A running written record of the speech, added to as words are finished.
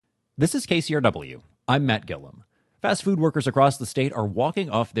This is KCRW. I'm Matt Gillum. Fast food workers across the state are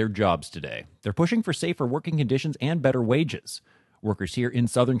walking off their jobs today. They're pushing for safer working conditions and better wages. Workers here in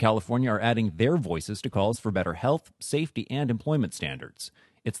Southern California are adding their voices to calls for better health, safety, and employment standards.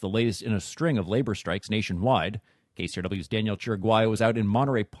 It's the latest in a string of labor strikes nationwide. KCRW's Danielle Chiriguayo was out in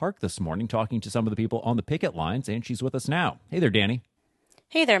Monterey Park this morning talking to some of the people on the picket lines, and she's with us now. Hey there, Danny.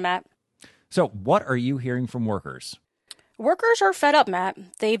 Hey there, Matt. So what are you hearing from workers? Workers are fed up, Matt.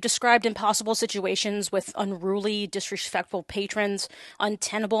 They've described impossible situations with unruly, disrespectful patrons,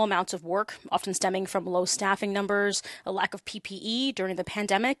 untenable amounts of work, often stemming from low staffing numbers, a lack of PPE during the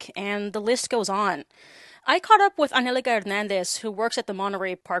pandemic, and the list goes on. I caught up with Angelica Hernandez, who works at the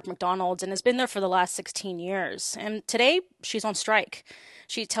Monterey Park McDonald's and has been there for the last 16 years. And today, she's on strike.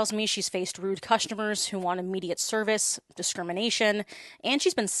 She tells me she's faced rude customers who want immediate service, discrimination, and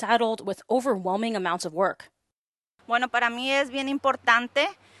she's been saddled with overwhelming amounts of work. Bueno, para mí es bien importante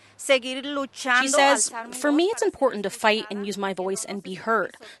seguir luchando. She says, for me, it's important to fight and use my voice and be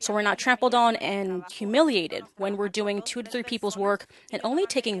heard, so we're not trampled on and humiliated when we're doing 2 to 3 people's work and only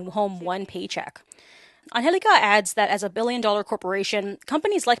taking home one paycheck. Angelica adds that as a billion-dollar corporation,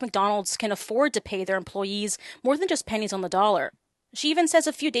 companies like McDonald's can afford to pay their employees more than just pennies on the dollar. She even says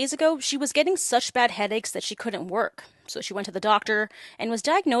a few days ago she was getting such bad headaches that she couldn't work. So she went to the doctor and was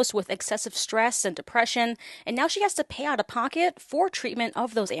diagnosed with excessive stress and depression, and now she has to pay out of pocket for treatment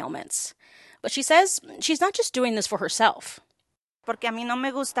of those ailments. But she says she's not just doing this for herself. Porque a mí no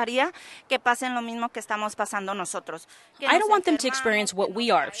me gustaría que pasen lo mismo que estamos pasando nosotros. I don't want them to experience what we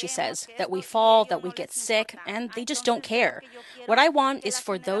are, she says, that we fall, that we get sick, and they just don't care. What I want is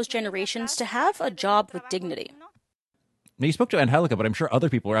for those generations to have a job with dignity. Now, you spoke to Angelica, but I'm sure other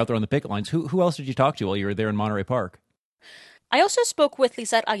people are out there on the picket lines. Who else did you talk to while you were there in Monterey Park? I also spoke with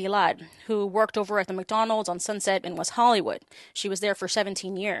Lisette Aguilar, who worked over at the McDonald's on Sunset in West Hollywood. She was there for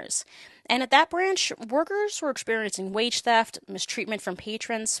 17 years. And at that branch, workers were experiencing wage theft, mistreatment from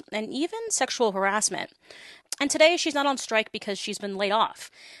patrons, and even sexual harassment. And today, she's not on strike because she's been laid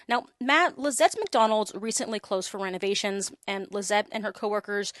off. Now, Matt, Lisette's McDonald's recently closed for renovations, and Lisette and her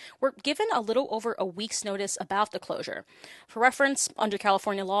coworkers were given a little over a week's notice about the closure. For reference, under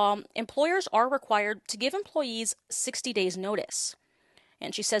California law, employers are required to give employees 60 days notice.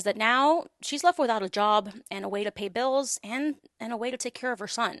 And she says that now she's left without a job and a way to pay bills and a way to take care of her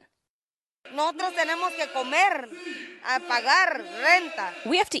son. Nosotros tenemos que comer, pagar renta.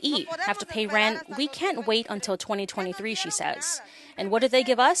 We have to eat, have to pay rent. We can't wait until 2023, she says. And what did they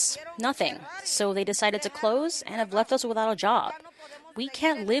give us? Nothing. So they decided to close and have left us without a job. We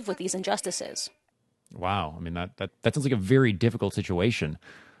can't live with these injustices. Wow. I mean, that sounds like a very difficult situation.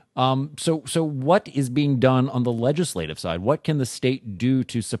 So what is being done on the legislative side? What can the state do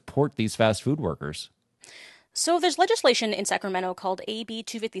to support these fast food workers? So there's legislation in Sacramento called AB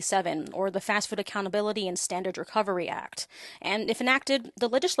 257, or the Fast Food Accountability and Standard Recovery Act. And if enacted, the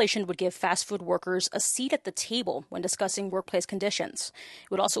legislation would give fast food workers a seat at the table when discussing workplace conditions.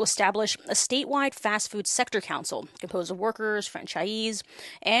 It would also establish a statewide fast food sector council composed of workers, franchisees,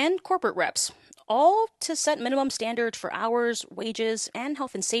 and corporate reps, all to set minimum standards for hours, wages, and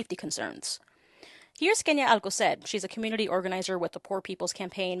health and safety concerns. Here's Kenya Alcocer. She's a community organizer with the Poor People's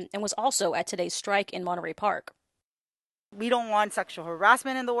Campaign and was also at today's strike in Monterey Park. We don't want sexual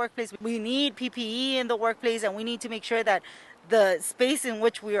harassment in the workplace. We need PPE in the workplace, and we need to make sure that the space in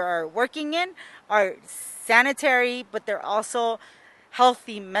which we are working in are sanitary, but they're also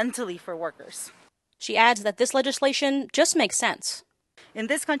healthy mentally for workers. She adds that this legislation just makes sense. In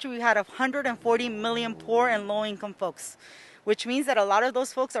this country, we had 140 million poor and low-income folks, which means that a lot of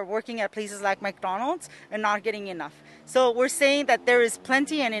those folks are working at places like McDonald's and not getting enough. So we're saying that there is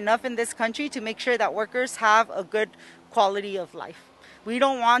plenty and enough in this country to make sure that workers have a good quality of life. We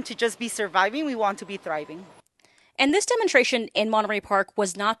don't want to just be surviving, we want to be thriving. And this demonstration in Monterey Park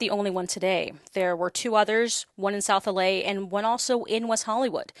was not the only one today. There were 2 others, one in South LA and one also in West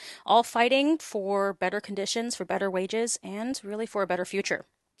Hollywood, all fighting for better conditions, for better wages, and really for a better future.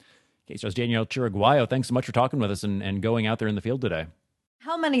 KCRW's Danielle Chiriguayo, thanks so much for talking with us and going out there in the field today.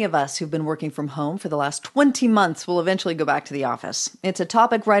 How many of us who've been working from home for the last 20 months will eventually go back to the office? It's a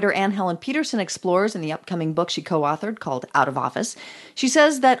topic writer Anne Helen Peterson explores in the upcoming book she co-authored called Out of Office. She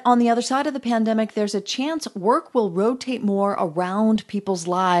says that on the other side of the pandemic, there's a chance work will rotate more around people's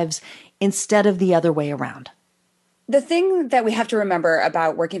lives instead of the other way around. The thing that we have to remember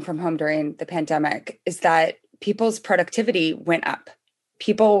about working from home during the pandemic is that people's productivity went up.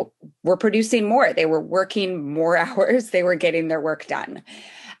 People were producing more. They were working more hours. They were getting their work done.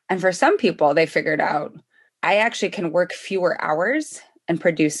 And for some people, they figured out, I actually can work fewer hours and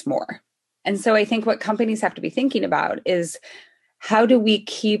produce more. And so I think what companies have to be thinking about is, how do we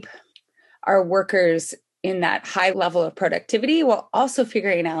keep our workers in that high level of productivity while also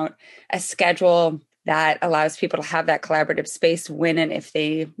figuring out a schedule that allows people to have that collaborative space when and if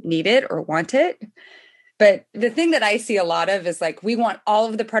they need it or want it. But the thing that I see a lot of is like, we want all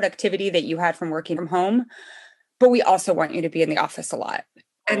of the productivity that you had from working from home, but we also want you to be in the office a lot.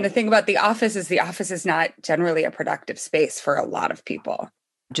 And the thing about the office is not generally a productive space for a lot of people.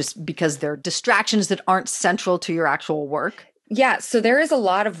 Just because they're distractions that aren't central to your actual work? Yeah. So there is a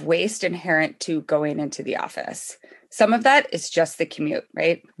lot of waste inherent to going into the office. Some of that is just the commute,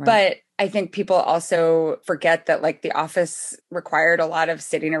 right? But I think people also forget that like the office required a lot of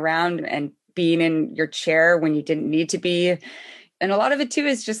sitting around and being in your chair when you didn't need to be. And a lot of it too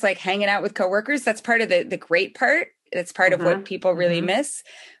is just like hanging out with coworkers. That's part of the great part. It's part of what people really miss.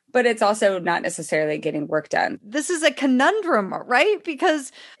 But it's also not necessarily getting work done. This is a conundrum, right?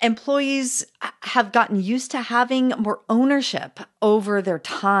 Because employees have gotten used to having more ownership over their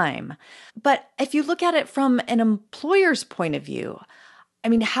time. But if you look at it from an employer's point of view, I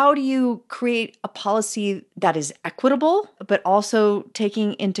mean, how do you create a policy that is equitable, but also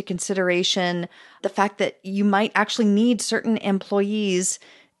taking into consideration the fact that you might actually need certain employees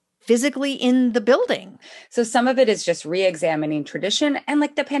physically in the building? So some of it is just re-examining tradition, and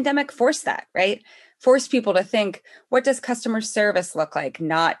like the pandemic forced that, right? Forced people to think, what does customer service look like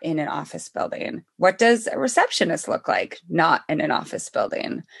not in an office building? What does a receptionist look like not in an office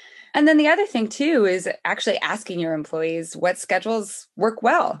building? And then the other thing too is actually asking your employees what schedules work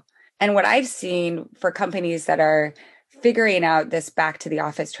well. And what I've seen for companies that are figuring out this back to the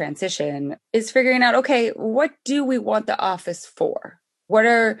office transition is figuring out, okay, what do we want the office for? What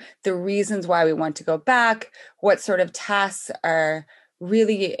are the reasons why we want to go back? What sort of tasks are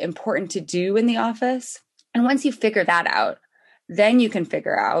really important to do in the office? And once you figure that out, then you can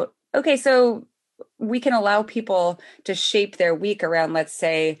figure out, okay, so we can allow people to shape their week around, let's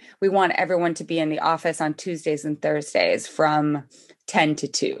say, we want everyone to be in the office on Tuesdays and Thursdays from 10 to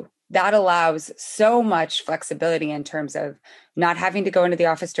 2. That allows so much flexibility in terms of not having to go into the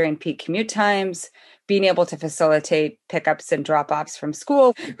office during peak commute times, being able to facilitate pickups and drop-offs from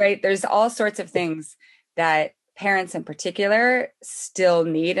school, right? There's all sorts of things that parents in particular still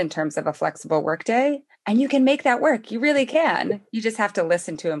need in terms of a flexible workday. And you can make that work. You really can. You just have to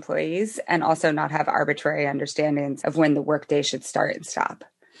listen to employees and also not have arbitrary understandings of when the workday should start and stop.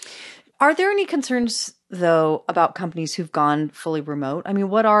 Are there any concerns, though, about companies who've gone fully remote? I mean,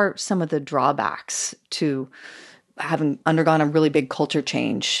 what are some of the drawbacks to having undergone a really big culture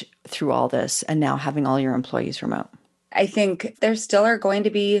change through all this and now having all your employees remote? I think there still are going to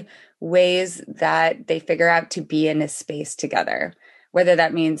be ways that they figure out to be in a space together, whether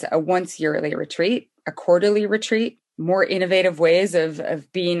that means a once yearly retreat, a quarterly retreat, more innovative ways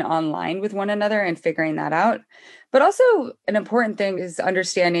of being online with one another and figuring that out. But also an important thing is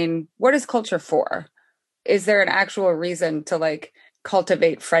understanding, what is culture for? Is there an actual reason to like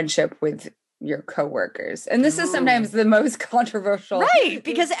cultivate friendship with your coworkers? And this is sometimes the most controversial. Right,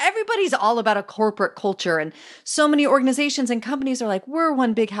 because everybody's all about a corporate culture, and so many organizations and companies are like, we're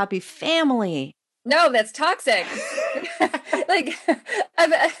one big happy family. No, that's toxic. Like,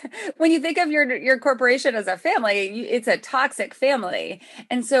 when you think of your corporation as a family, it's a toxic family.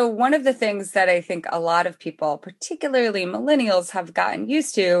 And so one of the things that I think a lot of people, particularly millennials, have gotten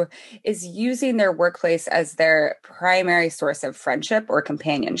used to is using their workplace as their primary source of friendship or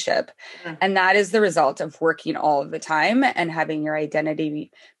companionship. Mm-hmm. And that is the result of working all of the time and having your identity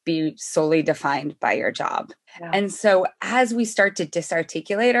be solely defined by your job. Yeah. And so as we start to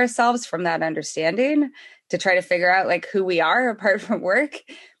disarticulate ourselves from that understanding to try to figure out like who we are apart from work,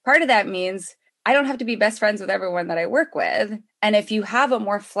 part of that means I don't have to be best friends with everyone that I work with. And if you have a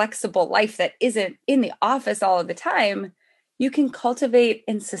more flexible life that isn't in the office all of the time, you can cultivate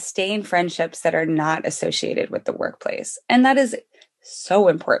and sustain friendships that are not associated with the workplace. And that is so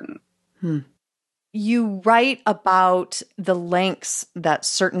important. You write about the lengths that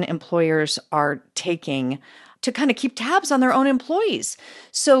certain employers are taking to kind of keep tabs on their own employees.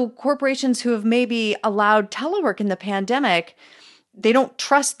 So corporations who have maybe allowed telework in the pandemic, they don't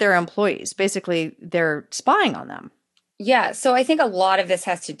trust their employees. Basically, they're spying on them. Yeah. So I think a lot of this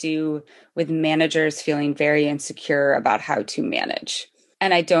has to do with managers feeling very insecure about how to manage.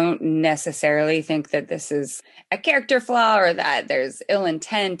 And I don't necessarily think that this is a character flaw or that there's ill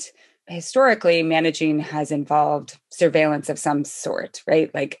intent. Historically, managing has involved surveillance of some sort,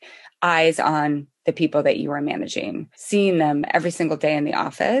 right? Like eyes on the people that you are managing, seeing them every single day in the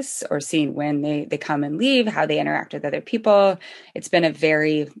office or seeing when they come and leave, how they interact with other people. It's been a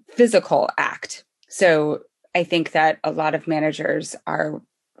very physical act. So I think that a lot of managers are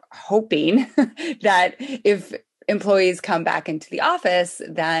hoping that if employees come back into the office,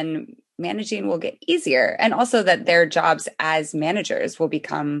 then managing will get easier, and also that their jobs as managers will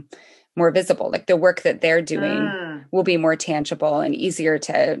become more visible. Like the work that they're doing will be more tangible and easier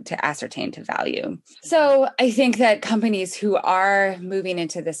to ascertain, to value. So I think that companies who are moving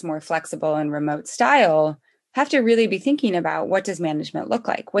into this more flexible and remote style have to really be thinking about, what does management look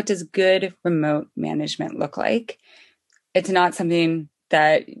like? What does good remote management look like? It's not something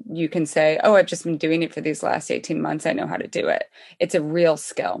that you can say, oh, I've just been doing it for these last 18 months. I know how to do it. It's a real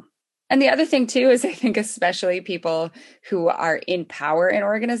skill. And the other thing too is, I think especially people who are in power in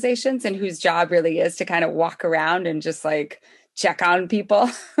organizations and whose job really is to kind of walk around and just like check on people,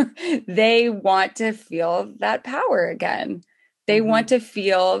 they want to feel that power again. They want to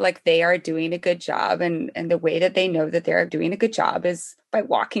feel like they are doing a good job. And the way that they know that they're doing a good job is by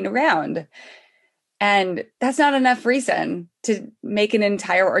walking around. And that's not enough reason to make an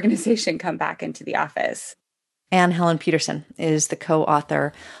entire organization come back into the office. Anne Helen Petersen is the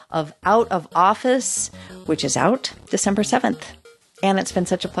co-author of Out of Office, which is out December 7th. Anne, it's been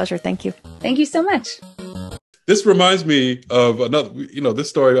such a pleasure. Thank you. Thank you so much. This reminds me of another, this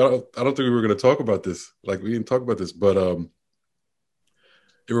story. I don't think we were going to talk about this. Like, we didn't talk about this, but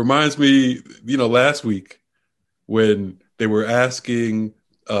it reminds me, last week when they were asking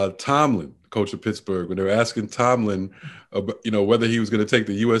Tomlin, coach of Pittsburgh, when they were asking Tomlin, whether he was going to take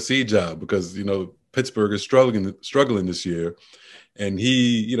the USC job because, Pittsburgh is struggling this year. And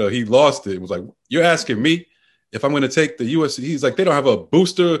he lost it. It was like, you're asking me if I'm going to take the USC. He's like, they don't have a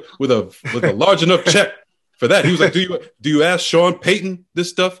booster with a large enough check for that. He was like, do you ask Sean Payton this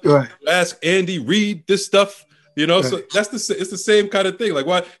stuff? Right. Do you ask Andy Reid this stuff? Right. So it's the same kind of thing. Like,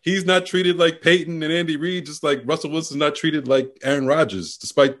 why he's not treated like Peyton and Andy Reid, just like Russell Wilson's not treated like Aaron Rodgers,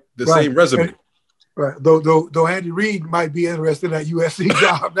 despite the same resume. Right. Though Andy Reid might be interested in that USC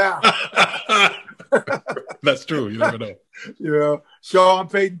job now. That's true. You never know. Sean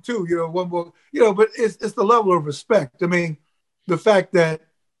Payton too. One more. But it's the level of respect. I mean, the fact that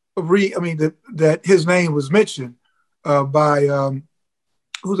that his name was mentioned by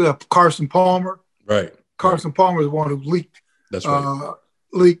who's that? Carson Palmer. Right. Carson Palmer is the one who leaked. That's right.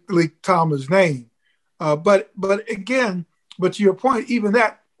 Leaked Tomlin's name. But again, to your point, even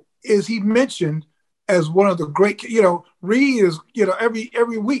that is he mentioned as one of the great. Reid is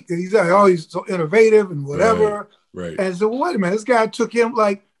every week that he's he's so innovative and whatever. Right. And so wait a minute, this guy took him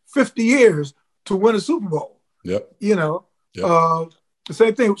like 50 years to win a Super Bowl. Yep. The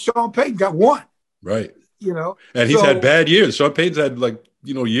same thing. Sean Payton got one. Right. And he's had bad years. Sean Payton's had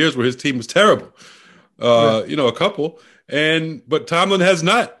years where his team was terrible. A couple, but Tomlin has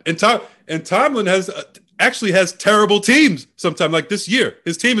not, and Tomlin actually has terrible teams sometimes. Like this year,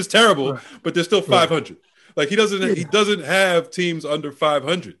 his team is terrible, but they're still 500. Right. Like he doesn't have teams under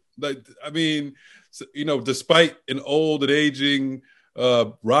 500. Like, I mean, despite an old and aging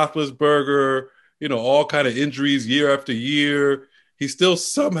Roethlisberger, all kind of injuries year after year, he still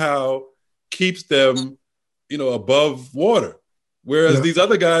somehow keeps them, above water. Whereas these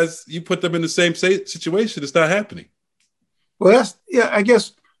other guys, you put them in the same situation, it's not happening. Well, I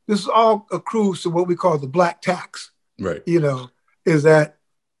guess this all accrues to what we call the black tax. Right. Is that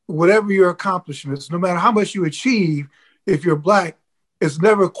whatever your accomplishments, no matter how much you achieve, if you're black, it's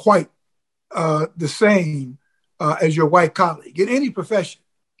never quite the same as your white colleague in any profession.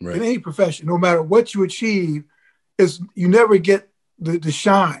 Right. In any profession, no matter what you achieve, you never get the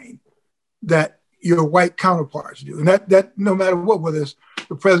shine that your white counterparts do. And that no matter what, whether it's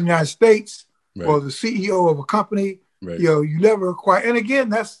the president of the United States or the CEO of a company, you never acquire. And again,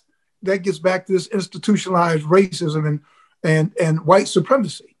 that gets back to this institutionalized racism and white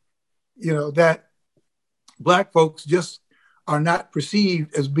supremacy, that black folks just are not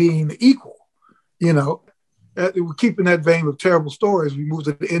perceived as being equal. We're keeping that vein of terrible stories. We move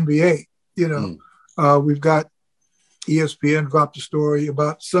to the NBA, we've got ESPN dropped a story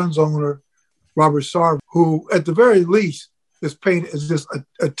about Suns owner Robert Sarver, who at the very least is painted as just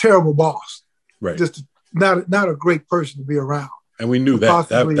a terrible boss, right? Just not a great person to be around. And we knew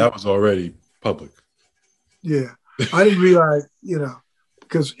that was already public. Yeah, I didn't realize,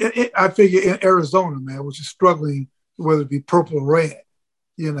 because I figure in Arizona, man, which is struggling, whether it be purple or red,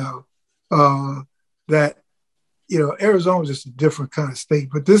 that Arizona is just a different kind of state.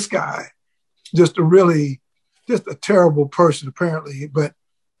 But this guy, just a terrible person apparently, but.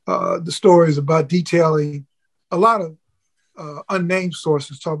 The stories about detailing a lot of unnamed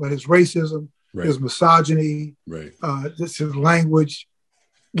sources talk about his racism, his misogyny, just his language,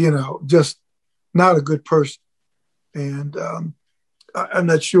 just not a good person. And I'm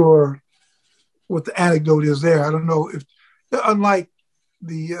not sure what the anecdote is there. I don't know if, unlike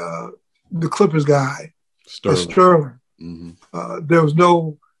the Clippers guy, Sterling, there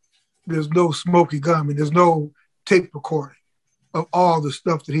there's no smoking gun. I mean, there's no tape recording of all the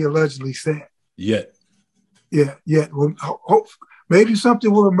stuff that he allegedly said. Yet. Yeah, yet. Well, maybe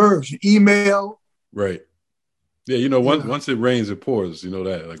something will emerge. Email. Right. Yeah, once it rains, it pours. You know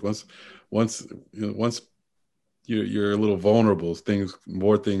that. Like once you're a little vulnerable,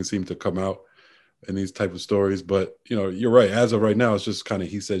 more things seem to come out in these type of stories. But you're right. As of right now, it's just kind of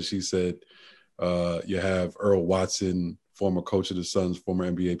he said, she said. You have Earl Watson, former coach of the Suns, former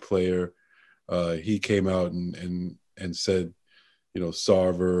NBA player. He came out and said,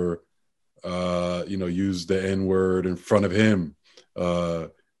 Sarver, used the N-word in front of him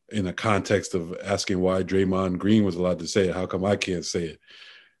in the context of asking why Draymond Green was allowed to say it. How come I can't say it?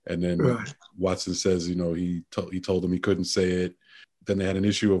 And then Watson says, he told him he couldn't say it. Then they had an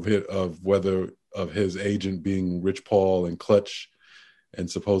issue of his agent being Rich Paul and Clutch. And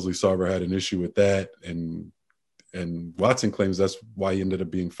supposedly Sarver had an issue with that. And Watson claims that's why he ended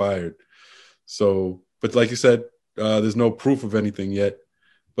up being fired. So, but like you said, there's no proof of anything yet,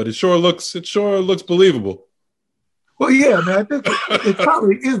 but it sure looks believable. Well, yeah, man, I think it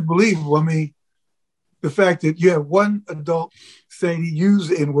probably is believable. I mean, the fact that you have one adult saying he used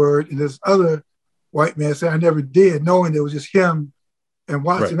the N-word and this other white man saying I never did, knowing it was just him and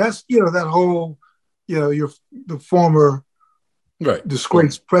Watson. Right. That's, that whole, the former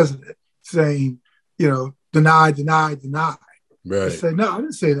disgraced president saying, deny. Right. I say, no, I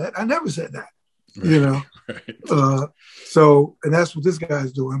didn't say that. I never said that. Right. Right. So, and that's what this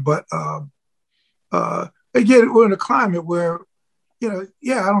guy's doing. But again, we're in a climate where, I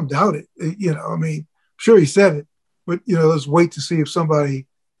don't doubt it. I mean, sure he said it, but let's wait to see if somebody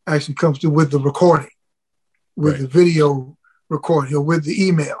actually comes through with the recording, with the video recording, or with the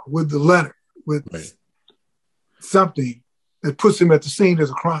email, with the letter, with something that puts him at the scene as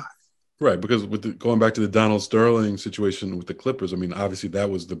a crime. Right, because going back to the Donald Sterling situation with the Clippers, I mean, obviously that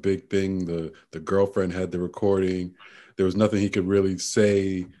was the big thing. The girlfriend had the recording. There was nothing he could really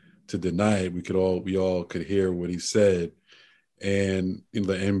say to deny it. We all could hear what he said. And the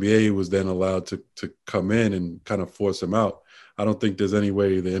NBA was then allowed to come in and kind of force him out. I don't think there's any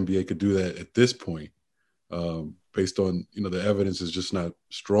way the NBA could do that at this point, based on, the evidence is just not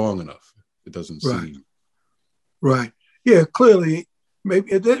strong enough. It doesn't seem. Right. Yeah, clearly.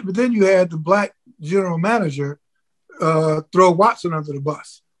 Maybe, but then you had the black general manager throw Watson under the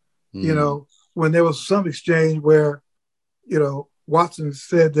bus. Mm. When there was some exchange where, Watson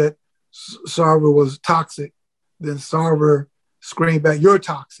said that Sarver was toxic, then Sarver screamed back, "You're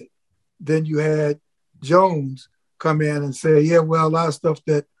toxic." Then you had Jones come in and say, "Yeah, well, a lot of stuff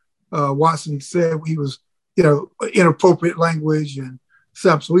that Watson said, he was, inappropriate language and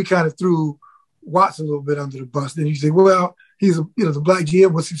stuff." So we kind of threw Watson a little bit under the bus. Then you say, "Well, he's the black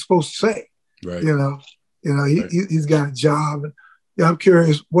GM. What's he supposed to say?" Right. He's got a job. And I'm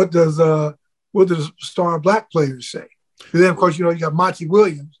curious, what does star black players say? And then of course, you got Monty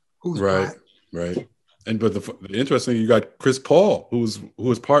Williams, who's black. Right. But the interesting, you got Chris Paul, who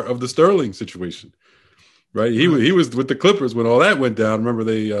was part of the Sterling situation. Right. He was with the Clippers when all that went down. Remember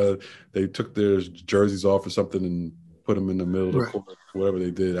they took their jerseys off or something and put them in the middle of the court, whatever they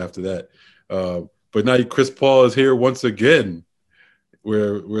did after that. But now Chris Paul is here once again,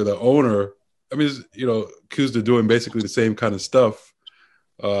 where the owner, accused of doing basically the same kind of stuff.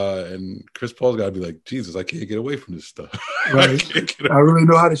 And Chris Paul's got to be like, Jesus, I can't get away from this stuff. Right. I really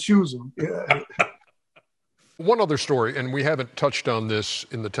know how to choose them. Yeah. One other story, and we haven't touched on this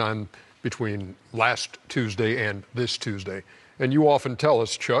in the time between last Tuesday and this Tuesday. And you often tell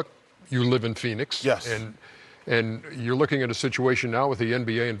us, Chuck, you live in Phoenix. Yes. And you're looking at a situation now with the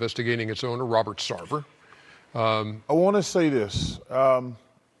NBA investigating its owner, Robert Sarver. I want to say this.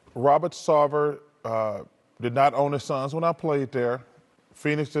 Robert Sarver did not own the Suns when I played there.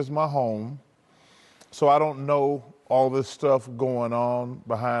 Phoenix is my home. So I don't know all this stuff going on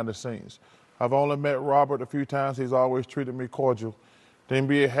behind the scenes. I've only met Robert a few times. He's always treated me cordial. The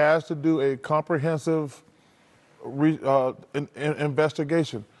NBA has to do a comprehensive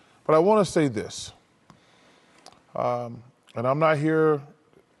investigation. But I want to say this. And I'm not here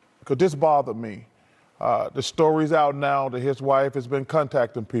because this bothered me. The story's out now that his wife has been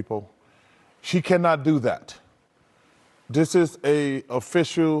contacting people. She cannot do that. This is an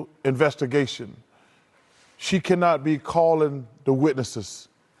official investigation. She cannot be calling the witnesses.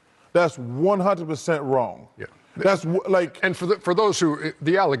 That's 100% wrong. Yeah. That's and for those who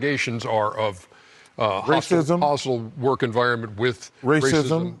the allegations are of hostile work environment with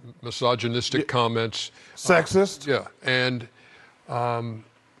racism, misogynistic comments, sexist. And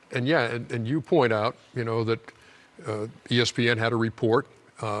you point out, that ESPN had a report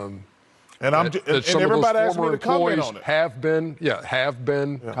And and some everybody of those asked me former to comment employees on it. have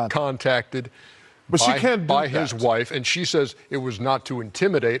been contacted But she can't do by that. his wife, and she says it was not to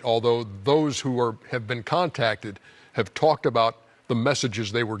intimidate, although those who have been contacted have talked about the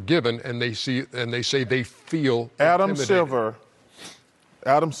messages they were given, and they say they feel intimidated.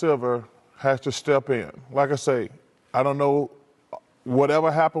 Adam Silver has to step in. Like I say, I don't know whatever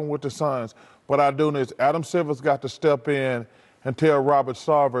happened with the Suns, but I do know is Adam Silver's got to step in and tell Robert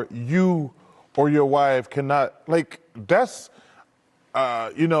Sarver, you or your wife cannot, like, that's,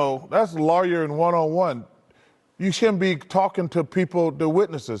 that's lawyering one-on-one. You shouldn't be talking to people, the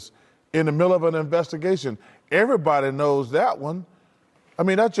witnesses, in the middle of an investigation. Everybody knows that one. I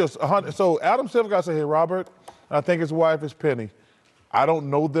mean, that's just 100. So Adam Silver got to say, hey, Robert, I think his wife is Penny. I don't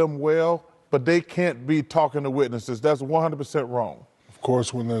know them well, but they can't be talking to witnesses. That's 100% wrong. Of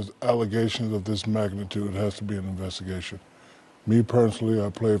course, when there's allegations of this magnitude, it has to be an investigation. Me personally, I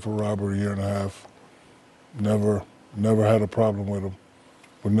played for Robert a year and a half. Never had a problem with him.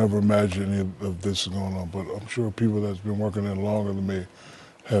 Would never imagine any of this going on. But I'm sure people that's been working there longer than me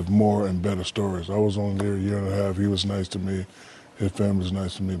have more and better stories. I was only there a year and a half. He was nice to me. His family's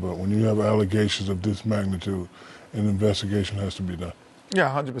nice to me. But when you have allegations of this magnitude, an investigation has to be done. Yeah,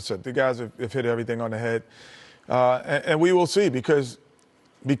 100%. The guys have hit everything on the head. And we will see because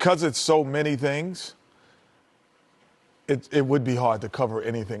it's so many things, it would be hard to cover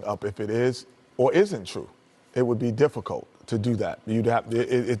anything up if it is or isn't true. It would be difficult to do that. You'd have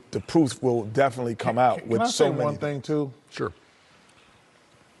the proof will definitely come out with so many. Can I say one thing too? Sure.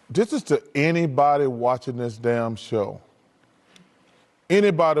 This is to anybody watching this damn show.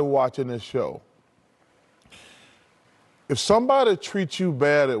 Anybody watching this show. If somebody treats you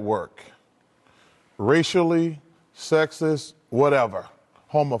bad at work, racially, sexist, whatever,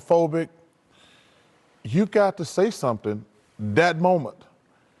 homophobic, you got to say something that moment.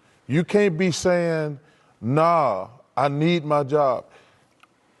 You can't be saying, nah, I need my job.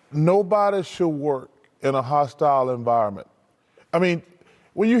 Nobody should work in a hostile environment. I mean,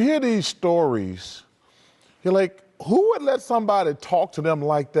 when you hear these stories, you're like, who would let somebody talk to them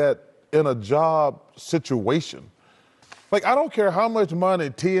like that in a job situation? Like, I don't care how much money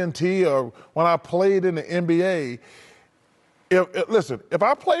TNT or when I played in the NBA. Listen, if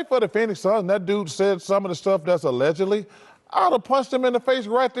I played for the Phoenix Suns and that dude said some of the stuff that's allegedly, I would have punched him in the face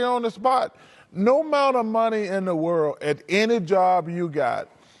right there on the spot. No amount of money in the world at any job you got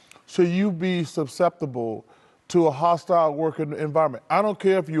should you be susceptible to a hostile working environment. I don't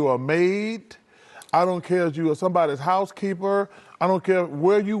care if you're a maid. I don't care if you're somebody's housekeeper. I don't care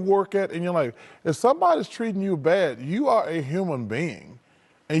where you work at in your life. If somebody's treating you bad, you are a human being,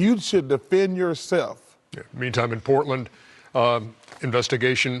 and you should defend yourself. Yeah. Meantime, in Portland,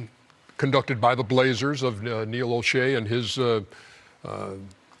 investigation conducted by the Blazers of Neil O'Shea and his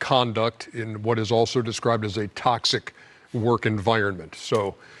conduct in what is also described as a toxic work environment.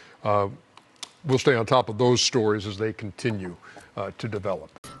 So we'll stay on top of those stories as they continue to develop.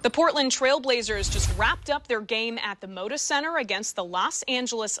 The Portland Trail Blazers just wrapped up their game at the Moda Center against the Los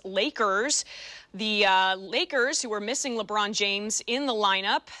Angeles Lakers. The Lakers, who were missing LeBron James in the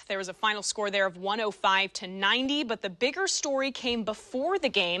lineup, there was a final score there of 105-90, but the bigger story came before the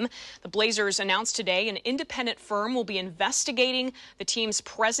game. The Blazers announced today an independent firm will be investigating the team's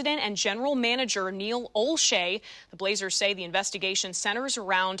president and general manager, Neil Olshey. The Blazers say the investigation centers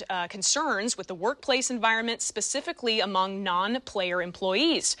around concerns with the workplace environment, specifically among non-player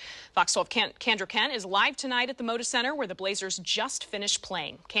employees. Fox 12 Kendra Kent is live tonight at the Moda Center, where the Blazers just finished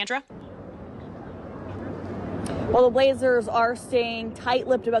playing. Kendra? Well, the Blazers are staying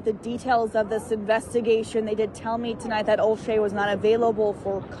tight-lipped about the details of this investigation. They did tell me tonight that Olshey was not available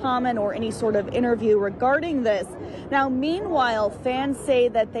for comment or any sort of interview regarding this. Now, meanwhile, fans say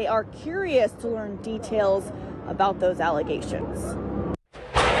that they are curious to learn details about those allegations.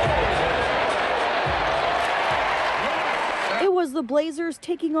 It was the Blazers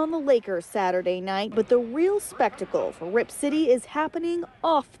taking on the Lakers Saturday night, but the real spectacle for Rip City is happening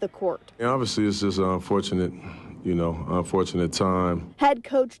off the court. Yeah, obviously, it's just unfortunate time. Head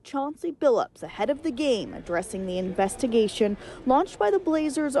coach Chauncey Billups ahead of the game addressing the investigation launched by the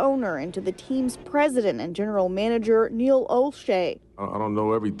Blazers owner into the team's president and general manager, Neil Olshey. I don't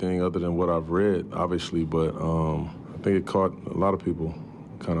know everything other than what I've read, obviously, but I think it caught a lot of people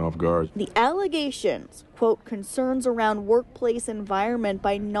kind of off guard. The allegations, quote, concerns around workplace environment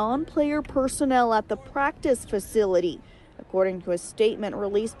by non-player personnel at the practice facility, according to a statement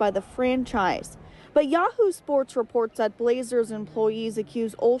released by the franchise. But Yahoo Sports reports that Blazers employees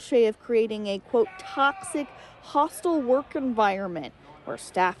accuse Olshey of creating a, quote, toxic, hostile work environment where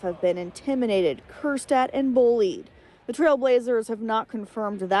staff have been intimidated, cursed at, and bullied. The Trailblazers have not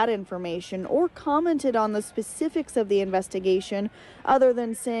confirmed that information or commented on the specifics of the investigation, other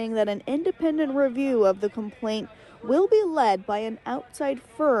than saying that an independent review of the complaint will be led by an outside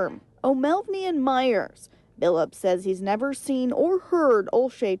firm, O'Melveny and Myers. Billups says he's never seen or heard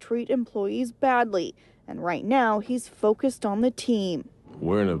Olshey treat employees badly, and right now he's focused on the team.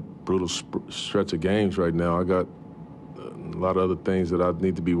 We're in a brutal stretch of games right now. I got a lot of other things that I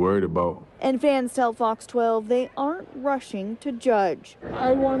need to be worried about. And fans tell Fox 12 they aren't rushing to judge.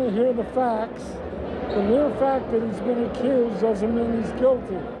 I want to hear the facts. The mere fact that he's been accused doesn't mean he's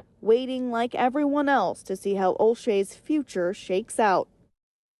guilty. Waiting like everyone else to see how Olshey's future shakes out.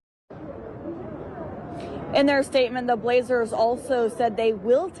 In their statement, the Blazers also said they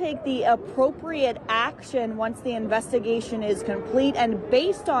will take the appropriate action once the investigation is complete. And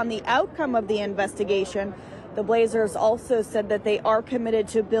based on the outcome of the investigation, the Blazers also said that they are committed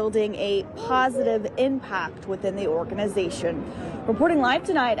to building a positive impact within the organization. Reporting live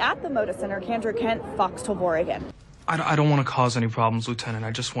tonight at the Moda Center, Kendra Kent, Fox 12 Oregon. I don't want to cause any problems, Lieutenant.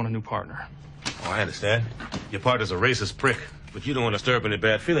 I just want a new partner. Oh, I understand. Your partner's a racist prick, but you don't want to stir up any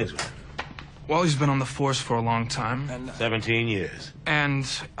bad feelings with him. Well, he's been on the force for a long time. 17 years. And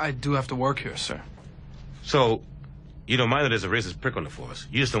I do have to work here, sir. So, you don't mind that there's a racist prick on the force.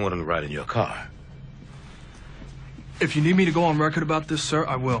 You just don't want him to ride in your car. If you need me to go on record about this, sir,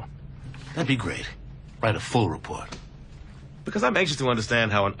 I will. That'd be great. Write a full report. Because I'm anxious to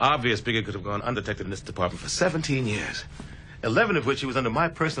understand how an obvious bigot could have gone undetected in this department for 17 years. 11 of which he was under my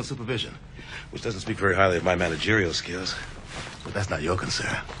personal supervision, which doesn't speak very highly of my managerial skills. But that's not your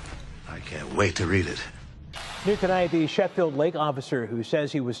concern. I can't wait to read it. New tonight, the Sheffield Lake officer who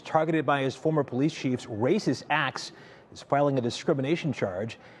says he was targeted by his former police chief's racist acts is filing a discrimination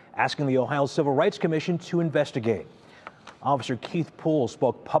charge, asking the Ohio Civil Rights Commission to investigate. Officer Keith Poole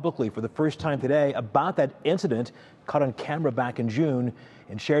spoke publicly for the first time today about that incident caught on camera back in June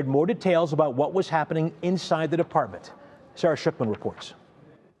and shared more details about what was happening inside the department. Sarah Schuckman reports.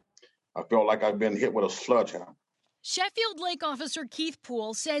 I felt like I've been hit with a sledgehammer. Sheffield Lake officer Keith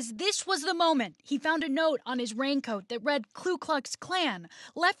Poole says this was the moment he found a note on his raincoat that read Ku Klux Klan,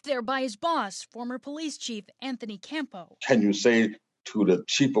 left there by his boss, former police chief Anthony Campo. Can you say to the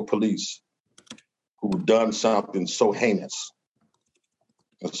chief of police who done something so heinous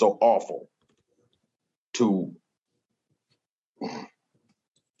and so awful to the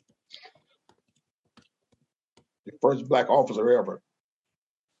first black officer ever?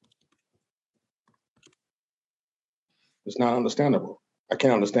 It's not understandable. I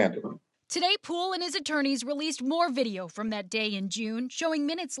can't understand it. Today, Poole and his attorneys released more video from that day in June, showing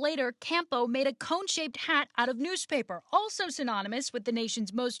minutes later Campo made a cone-shaped hat out of newspaper, also synonymous with the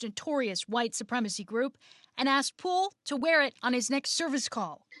nation's most notorious white supremacy group, and asked Poole to wear it on his next service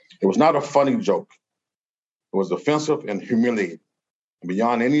call. It was not a funny joke. It was offensive and humiliating,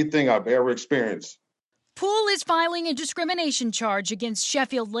 beyond anything I've ever experienced. Poole is filing a discrimination charge against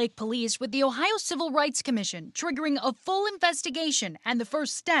Sheffield Lake Police with the Ohio Civil Rights Commission, triggering a full investigation and the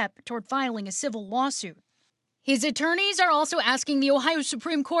first step toward filing a civil lawsuit. His attorneys are also asking the Ohio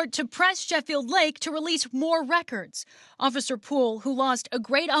Supreme Court to press Sheffield Lake to release more records. Officer Poole, who lost a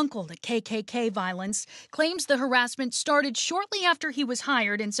great-uncle to KKK violence, claims the harassment started shortly after he was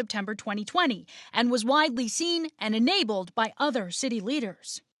hired in September 2020 and was widely seen and enabled by other city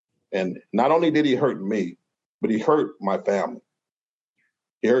leaders. And not only did he hurt me, but he hurt my family.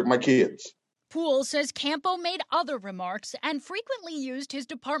 He hurt my kids. Poole says Campo made other remarks and frequently used his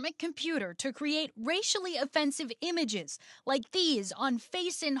department computer to create racially offensive images like these on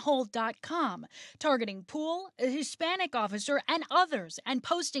faceinhold.com, targeting Poole, a Hispanic officer, and others, and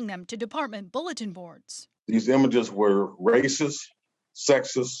posting them to department bulletin boards. These images were racist,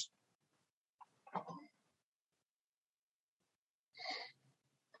 sexist,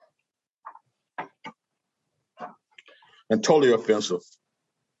 and totally offensive.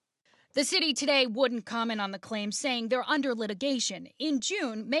 The city today wouldn't comment on the claims, saying they're under litigation. In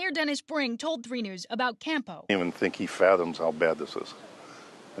June, Mayor Dennis Bring told 3 News about Campo. I don't even think he fathoms how bad this is,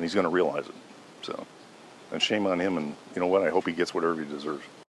 and he's going to realize it. So, and shame on him, and you know what? I hope he gets whatever he deserves.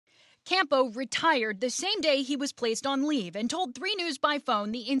 Campo retired the same day he was placed on leave and told 3 News by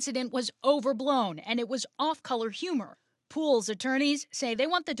phone the incident was overblown and it was off-color humor. Poole's attorneys say they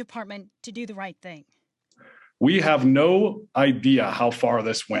want the department to do the right thing. We have no idea how far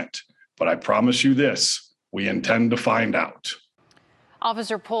this went, but I promise you this, we intend to find out.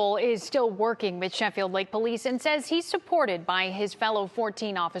 Officer Poole is still working with Sheffield Lake Police and says he's supported by his fellow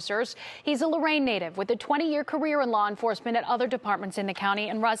 14 officers. He's a Lorain native with a 20-year career in law enforcement at other departments in the county.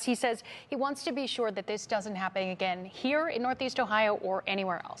 And Russ, he says he wants to be sure that this doesn't happen again here in Northeast Ohio or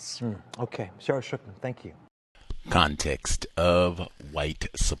anywhere else. Okay. Sarah Schuckman, thank you. Context of white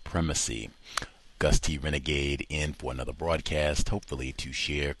supremacy. Gus T. Renegade in for another broadcast, hopefully to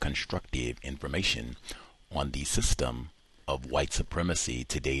share constructive information on the system of white supremacy.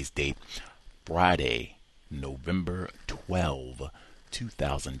 Today's date, Friday, November 12,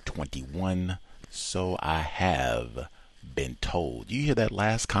 2021. So I have been told. You hear that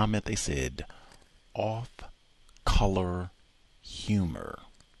last comment? They said off-color humor.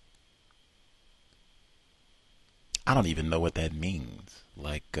 I don't even know what that means.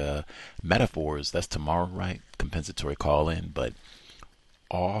 Like metaphors, that's tomorrow, right? Compensatory call-in, but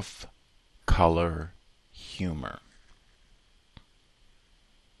off-color humor.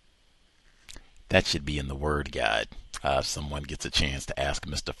 That should be in the word guide. If someone gets a chance to ask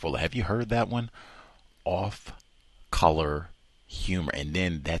Mr. Fuller, have you heard that one? Off-color humor. And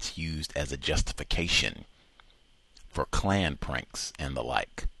then that's used as a justification for Klan pranks and the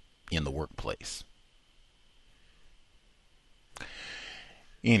like in the workplace.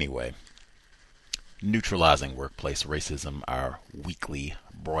 Anyway, Neutralizing Workplace Racism, our weekly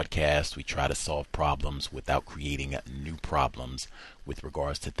broadcast. We try to solve problems without creating new problems with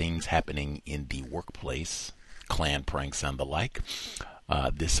regards to things happening in the workplace, Klan pranks and the like.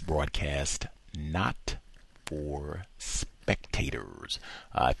 This broadcast not for spectators.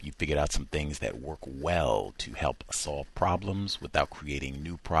 If you figured out some things that work well to help solve problems without creating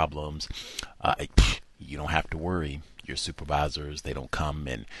new problems, you don't have to worry. Your supervisors, they don't come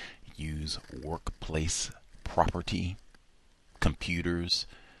and use workplace property, computers,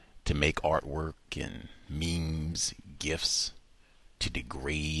 to make artwork and memes, GIFs, to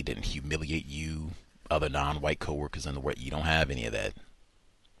degrade and humiliate you, other non-white coworkers in the work. You don't have any of that.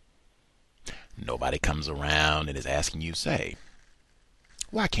 Nobody comes around and is asking you, say,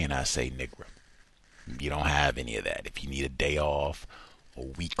 why can't I say nigger? You don't have any of that. If you need a day off, a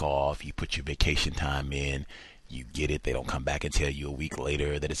week off, you put your vacation time in, you get it. They don't come back and tell you a week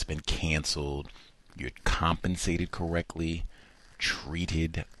later that it's been canceled. You're compensated correctly,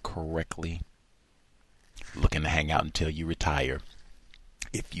 treated correctly, looking to hang out until you retire.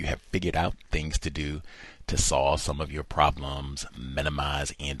 If you have figured out things to do to solve some of your problems,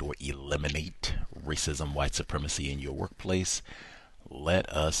 minimize and or eliminate racism, white supremacy in your workplace, let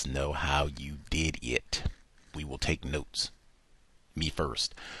us know how you did it. We will take notes. Me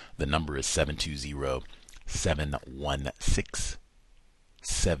first. The number is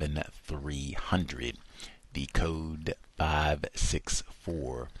 720-716-7300. The code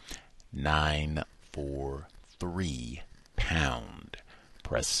 564-943 pound.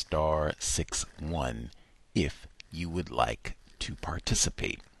 Press star 61 if you would like to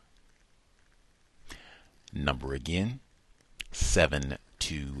participate. Number again,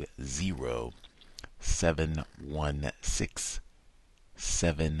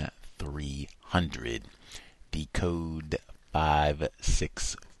 720-716-7300. The code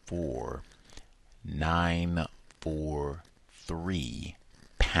 564-943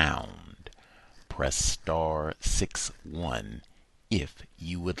 pound. Press star 61 if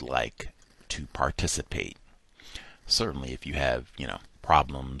you would like to participate. Certainly, if you have,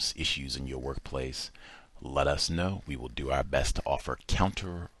 problems, issues in your workplace, let us know. We will do our best to offer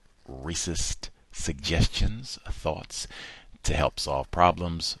counter racist suggestions, thoughts to help solve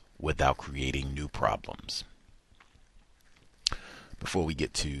problems without creating new problems. Before we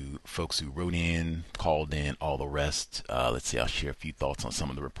get to folks who wrote in, called in, all the rest, let's see, I'll share a few thoughts on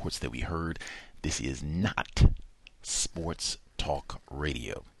some of the reports that we heard. This is not sports talk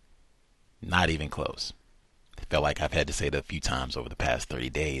radio. Not even close. I feel like I've had to say that a few times over the past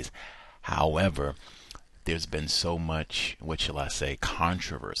 30 days. However, there's been so much,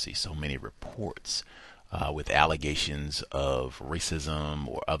 controversy, so many reports with allegations of racism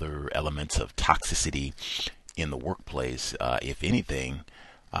or other elements of toxicity in the workplace. If anything,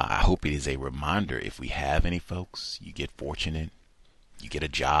 I hope it is a reminder, if we have any folks, you get fortunate, you get a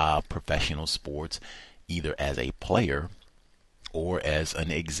job, professional sports, either as a player or as an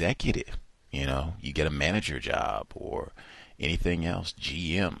executive. You get a manager job or anything else,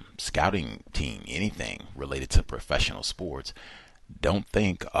 GM, scouting team, anything related to professional sports. Don't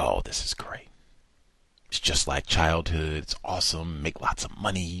think, oh, this is great. It's just like childhood. It's awesome. Make lots of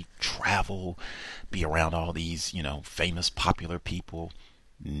money, travel, be around all these, famous, popular people.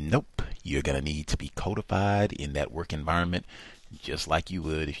 Nope. You're going to need to be codified in that work environment just like you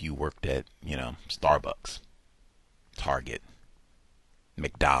would if you worked at, Starbucks, Target,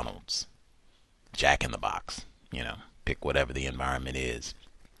 McDonald's, Jack in the Box, pick whatever the environment is.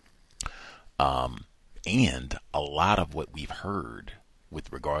 And a lot of what we've heard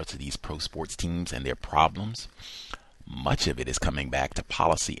with regards to these pro sports teams and their problems, much of it is coming back to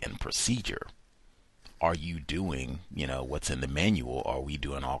policy and procedure. are you doing, what's in the manual? Or are we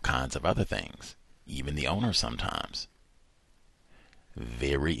doing all kinds of other things? Even the owner sometimes.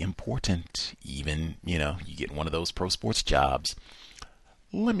 Very important. Even, you get one of those pro sports jobs.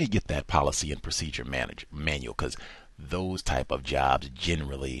 Let me get that policy and procedure manual, because those type of jobs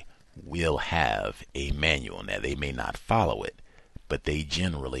generally will have a manual. Now, they may not follow it, but they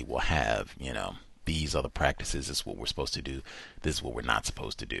generally will have, these are the practices. This is what we're supposed to do. This is what we're not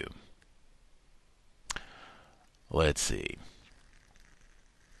supposed to do. Let's see.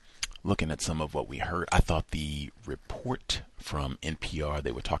 Looking at some of what we heard, I thought the report from NPR,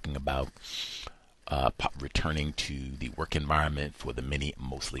 they were talking about returning to the work environment for the many,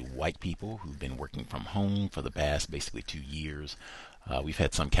 mostly white people who've been working from home for the past basically 2 years. We've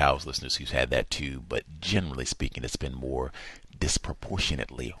had some Cows listeners who've had that too, but generally speaking, it's been more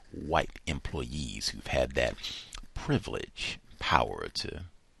disproportionately white employees who've had that privilege, power to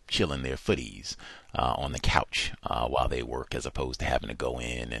chill in their footies on the couch while they work, as opposed to having to go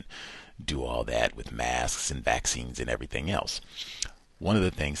in and do all that with masks and vaccines and everything else. One of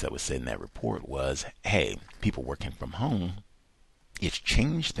the things that was said in that report was, hey, people working from home, it's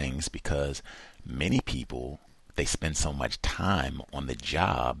changed things because many people, they spend so much time on the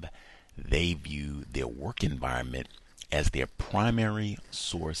job, they view their work environment as their primary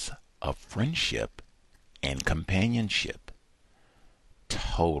source of friendship and companionship.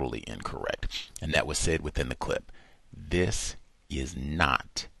 Totally incorrect. And that was said within the clip. This is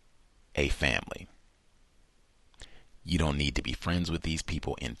not a family. You don't need to be friends with these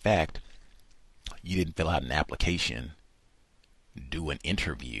people. In fact, you didn't fill out an application, do an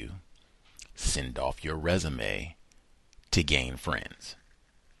interview, send off your resume to gain friends.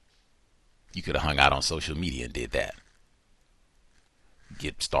 You could have hung out on social media and did that.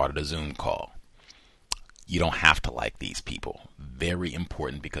 Get started a Zoom call. You don't have to like these people. Very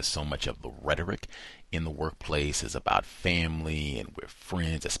important, because so much of the rhetoric in the workplace is about family and we're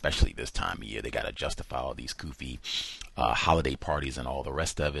friends, especially this time of year. They got to justify all these goofy holiday parties and all the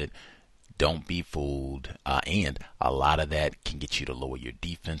rest of it. Don't be fooled. And a lot of that can get you to lower your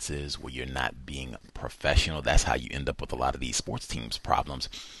defenses where you're not being professional. That's how you end up with a lot of these sports teams problems.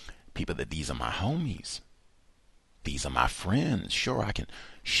 People that these are my homies. These are my friends. Sure, I can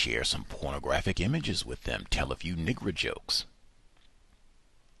share some pornographic images with them, tell a few nigger jokes.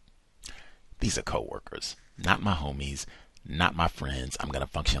 These are coworkers, not my homies, not my friends. I'm going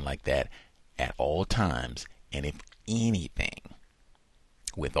to function like that at all times. And if anything,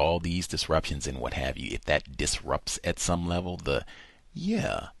 with all these disruptions and what have you, if that disrupts at some level,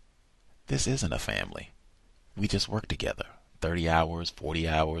 this isn't a family. We just work together. 30 hours, 40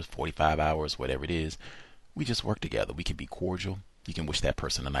 hours, 45 hours, whatever it is. We just work together. We can be cordial. You can wish that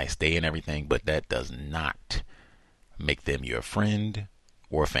person a nice day and everything, but that does not make them your friend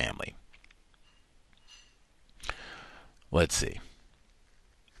or family. Let's see.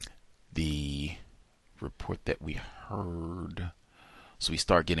 The report that we heard. So we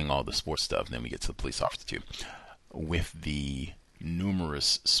start getting all the sports stuff, then we get to the police officer too. With the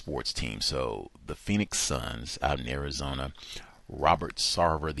numerous sports teams. So the Phoenix Suns out in Arizona, Robert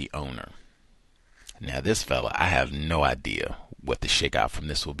Sarver, the owner. Now this fella, I have no idea what the shakeout from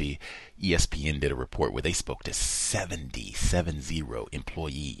this will be. ESPN did a report where they spoke to 70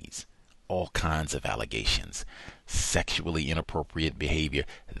 employees. All kinds of allegations, sexually inappropriate behavior.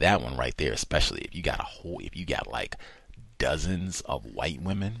 That one right there, especially if you got like dozens of white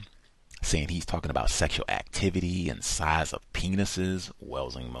women saying he's talking about sexual activity and size of penises,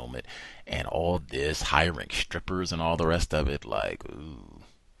 Welsing moment, and all this, hiring strippers and all the rest of it. Like, ooh,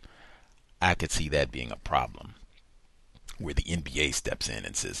 I could see that being a problem, where the NBA steps in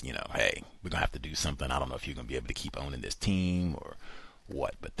and says, hey, we're going to have to do something. I don't know if you're going to be able to keep owning this team or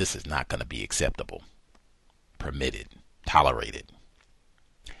what, but this is not going to be acceptable, permitted, tolerated.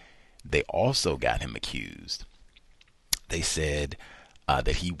 They also got him accused. They said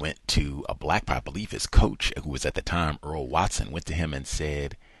that he went to a black, I believe his coach, who was at the time Earl Watson, went to him and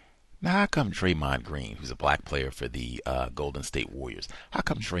said, now how come Draymond Green, who's a black player for the Golden State Warriors, how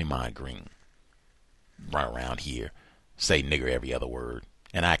come Draymond Green run around here, say nigger every other word,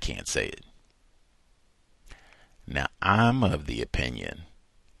 and I can't say it? Now, I'm of the opinion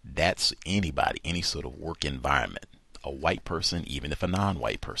that's anybody, any sort of work environment, a white person, even if a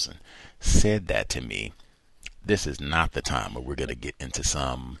non-white person, said that to me, this is not the time where we're going to get into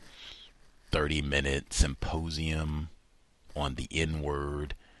some 30-minute symposium on the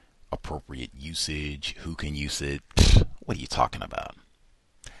N-word, appropriate usage, who can use it. What are you talking about?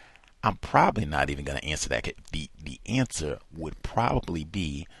 I'm probably not even going to answer that. The answer would probably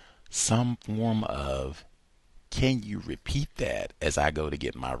be some form of, can you repeat that as I go to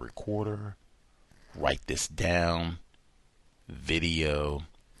get my recorder write this down, video,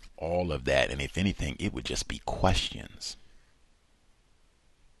 all of that. And if anything, it would just be questions.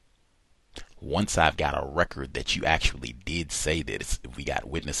 Once I've got a record that you actually did say that, we got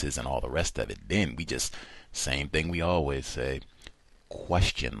witnesses and all the rest of it, then we just, same thing we always say,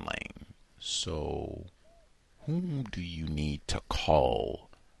 question lane. So whom do you need to call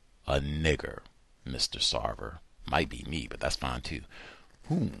a nigger, Mr. Sarver? Might be me, but that's fine too.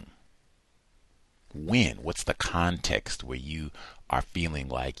 Whom? When? What's the context where you are feeling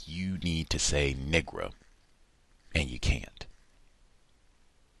like you need to say nigger and you can't?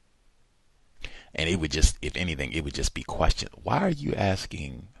 And it would just, if anything, it would just be questioned. Why are you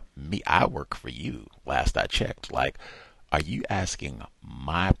asking me? I work for you, last I checked. Like, are you asking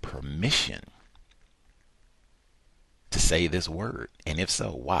my permission to say this word? And if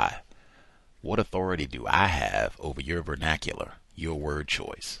so, why? What authority do I have over your vernacular, your word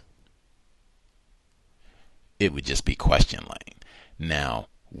choice? It would just be question lane. Now,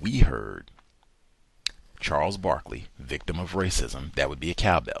 we heard Charles Barkley, victim of racism. That would be a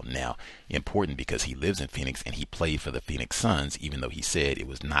cowbell. Now, important because he lives in Phoenix and he played for the Phoenix Suns, even though he said it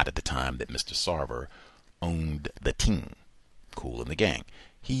was not at the time that Mr. Sarver owned the team. Cool in the gang.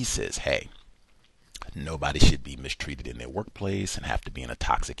 He says, hey, nobody should be mistreated in their workplace and have to be in a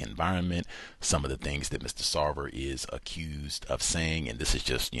toxic environment. Some of the things that Mr. Sarver is accused of saying, and this is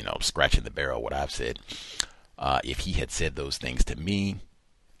just, scratching the barrel of what I've said. If he had said those things to me,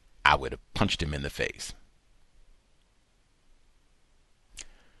 I would have punched him in the face.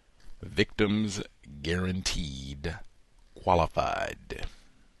 Victims guaranteed qualified.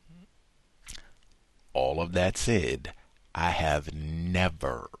 All of that said, I have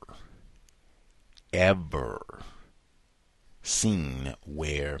never, ever seen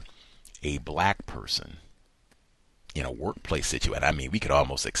where a black person in a workplace situation, I mean, we could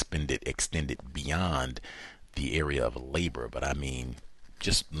almost extend it beyond the area of labor, but I mean,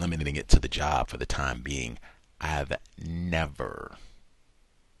 just limiting it to the job for the time being, I've never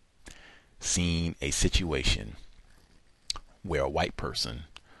seen a situation where a white person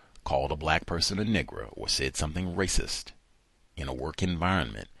called a black person a nigger or said something racist in a work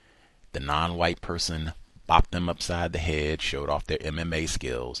environment. The non-white person bopped them upside the head, showed off their MMA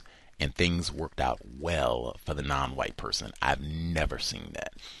skills, and things worked out well for the non-white person. I've never seen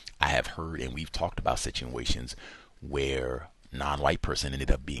that. I have heard, and we've talked about situations where non-white person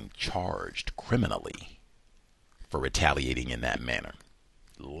ended up being charged criminally for retaliating in that manner.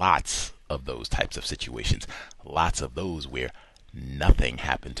 Lots of those types of situations. Lots of those where nothing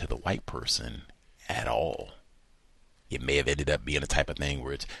happened to the white person at all. It may have ended up being a type of thing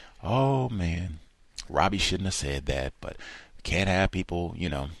where it's, oh man, Robbie shouldn't have said that, but we can't have people,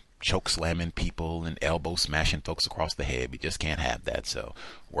 choke slamming people and elbow smashing folks across the head. We just can't have that. So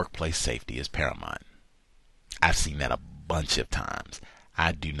workplace safety is paramount. I've seen that a bunch of times.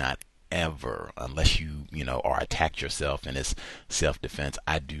 I do not ever, unless you, are attacked yourself and it's self-defense,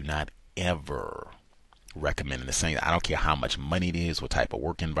 I do not ever recommend the same. I don't care how much money it is, what type of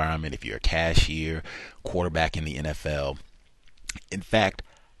work environment, if you're a cashier, quarterback in the NFL. In fact,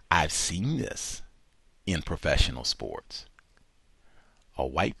 I've seen this in professional sports. A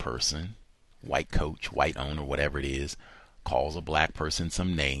white person, white coach, white owner, whatever it is, calls a black person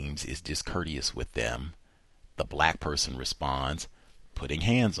some names, is discourteous with them. The black person responds, putting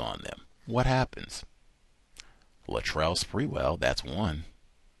hands on them. What happens? Latrell Sprewell, that's one.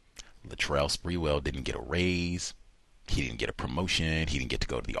 Latrell Sprewell didn't get a raise. He didn't get a promotion. He didn't get to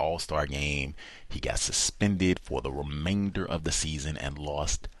go to the All-Star game. He got suspended for the remainder of the season and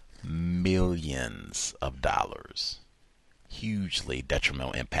lost millions of dollars. Hugely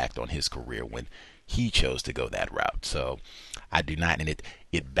detrimental impact on his career when he chose to go that route. So I do not, and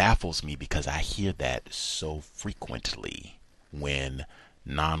it baffles me because I hear that so frequently when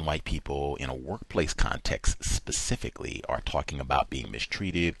non-white people in a workplace context specifically are talking about being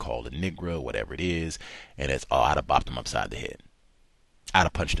mistreated, called a nigger, whatever it is, and it's, oh, I'd have bopped them upside the head. I'd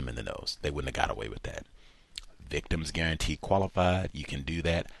have punched them in the nose. They wouldn't have got away with that. Victims guaranteed qualified. You can do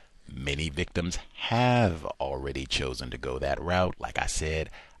that. Many victims have already chosen to go that route. Like I said,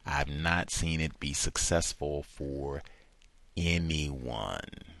 I've not seen it be successful for anyone.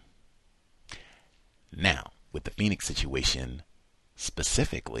 Now, with the Phoenix situation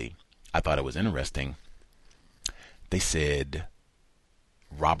specifically, I thought it was interesting. They said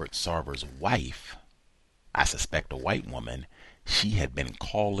Robert Sarver's wife, I suspect a white woman, she had been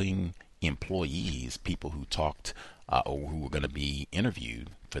calling employees, people who talked or who were going to be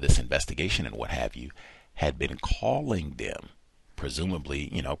interviewed for this investigation and what have you, had been calling them, presumably,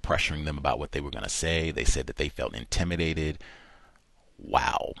 pressuring them about what they were going to say. They said that they felt intimidated.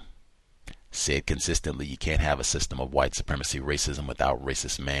 Wow. said consistently, you can't have a system of white supremacy racism without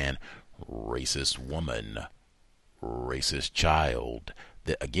racist man, racist woman, racist child.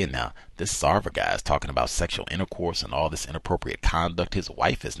 Again, now, this Sarver guy is talking about sexual intercourse and all this inappropriate conduct. His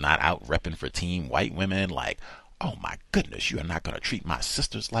wife is not out repping for team white women. Like, oh my goodness, you are not going to treat my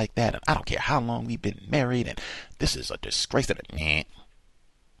sisters like that. And I don't care how long we've been married. And this is a disgrace.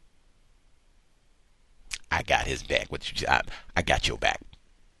 I got his back. I got your back.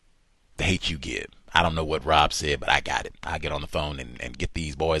 The hate you give. I don't know what Rob said, but I got it. I'll get on the phone and get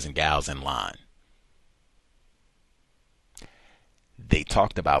these boys and gals in line. They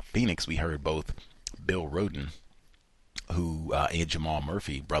talked about Phoenix. We heard both Bill Rhoden, and Jamal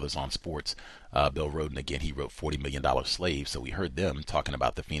Murphy, brothers on sports. Bill Rhoden, again, he wrote $40 Million Slave. So we heard them talking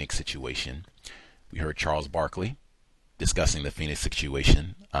about the Phoenix situation. We heard Charles Barkley discussing the Phoenix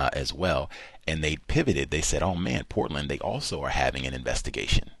situation as well. And they pivoted. They said, oh man, Portland, they also are having an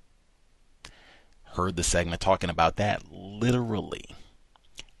investigation. Heard the segment talking about that literally.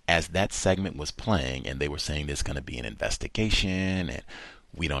 As that segment was playing and they were saying there's going to be an investigation and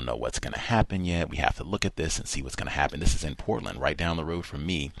we don't know what's going to happen yet. We have to look at this and see what's going to happen. This is in Portland, right down the road from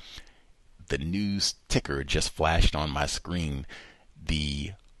me. The news ticker just flashed on my screen.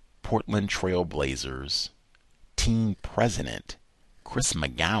 The Portland Trail Blazers team president, Chris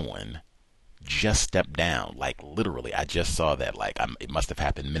McGowan, just stepped down. Like literally, I just saw that. Like it must have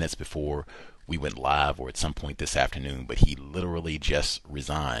happened minutes before we went live or at some point this afternoon, but he literally just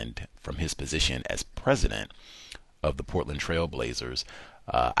resigned from his position as president of the Portland Trail Blazers.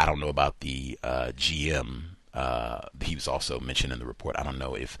 I don't know about the GM. He was also mentioned in the report. I don't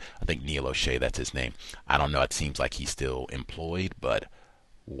know I think Neil O'Shea, that's his name. I don't know. It seems like he's still employed, but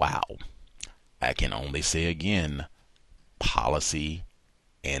wow. I can only say again, policy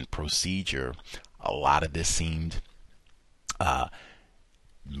and procedure. A lot of this seemed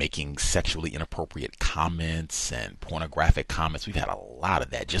making sexually inappropriate comments and pornographic comments. We've had a lot of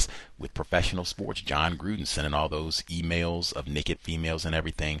that just with professional sports. John Gruden sending all those emails of naked females and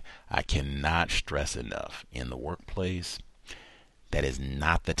everything. I cannot stress enough, in the workplace, that is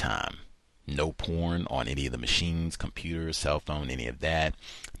not the time. No porn on any of the machines, computers, cell phone, any of that.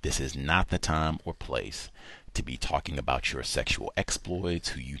 This is not the time or place to be talking about your sexual exploits,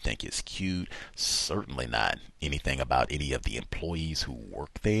 who you think is cute. Certainly not anything about any of the employees who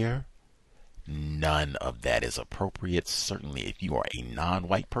work there. None of that is appropriate. Certainly if you are a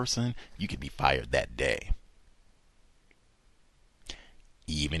non-white person, you could be fired that day.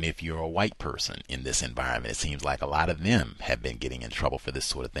 Even if you're a white person in this environment, it seems like a lot of them have been getting in trouble for this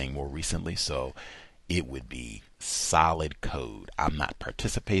sort of thing more recently. So it would be solid code. I'm not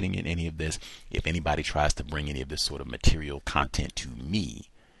participating in any of this. If anybody tries to bring any of this sort of material content to me,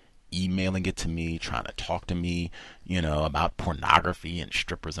 emailing it to me, trying to talk to me, about pornography and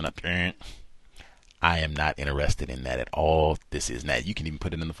strippers and I am not interested in that at all. This is not. You can even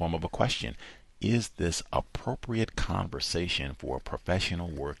put it in the form of a question. Is this appropriate conversation for a professional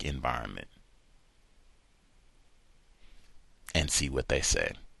work environment? And see what they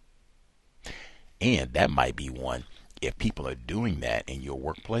say. And that might be one, if people are doing that in your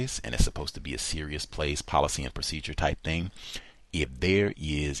workplace and it's supposed to be a serious place, policy and procedure type thing, if there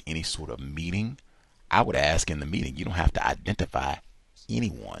is any sort of meeting, I would ask in the meeting, you don't have to identify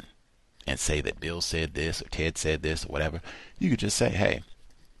anyone and say that Bill said this or Ted said this or whatever. You could just say, hey,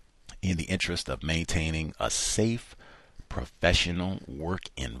 in the interest of maintaining a safe, professional work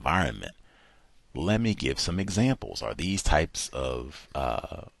environment, let me give some examples. Are these types of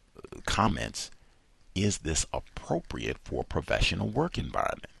comments, is this appropriate for a professional work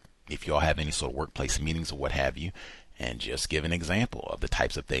environment? If y'all have any sort of workplace meetings or what have you, and just give an example of the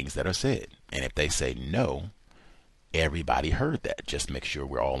types of things that are said. And if they say no, everybody heard that. Just make sure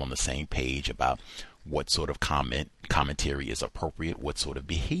we're all on the same page about what sort of commentary is appropriate, what sort of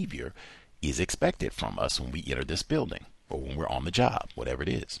behavior is expected from us when we enter this building or when we're on the job, whatever it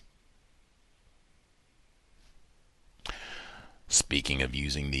is. Speaking of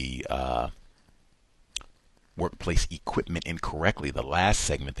using the workplace equipment incorrectly, the last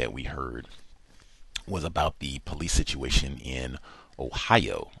segment that we heard was about the police situation in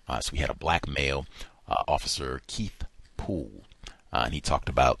Ohio. So we had a black male, Officer Keith Poole, and he talked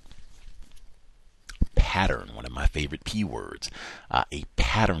about pattern, one of my favorite P words, a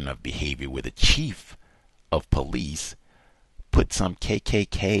pattern of behavior where the chief of police put some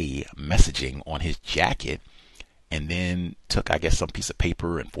KKK messaging on his jacket and then took, I guess, some piece of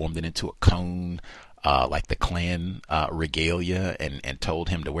paper and formed it into a cone, like the Klan regalia, and told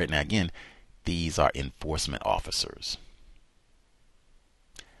him to wear it. Now, again, these are enforcement officers.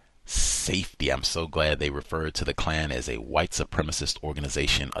 safety. I'm so glad they referred to the Klan as a white supremacist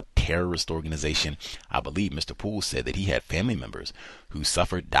organization, a terrorist organization. I believe Mr. Poole said that he had family members who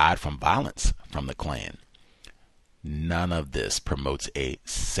died from violence from the Klan. None of this promotes a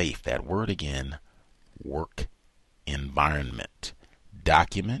safe, that word again, work environment.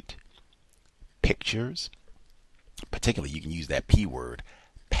 Document, pictures, particularly you can use that P word,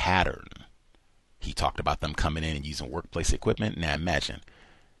 pattern. He talked about them coming in and using workplace equipment. Now imagine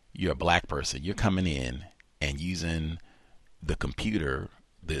you're a black person. You're coming in and using the computer,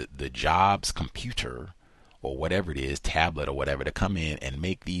 the job's computer or whatever it is, tablet or whatever, to come in and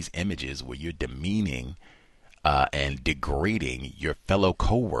make these images where you're demeaning and degrading your fellow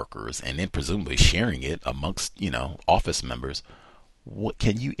coworkers, and then presumably sharing it amongst, office members. What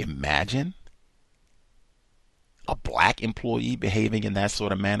can you imagine? A black employee behaving in that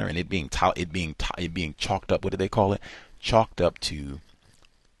sort of manner, and it being chalked up. What do they call it? Chalked up to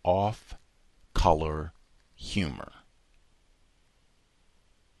off-color humor.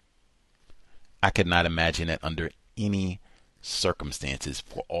 I could not imagine that under any circumstances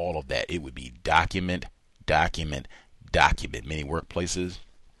for all of that. It would be document. Many workplaces,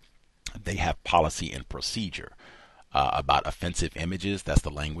 they have policy and procedure about offensive images. That's the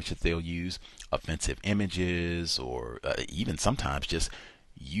language that they'll use. Offensive images, or even sometimes just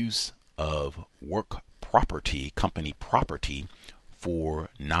use of work property, company property, for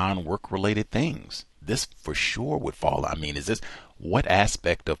non-work related things. This for sure would fall. I mean, what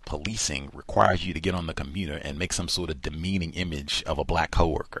aspect of policing requires you to get on the computer and make some sort of demeaning image of a black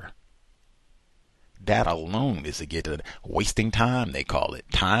coworker? That alone is wasting time, they call it.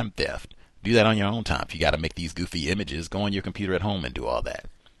 Time theft. Do that on your own time. If you got to make these goofy images, go on your computer at home and do all that.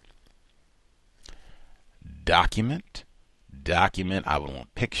 Document. I would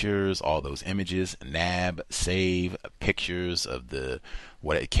want pictures, all those images. Nab, save pictures of the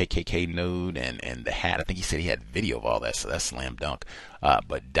KKK node and the hat. I think he said he had video of all that, so that's slam dunk.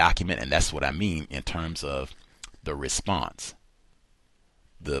 But document, and that's what I mean in terms of the response.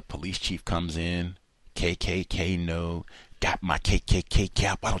 The police chief comes in, KKK node, got my KKK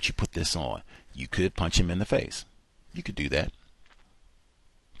cap, why don't you put this on? You could punch him in the face. You could do that.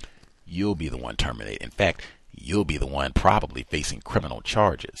 You'll be the one terminated. In fact, you'll be the one probably facing criminal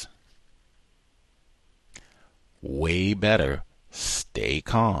charges. Way better, stay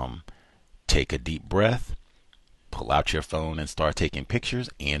calm, take a deep breath, pull out your phone and start taking pictures,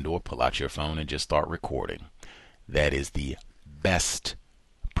 or pull out your phone and just start recording. That is the best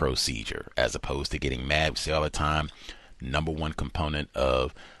procedure, as opposed to getting mad. We say all the time, number one component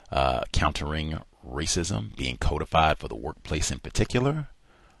of countering racism, being codified for the workplace in particular,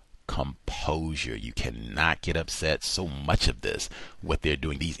 composure. You cannot get upset. So much of this, what they're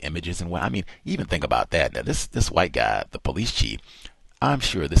doing, these images and what, I mean, even think about that. Now, this white guy, the police chief, I'm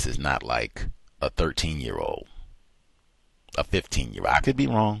sure this is not like a 13-year-old, a 15-year-old. I could be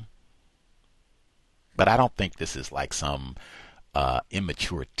wrong, but I don't think this is like some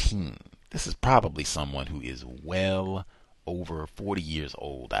immature teen. This is probably someone who is well over 40 years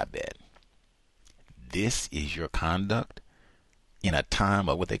old, I bet. This is your conduct in a time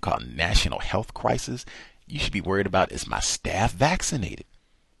of what they call national health crisis. You should be worried about, is my staff vaccinated?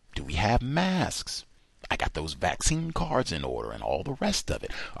 Do we have masks? I got those vaccine cards in order and all the rest of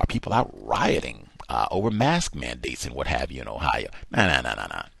it. Are people out rioting over mask mandates and what have you in Ohio?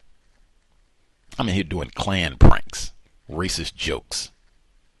 Nah. I'm in here doing Klan pranks, racist jokes.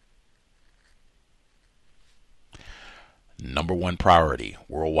 Number one priority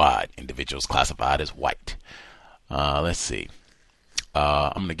worldwide, individuals classified as white. Let's see.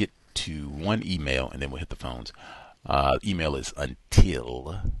 I'm going to get to one email and then we'll hit the phones. Email is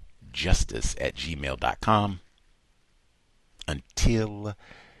untiljustice@gmail.com.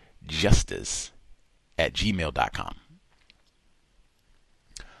 Untiljustice@gmail.com.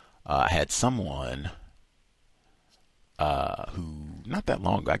 I had someone who, not that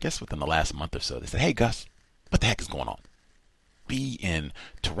long ago, I guess within the last month or so, they said, "Hey Gus, what the heck is going on? Be in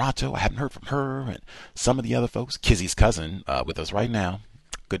Toronto. I haven't heard from her and some of the other folks. Kizzy's cousin with us right now.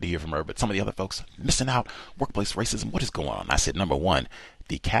 Good to hear from her. But some of the other folks missing out. Workplace racism. What is going on?" I said, number one,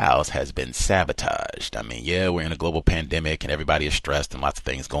 the cows has been sabotaged. I mean, yeah, we're in a global pandemic and everybody is stressed and lots of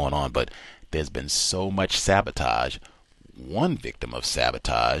things going on, but there's been so much sabotage. One victim of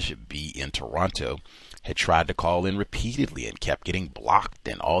sabotage, B in Toronto, had tried to call in repeatedly and kept getting blocked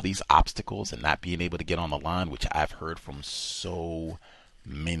and all these obstacles and not being able to get on the line, which I've heard from so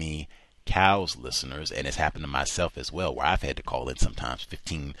many cows listeners, and it's happened to myself as well, where I've had to call in sometimes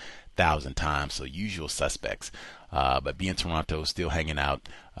 15,000 times. So usual suspects. But being Toronto, still hanging out,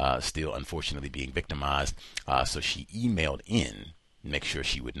 still unfortunately being victimized. So she emailed in make sure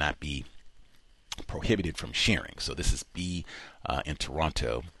she would not be prohibited from sharing. So this is B in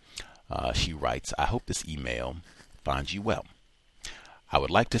Toronto. She writes, I hope this email finds you well. I would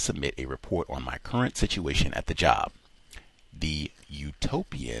like to submit a report on my current situation at the job. The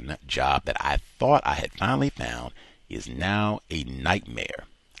utopian job that I thought I had finally found is now a nightmare.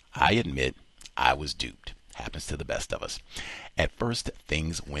 I admit I was duped. Happens to the best of us. At first,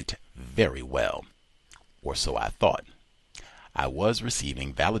 things went very well, or so I thought. I was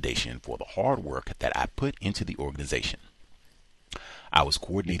receiving validation for the hard work that I put into the organization. I was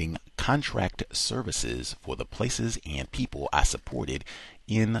coordinating contract services for the places and people I supported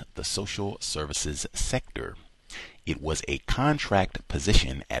in the social services sector. It was a contract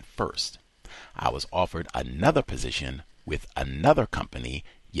position at first. I was offered another position with another company,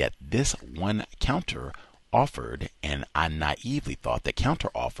 yet this one counter offered, and I naively thought the counter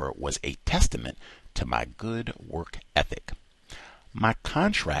offer was a testament to my good work ethic. My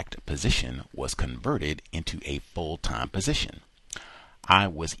contract position was converted into a full-time position. I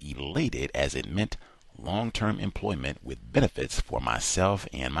was elated as it meant long-term employment with benefits for myself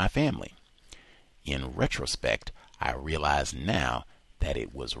and my family. In retrospect, I realize now that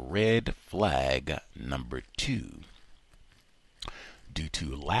it was red flag number 2. Due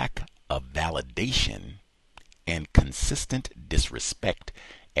to lack of validation and consistent disrespect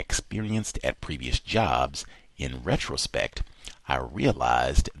experienced at previous jobs, in retrospect, I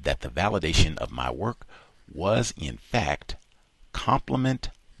realized that the validation of my work was in fact compliment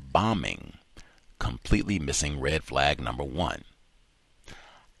bombing, completely missing red flag number 1.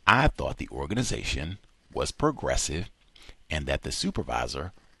 I thought the organization was progressive and that the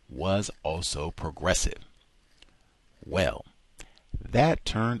supervisor was also progressive. Well, that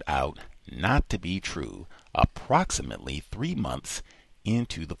turned out not to be true approximately 3 months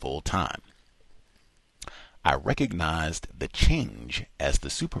into the full time. I recognized the change as the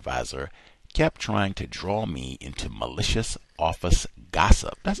supervisor kept trying to draw me into malicious office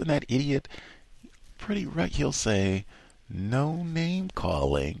gossip. Doesn't that idiot pretty right? He'll say, no name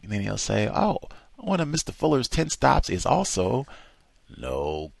calling. And then he'll say, oh, one of Mr. Fuller's 10 stops is also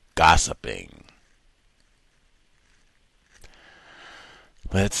no gossiping.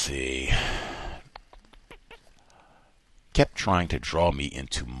 Let's see. Kept trying to draw me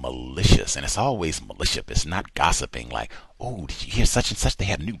into malicious, and it's always malicious. It's not gossiping like, oh, did you hear such and such? They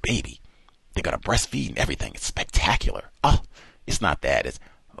had a new baby. They're going to breastfeed and everything. It's spectacular. Oh, it's not that. It's,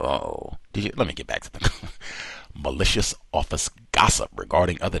 oh, did you? Let me get back to the malicious office gossip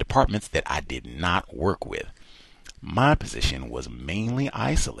regarding other departments that I did not work with. My position was mainly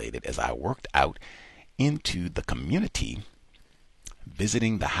isolated as I worked out into the community,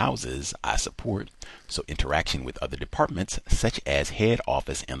 visiting the houses I support, so interaction with other departments such as head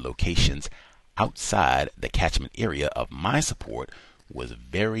office and locations outside the catchment area of my support was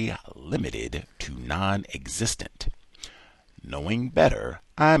very limited to non-existent. Knowing better,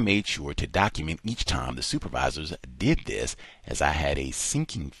 I made sure to document each time the supervisors did this, as I had a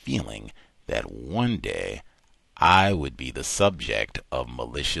sinking feeling that one day I would be the subject of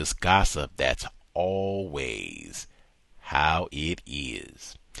malicious gossip. That's always how it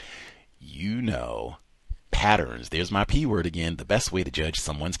is. You know, patterns. There's my P word again, the best way to judge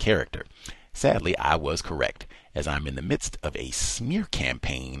someone's character. Sadly, I was correct, as I'm in the midst of a smear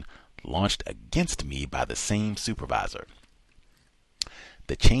campaign launched against me by the same supervisor.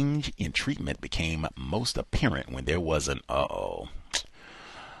 The change in treatment became most apparent when there was an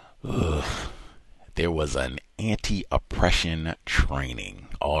there was an anti-oppression training.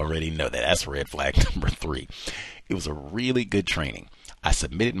 Already know that. That's red flag number 3. It was a really good training. I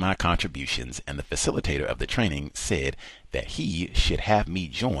submitted my contributions, and the facilitator of the training said that he should have me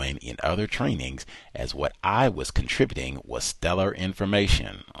join in other trainings, as what I was contributing was stellar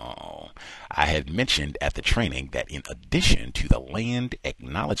information. I had mentioned at the training that in addition to the land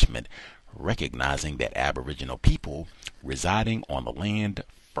acknowledgement recognizing that Aboriginal people residing on the land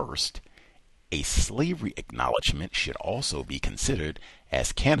first, a slavery acknowledgement should also be considered,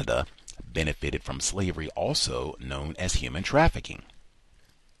 as Canada benefited from slavery, also known as human trafficking.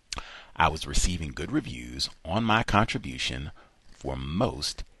 I was receiving good reviews on my contribution for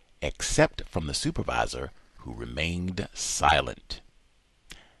most, except from the supervisor, who remained silent.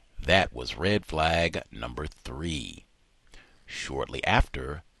 That was red flag number 3. Shortly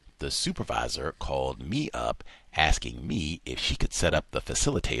after, the supervisor called me up asking me if she could set up the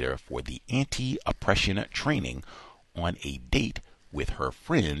facilitator for the anti-oppression training on a date with her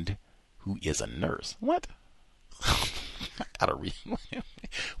friend who is a nurse. What? I gotta read.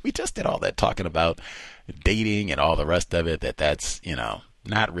 We just did all that talking about dating and all the rest of it. That's, you know,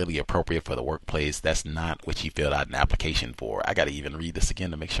 not really appropriate for the workplace. That's not what she filled out an application for. I got to even read this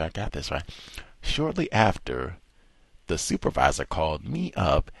again to make sure I got this right. Shortly after, the supervisor called me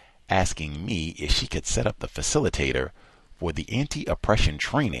up asking me if she could set up the facilitator for the anti-oppression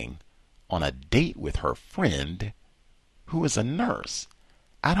training on a date with her friend who is a nurse.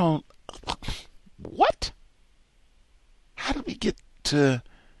 What? How did we get to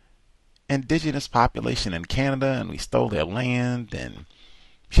indigenous population in Canada and we stole their land and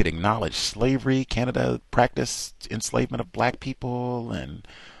should acknowledge slavery? Canada practiced enslavement of black people and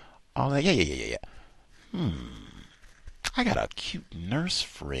all that. Yeah. I got a cute nurse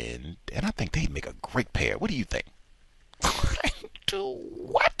friend and I think they'd make a great pair. What do you think? Do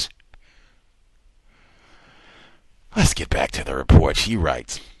what? Let's get back to the report. She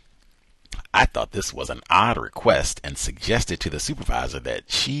writes, I thought this was an odd request and suggested to the supervisor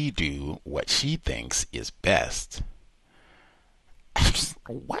that she do what she thinks is best.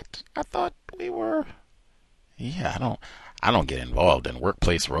 What? I thought we were... Yeah, I don't get involved in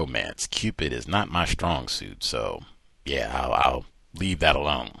workplace romance. Cupid is not my strong suit, so yeah, I'll leave that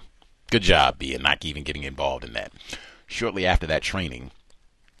alone. Good job, B, and not even getting involved in that. Shortly after that training,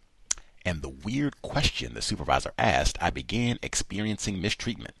 and the weird question the supervisor asked, I began experiencing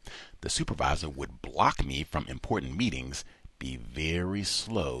mistreatment. The supervisor would block me from important meetings, be very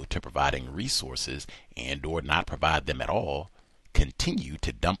slow to providing resources and or not provide them at all, continue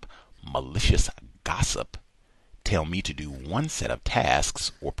to dump malicious gossip, tell me to do one set of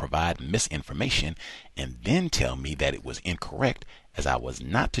tasks or provide misinformation, and then tell me that it was incorrect as I was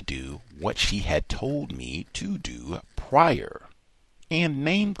not to do what she had told me to do prior. And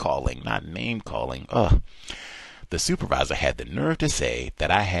name-calling, not name-calling. The supervisor had the nerve to say that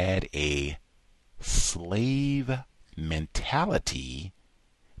I had a slave mentality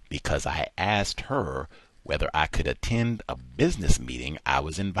because I asked her whether I could attend a business meeting I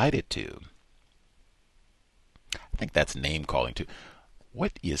was invited to. I think that's name-calling too.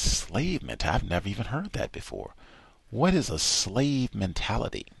 What is slave mentality? I've never even heard that before. What is a slave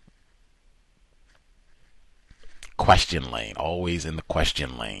mentality? Question lane, always in the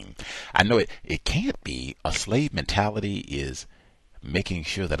question lane. I know it can't be. A slave mentality is making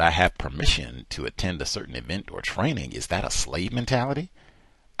sure that I have permission to attend a certain event or training. Is that a slave mentality?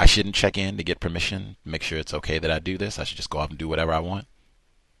 I shouldn't check in to get permission, make sure it's okay that I do this. I should just go off and do whatever I want.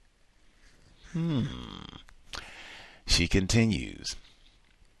 She continues.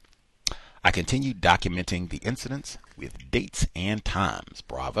 I continued documenting the incidents with dates and times.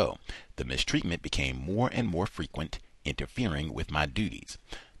 Bravo. The mistreatment became more and more frequent, interfering with my duties.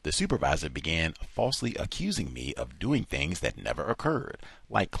 The supervisor began falsely accusing me of doing things that never occurred,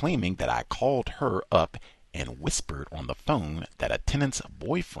 like claiming that I called her up and whispered on the phone that a tenant's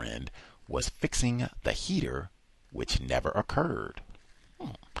boyfriend was fixing the heater, which never occurred.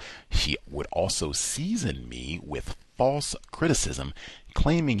 She would also season me with false criticism,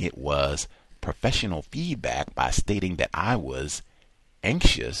 claiming it was professional feedback by stating that I was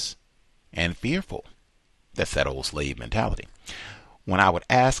anxious and fearful. That's that old slave mentality. When I would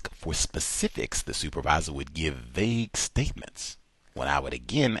ask for specifics, the supervisor would give vague statements. When I would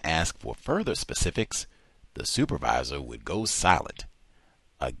again ask for further specifics, the supervisor would go silent.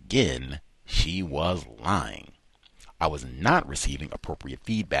 Again, she was lying. I was not receiving appropriate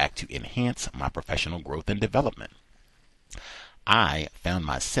feedback to enhance my professional growth and development. I found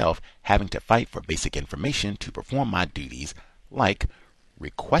myself having to fight for basic information to perform my duties, like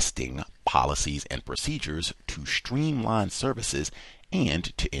requesting policies and procedures to streamline services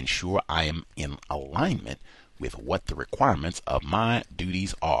and to ensure I am in alignment with what the requirements of my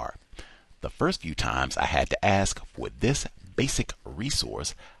duties are. The first few times I had to ask for this basic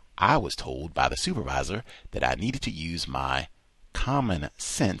resource, I was told by the supervisor that I needed to use my common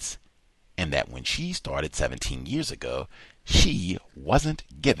sense and that when she started 17 years ago, she wasn't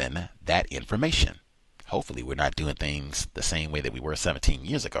given that information. Hopefully we're not doing things the same way that we were 17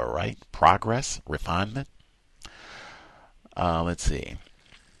 years ago, right? Progress, refinement. Let's see.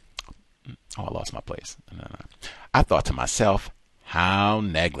 Oh, I lost my place. No. I thought to myself, how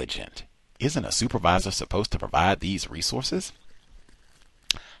negligent. Isn't a supervisor supposed to provide these resources?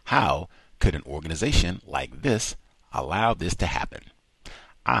 How could an organization like this allow this to happen?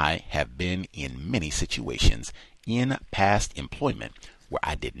 I have been in many situations in past employment where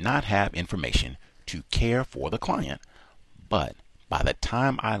I did not have information to care for the client, but by the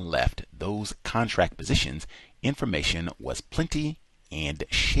time I left those contract positions, information was plenty and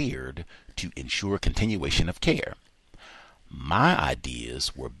shared to ensure continuation of care. My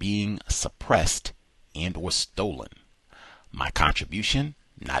ideas were being suppressed and or stolen. My contribution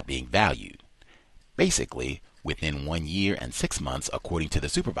not being valued. Basically, Within 1 year and 6 months, according to the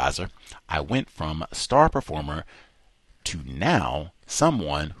supervisor, I went from star performer to now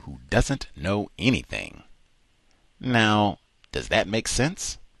someone who doesn't know anything. Now, does that make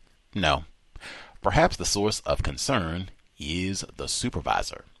sense? No. Perhaps the source of concern is the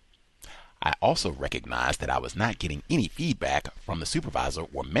supervisor. I also recognized that I was not getting any feedback from the supervisor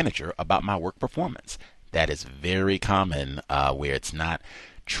or manager about my work performance. That is very common where it's not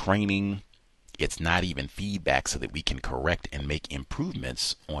training, it's not even feedback so that we can correct and make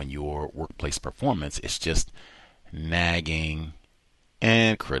improvements on your workplace performance. It's just nagging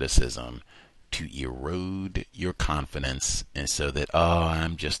and criticism to erode your confidence, and so that, oh,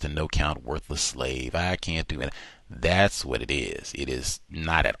 I'm just a no-count worthless slave, I can't do it. That's what it is. It is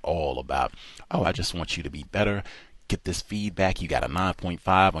not at all about, oh, I just want you to be better. Get this feedback. You got a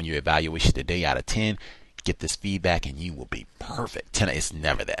 9.5 on your evaluation today out of 10. Get this feedback and you will be perfect. 10. It's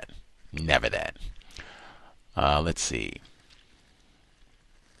never that. Never that. Let's see.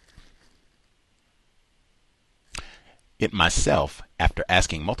 It myself, after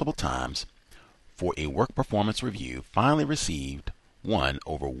asking multiple times for a work performance review, finally received one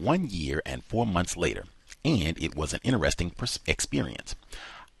over 1 year and 4 months later, and it was an interesting experience.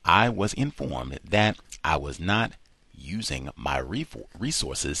 I was informed that I was not using my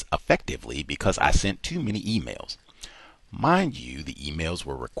resources effectively because I sent too many emails. Mind you, the emails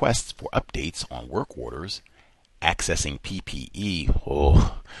were requests for updates on work orders, accessing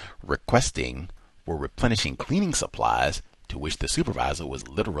PPE, requesting for replenishing cleaning supplies, to which the supervisor was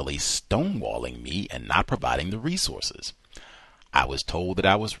literally stonewalling me and not providing the resources. I was told that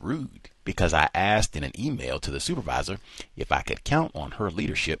I was rude because I asked in an email to the supervisor if I could count on her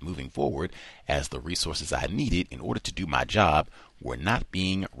leadership moving forward, as the resources I needed in order to do my job were not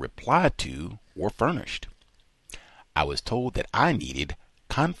being replied to or furnished. I was told that I needed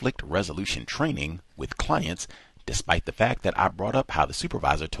conflict resolution training with clients, despite the fact that I brought up how the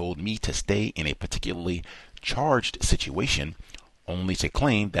supervisor told me to stay in a particularly charged situation, only to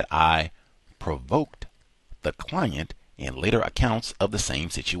claim that I provoked the client in later accounts of the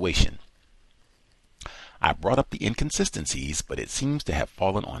same situation. I brought up the inconsistencies, but it seems to have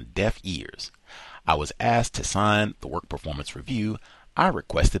fallen on deaf ears. I was asked to sign the work performance review. I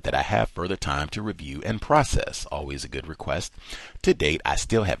requested that I have further time to review and process. Always a good request. To date, I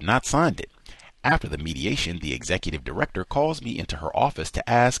still have not signed it. After the mediation, the executive director calls me into her office to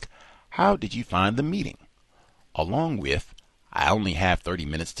ask, "How did you find the meeting?" Along with, "I only have 30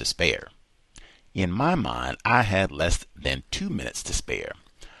 minutes to spare." In my mind, I had less than 2 minutes to spare.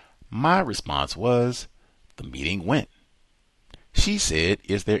 My response was, "The meeting went." She said,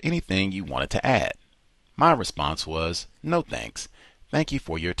 "Is there anything you wanted to add?" My response was, "No thanks. Thank you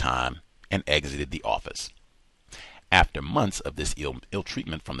for your time," and exited the office. After months of this ill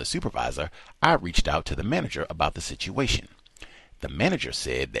treatment from the supervisor, I reached out to the manager about the situation. The manager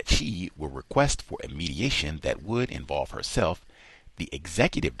said that she would request for a mediation that would involve herself, the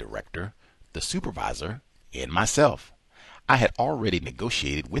executive director, the supervisor, and myself. I had already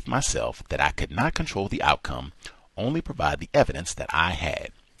negotiated with myself that I could not control the outcome, only provide the evidence that I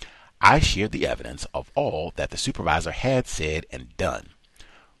had. I shared the evidence of all that the supervisor had said and done.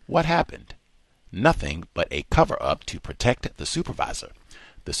 What happened? Nothing but a cover-up to protect the supervisor.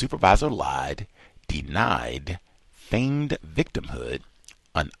 The supervisor lied, denied, feigned victimhood,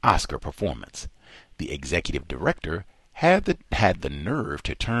 an Oscar performance. The executive director had the nerve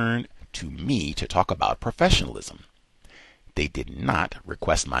to turn to me to talk about professionalism. They did not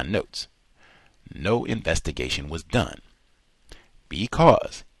request my notes. No investigation was done.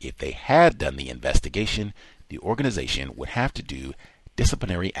 Because if they had done the investigation, the organization would have to do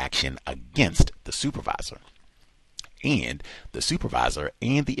disciplinary action against the supervisor. And the supervisor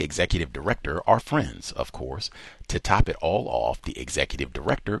and the executive director are friends, of course. To top it all off, the executive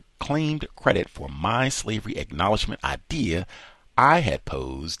director claimed credit for my slavery acknowledgement idea I had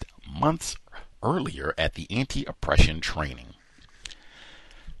posed months earlier at the anti-oppression training.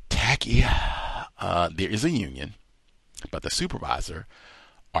 Tacky. There is a union, but the supervisor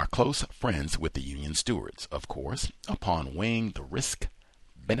are close friends with the union stewards. Of course, upon weighing the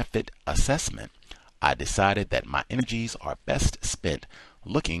risk-benefit assessment, I decided that my energies are best spent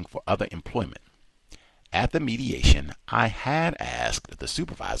looking for other employment. At the mediation, I had asked the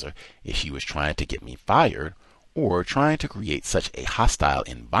supervisor if she was trying to get me fired or trying to create such a hostile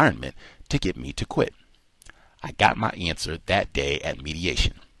environment to get me to quit. I got my answer that day at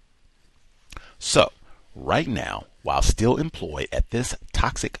mediation. So, right now, while still employed at this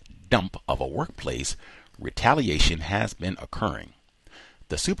toxic dump of a workplace, retaliation has been occurring.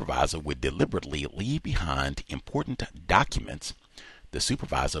 The supervisor would deliberately leave behind important documents. The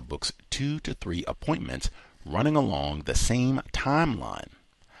supervisor books 2 to 3 appointments running along the same timeline.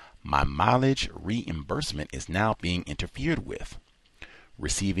 My mileage reimbursement is now being interfered with.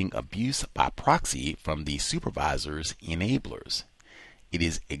 Receiving abuse by proxy from the supervisor's enablers. It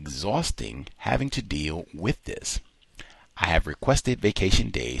is exhausting having to deal with this. I have requested vacation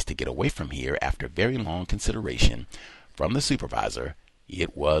days to get away from here after very long consideration from the supervisor.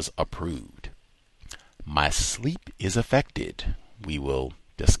 It was approved. My sleep is affected. We will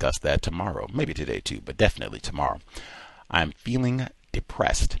discuss that tomorrow, maybe today too, but definitely tomorrow. I'm feeling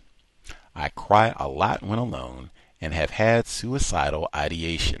depressed. I cry a lot when alone and have had suicidal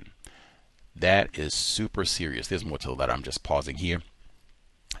ideation. That is super serious. There's more to the letter. I'm just pausing here.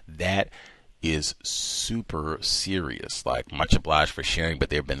 That is super serious. Like, much obliged for sharing, but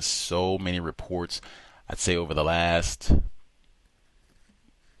there have been so many reports, I'd say over the last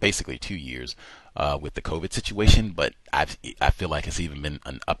basically 2 years with the COVID situation, but I feel like it's even been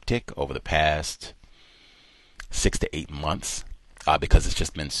an uptick over the past 6 to 8 months. Because it's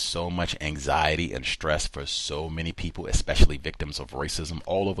just been so much anxiety and stress for so many people, especially victims of racism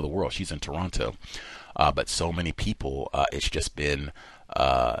all over the world. She's in Toronto, but so many people, it's just been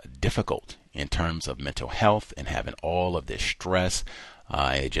difficult in terms of mental health and having all of this stress.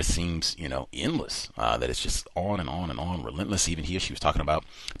 It just seems, endless, that it's just on and on and on, relentless. Even here, she was talking about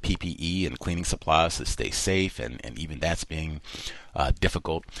PPE and cleaning supplies to stay safe, and even that's being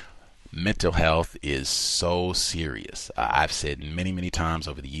difficult. Mental health is so serious. I've said many, many times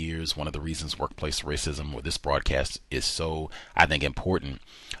over the years, one of the reasons workplace racism or this broadcast is so, I think, important,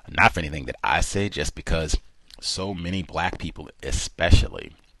 not for anything that I say, just because so many black people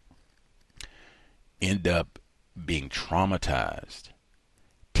especially end up being traumatized,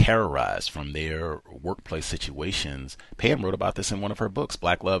 terrorized from their workplace situations. Pam wrote about this in one of her books,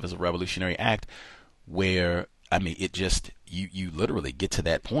 Black Love is a Revolutionary Act, where it just, you literally get to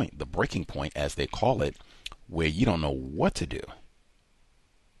that point, the breaking point, as they call it, where you don't know what to do.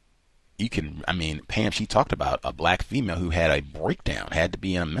 Pam, she talked about a black female who had a breakdown, had to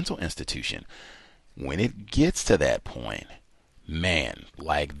be in a mental institution. When it gets to that point, man,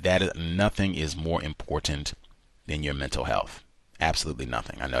 like that, nothing is more important than your mental health. Absolutely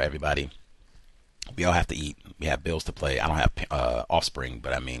nothing. I know everybody, we all have to eat. We have bills to pay. I don't have offspring,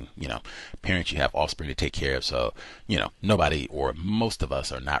 but parents, you have offspring to take care of. So, nobody or most of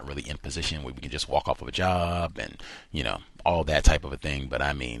us are not really in a position where we can just walk off of a job and, all that type of a thing. But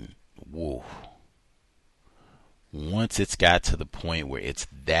whoa. Once it's got to the point where it's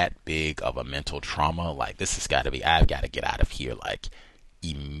that big of a mental trauma, like this has got to be, I've got to get out of here, like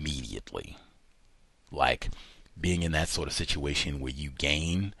immediately. Like being in that sort of situation where you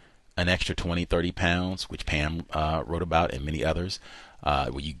gain an extra 20, 30 pounds, which Pam wrote about, and many others,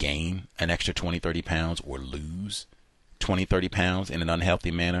 where you gain an extra 20, 30 pounds or lose 20, 30 pounds in an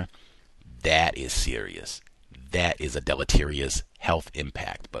unhealthy manner, that is serious. That is a deleterious health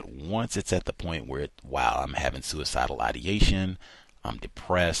impact. But once it's at the point where, I'm having suicidal ideation, I'm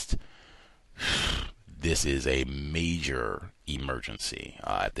depressed, this is a major emergency.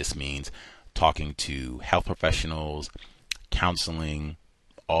 This means talking to health professionals, counseling,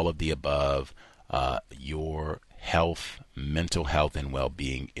 all of the above. Your health, mental health, and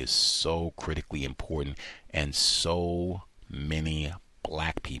well-being is so critically important, and so many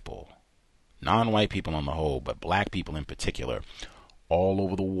black people, non-white people on the whole, but black people in particular, all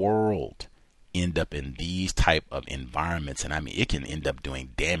over the world end up in these type of environments. And it can end up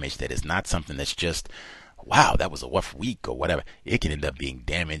doing damage that is not something that's just, wow, that was a rough week or whatever. It can end up being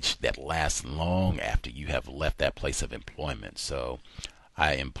damage that lasts long after you have left that place of employment. So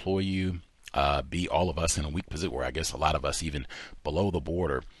I implore you, be all of us in a weak position, where I guess a lot of us even below the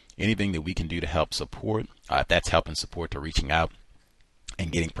border, anything that we can do to help support, if that's helping support, to reaching out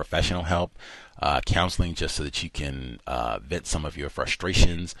and getting professional help, counseling, just so that you can vent some of your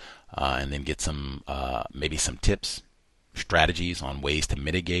frustrations, and then get some, maybe some tips, strategies on ways to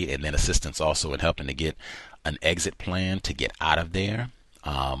mitigate, and then assistance also in helping to get an exit plan to get out of there.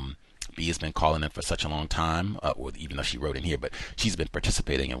 B has been calling in for such a long time, even though she wrote in here, but she's been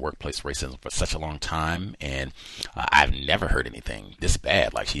participating in workplace racism for such a long time, and I've never heard anything this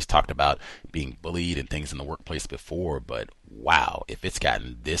bad. Like, she's talked about being bullied and things in the workplace before, but wow, if it's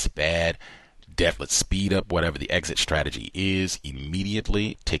gotten this bad, definitely speed up whatever the exit strategy is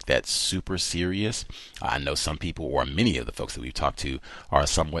immediately. Take that super serious. I know some people, or many of the folks that we've talked to, are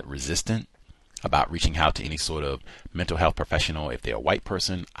somewhat resistant about reaching out to any sort of mental health professional. If they're a white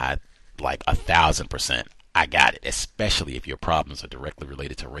person, I like 1,000%, I got it, especially if your problems are directly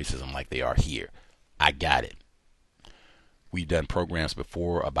related to racism like they are here. I got it. We've done programs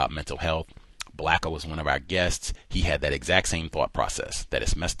before about mental health, Blacko was one of our guests. He had that exact same thought process, that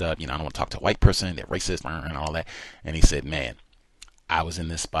it's messed up. I don't want to talk to a white person, they're racist and all that. And he said, man, I was in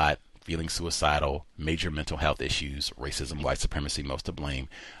this spot feeling suicidal, major mental health issues, racism, white supremacy, most to blame.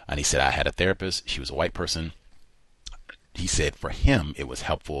 And he said, I had a therapist. She was a white person. He said for him, it was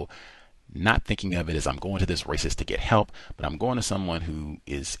helpful, not thinking of it as I'm going to this racist to get help, but I'm going to someone who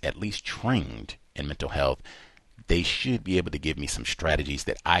is at least trained in mental health. They should be able to give me some strategies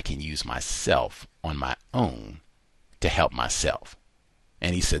that I can use myself on my own to help myself.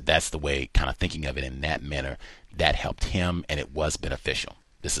 And he said that's the way, kind of thinking of it in that manner, that helped him, and it was beneficial.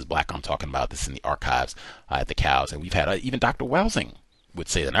 This is Black I'm talking about. This is in the archives at the Cows. And we've had even Dr. Welsing would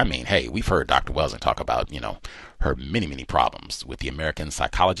say that. I mean, hey, we've heard Dr. Welsing talk about, her many, many problems with the American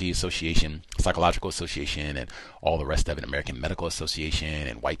Psychological Association, and all the rest of it, American Medical Association,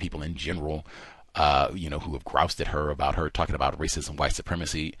 and white people in general, who have groused at her about her talking about racism, white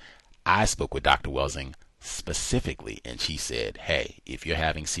supremacy. I spoke with Dr. Welsing specifically, and she said, hey, if you're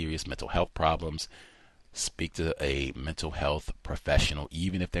having serious mental health problems, speak to a mental health professional,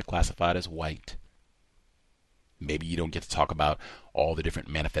 even if they're classified as white. Maybe you don't get to talk about all the different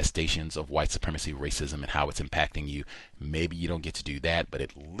manifestations of white supremacy, racism, and how it's impacting you. Maybe you don't get to do that, but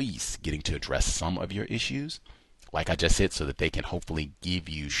at least getting to address some of your issues, like I just said, so that they can hopefully give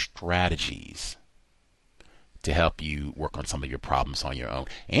you strategies to help you work on some of your problems on your own,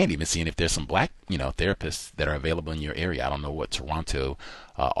 and even seeing if there's some Black, therapists that are available in your area. I don't know what Toronto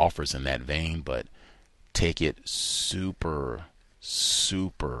offers in that vein, but take it super,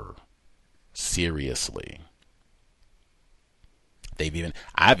 super seriously.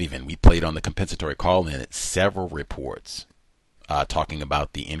 We played on the compensatory call-in at several reports talking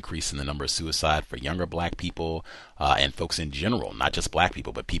about the increase in the number of suicide for younger Black people and folks in general, not just Black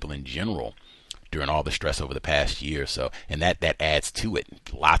people, but people in general during all the stress over the past year or so. And that adds to it.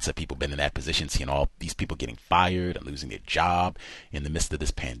 Lots of people been in that position, seeing all these people getting fired and losing their job in the midst of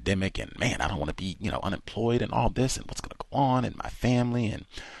this pandemic. And man, I don't want to be, unemployed and all this, and what's going to go on in my family and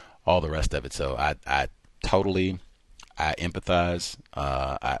all the rest of it. So I totally empathize.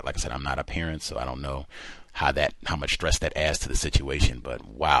 Like I said, I'm not a parent, so I don't know how much stress that adds to the situation. But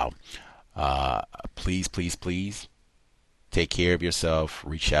wow, please, please, please take care of yourself.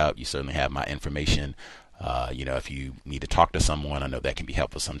 Reach out. You certainly have my information. If you need to talk to someone, I know that can be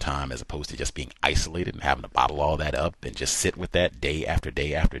helpful sometime, as opposed to just being isolated and having to bottle all that up and just sit with that day after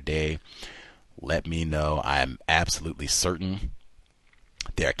day after day. Let me know. I am absolutely certain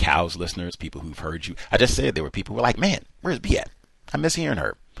there are Cows listeners, people who've heard you. I just said there were people who were like, man, where's B at? I miss hearing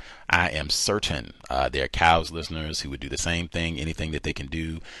her. I am certain there are Cows listeners who would do the same thing, anything that they can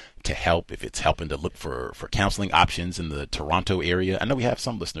do to help, if it's helping to look for counseling options in the Toronto area. I know we have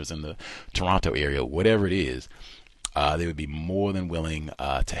some listeners in the Toronto area. Whatever it is, they would be more than willing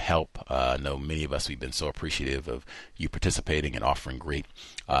to help. I know many of us, we've been so appreciative of you participating and offering great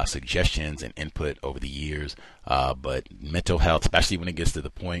suggestions and input over the years. But mental health, especially when it gets to the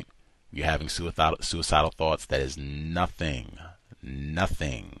point you're having suicidal thoughts, that is nothing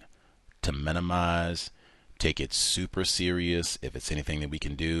to minimize. Take it super serious. If it's anything that we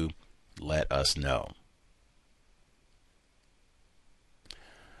can do, let us know.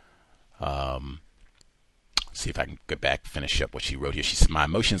 See if I can get back, finish up what she wrote here. She said, my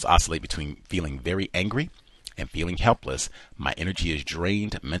emotions oscillate between feeling very angry and feeling helpless. My energy is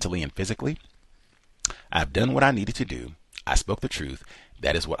drained mentally and physically. I've done what I needed to do. I spoke the truth.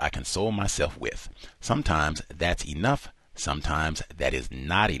 That is what I console myself with. Sometimes that's enough. Sometimes that is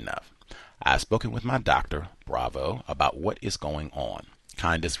not enough. I've spoken with my doctor, Bravo, about what is going on.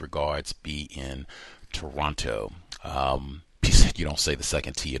 Kindest regards, B in Toronto. He said you don't say the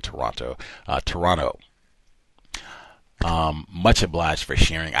second T in Toronto. Toronto. Much obliged for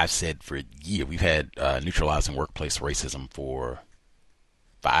sharing. I've said for years, we've had neutralizing workplace racism for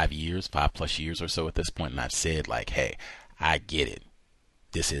 5+ years or so at this point. And I've said, like, hey, I get it.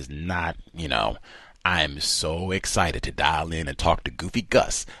 This is not, I am so excited to dial in and talk to Goofy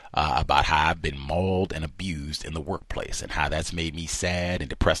Gus about how I've been mauled and abused in the workplace and how that's made me sad and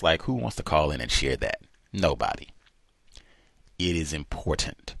depressed. Like, who wants to call in and share that? Nobody. It is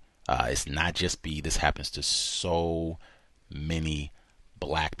important. It's not just B. This happens to so many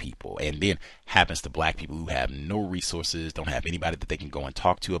Black people, and then happens to Black people who have no resources, don't have anybody that they can go and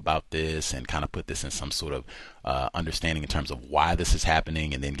talk to about this, and kind of put this in some sort of understanding in terms of why this is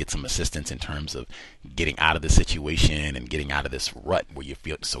happening, and then get some assistance in terms of getting out of the situation and getting out of this rut where you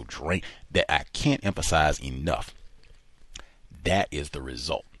feel so drained. That I can't emphasize enough. That is the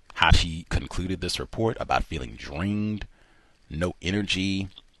result. How she concluded this report about feeling drained, no energy,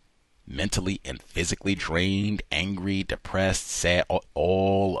 mentally and physically drained, angry, depressed, sad,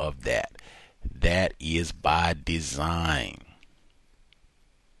 all of that. That is by design.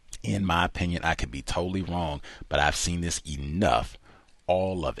 In my opinion, I could be totally wrong, but I've seen this enough,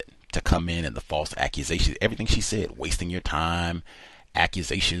 all of it, to come in and the false accusations, everything she said, wasting your time,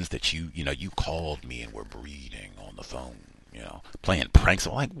 accusations that you called me and were breathing on the phone, playing pranks.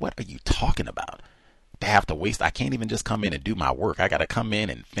 I'm like, what are you talking about? To have to waste, I can't even just come in and do my work. I got to come in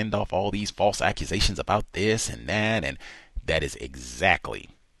and fend off all these false accusations about this and that, and that is exactly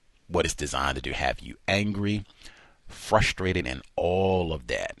what it's designed to do, have you angry, frustrated, and all of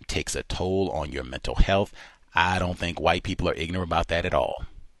that takes a toll on your mental health. I don't think white people are ignorant about that at all.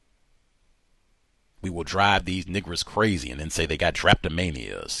 We will drive these niggers crazy and then say they got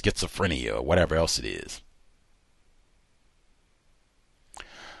drapetomania, schizophrenia, or whatever else it is.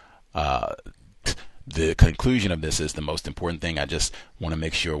 The conclusion of this is the most important thing. I just want to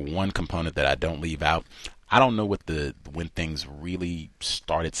make sure one component that I don't leave out. I don't know when things really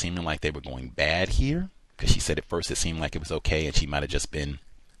started seeming like they were going bad here, because she said at first it seemed like it was okay, and she might have just been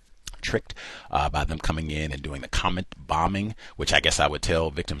tricked by them coming in and doing the comment bombing, which I guess I would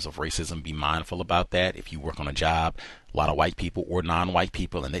tell victims of racism, be mindful about that. If you work on a job, a lot of white people or non-white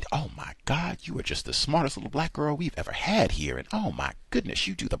people, and they, oh my God, you are just the smartest little black girl we've ever had here, and oh my goodness,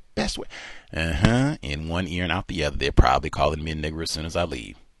 you do the best way. In one ear and out the other, they're probably calling me a nigger as soon as I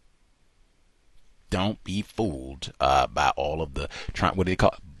leave. Don't be fooled by all of the what do they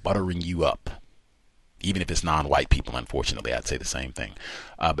call it? Buttering you up. Even if it's non-white people, unfortunately, I'd say the same thing.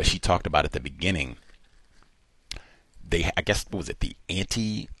 But she talked about at the beginning, I guess, what was it, the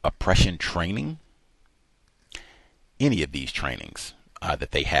anti-oppression training? Any of these trainings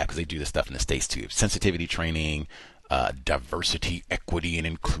that they have, because they do this stuff in the States too. Sensitivity training, diversity, equity, and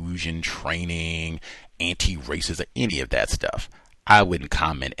inclusion training, anti-racism, any of that stuff. I wouldn't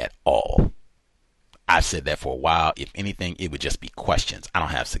comment at all. I've said that for a while. If anything, it would just be questions. I don't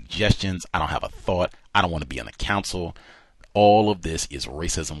have suggestions. I don't have a thought. I don't want to be on the council. All of this is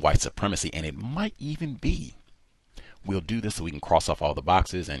racism, white supremacy, and it might even be, we'll do this so we can cross off all the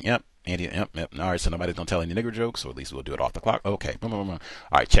boxes, and yep. All right, so nobody's going to tell any nigger jokes, or at least we'll do it off the clock. Okay. All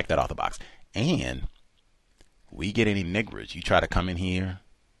right, check that off the box. And we get any niggers, you try to come in here,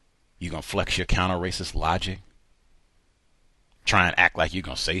 you're going to flex your counter-racist logic, try and act like you're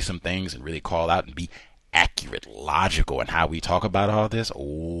going to say some things and really call out and be accurate, logical in how we talk about all this.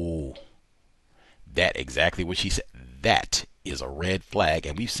 Oh, that exactly what she said. That is a red flag.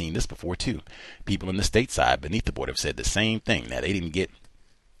 And we've seen this before too. People in the stateside beneath the border have said the same thing. Now, they didn't get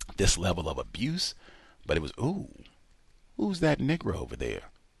this level of abuse, but it was, ooh, who's that Negro over there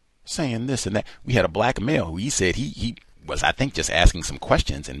saying this and that? We had a black male who he said he was, I think, just asking some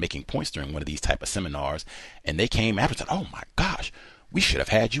questions and making points during one of these type of seminars, and they came after and said, oh my gosh, we should have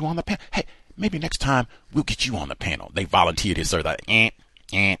had you on the panel. Hey, maybe next time we'll get you on the panel. They volunteered to serve like any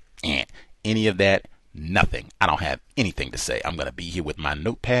of that, nothing. I don't have anything to say. I'm going to be here with my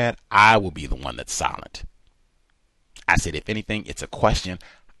notepad. I will be the one that's silent. I said, if anything, it's a question.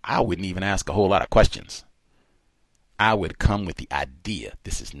 I wouldn't even ask a whole lot of questions. I would come with the idea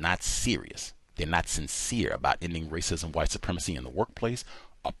this is not serious. They're not sincere about ending racism, white supremacy in the workplace,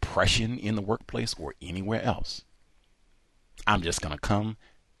 oppression in the workplace, or anywhere else. I'm just going to come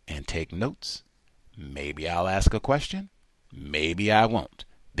and take notes. Maybe I'll ask a question. Maybe I won't.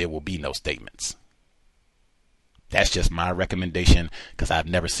 There will be no statements. That's just my recommendation, because I've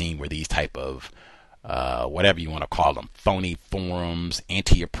never seen where these type of whatever you want to call them, phony forums,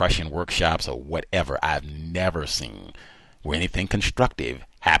 anti-oppression workshops, or whatever, I've never seen where anything constructive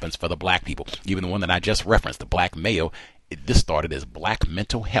happens for the black people. Even the one that I just referenced, the black male, this started as black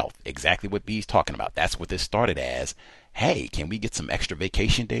mental health, exactly what B's talking about. That's what this started as. Hey, can we get some extra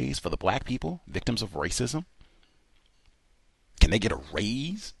vacation days for the black people, victims of racism? Can they get a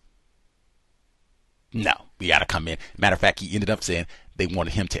raise? No, we got to come in. Matter of fact, he ended up saying they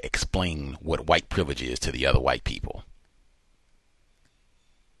wanted him to explain what white privilege is to the other white people.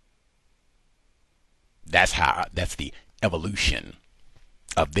 That's the evolution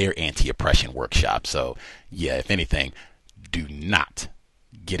of their anti-oppression workshop. So, yeah, if anything, do not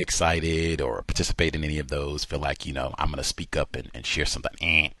get excited or participate in any of those. Feel like, I'm going to speak up and share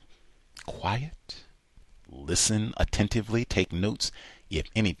something. Quiet. Listen attentively. Take notes. If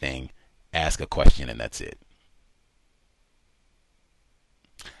anything, ask a question, and that's it.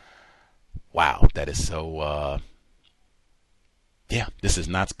 Wow, that is so, yeah, this is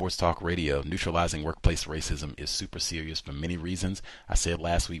not Sports Talk Radio. Neutralizing workplace racism is super serious for many reasons. I said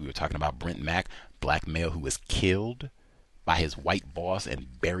last week we were talking about Brent Mack, black male who was killed by his white boss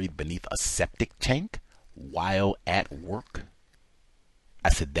and buried beneath a septic tank while at work. I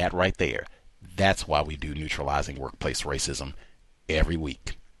said that right there. That's why we do Neutralizing Workplace Racism every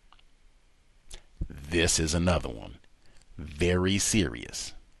week. This is another one. Very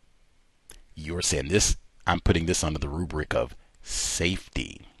serious. You're saying this, I'm putting this under the rubric of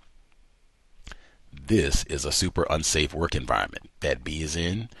safety. This is a super unsafe work environment that B is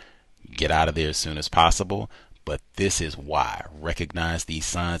in. Get out of there as soon as possible. But this is why. Recognize these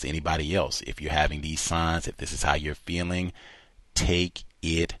signs. Anybody else, if you're having these signs, if this is how you're feeling, take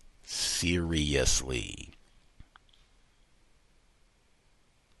it seriously.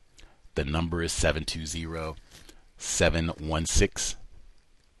 The number is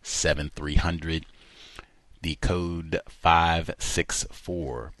 720-716-7300. The code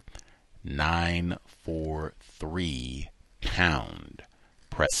 564-943#.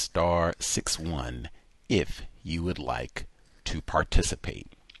 Press star 61 if you would like to participate.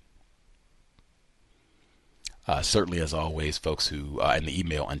 Certainly, as always, folks who, in the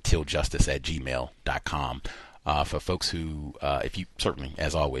email untiljustice@gmail.com, for folks who, if you, certainly,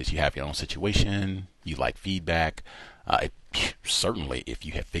 as always, you have your own situation, you like feedback, certainly if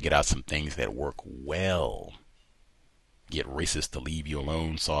you have figured out some things that work well, get racists to leave you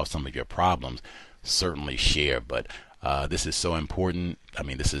alone, solve some of your problems, certainly share. But this is so important. I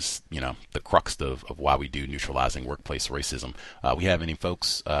mean, this is, the crux of why we do neutralizing workplace racism. We have any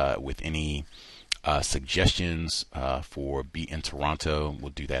folks with any suggestions for Be in Toronto? We'll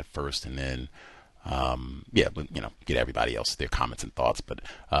do that first, and then get everybody else their comments and thoughts. But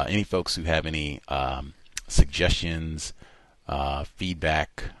any folks who have any suggestions,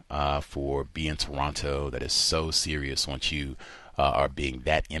 feedback for Be in Toronto that is so serious once you are being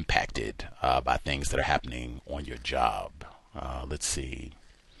that impacted by things that are happening on your job. Let's see.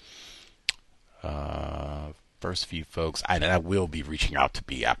 First few folks, I will be reaching out to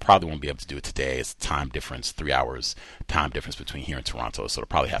B. I probably won't be able to do it today. It's time difference, 3 hours time difference between here and Toronto, so it'll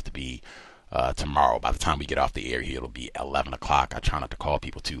probably have to be tomorrow. By the time we get off the air here, it'll be 11 o'clock. I try not to call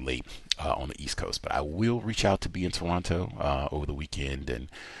people too late on the East Coast, but I will reach out to B in Toronto over the weekend and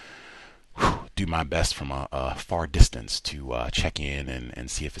do my best from a far distance to check in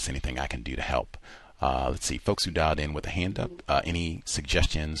and see if there's anything I can do to help. Let's see, folks who dialed in with a hand up, any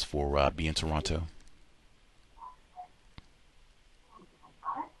suggestions for Be in Toronto?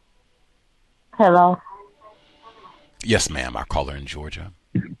 Hello. Yes, ma'am. Our caller in Georgia.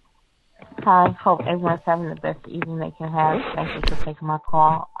 Hi. Hope everyone's having the best evening they can have. Thank you for taking my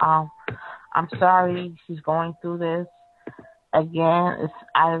call. I'm sorry she's going through this. Again,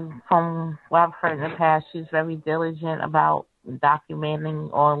 from what I've heard in the past, she's very diligent about documenting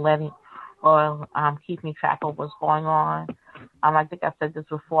or keeping track of what's going on. I think I said this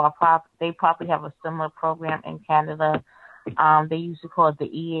before. They probably have a similar program in Canada. They used to call it the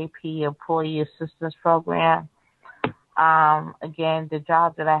EAP, Employee Assistance Program. Again, the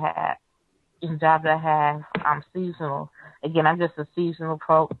job that I have, I'm seasonal. Again, I'm just a seasonal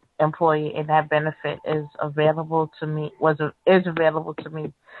employee, and that benefit is available to me. Is available to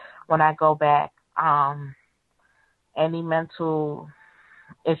me when I go back. Any mental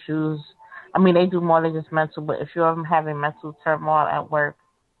issues, I mean, they do more than just mental. But if you're having mental turmoil at work,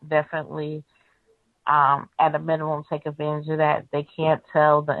 definitely, at a minimum, take advantage of that. They can't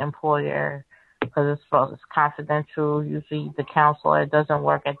tell the employer because it's confidential. Usually, the counselor doesn't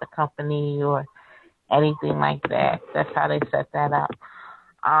work at the company or anything like that. That's how they set that up.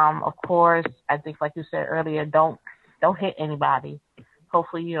 Of course, I think, like you said earlier, don't hit anybody.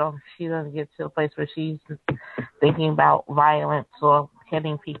 Hopefully, she doesn't get to a place where she's thinking about violence or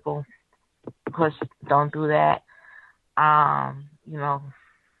hitting people. Of course, don't do that.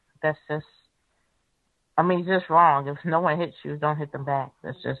 That's just, it's just wrong. If no one hits you, don't hit them back.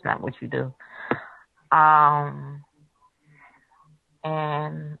 That's just not what you do. And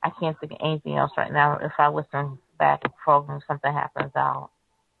I can't think of anything else right now. If I listen back from something happens, I'll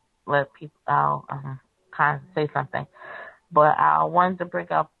kind of say something. But I wanted to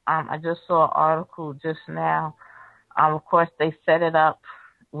bring up, I just saw an article just now. Of course, they set it up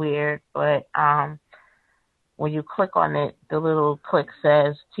weird, but when you click on it, the little click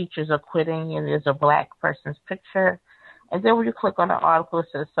says teachers are quitting, and there's a black person's picture. And then when you click on the article, it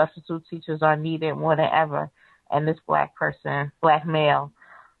says substitute teachers are needed more than ever. And this black male,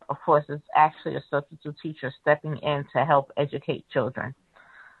 of course, is actually a substitute teacher stepping in to help educate children.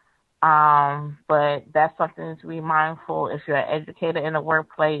 But that's something to be mindful. If you're an educator in the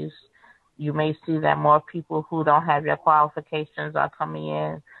workplace, you may see that more people who don't have your qualifications are coming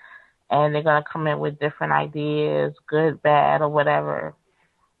in, and they're going to come in with different ideas, good, bad, or whatever,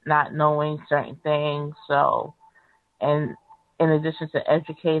 not knowing certain things. So, and in addition to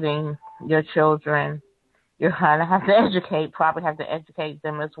educating your children, you're going to have to probably have to educate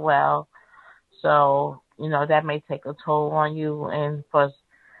them as well. So, that may take a toll on you. And for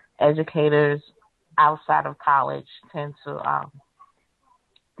educators, outside of college tend to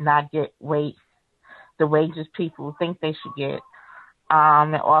not get the wages people think they should get.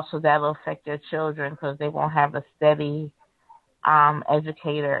 And also that'll affect their children because they won't have a steady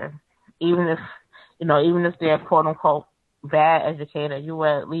educator. Even if they're a quote unquote bad educator, you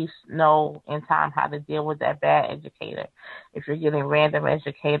will at least know in time how to deal with that bad educator. If you're getting random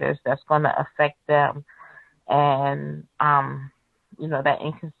educators, that's going to affect them. And, that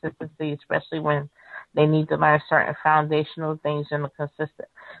inconsistency, especially when they need to learn certain foundational things in a consistent,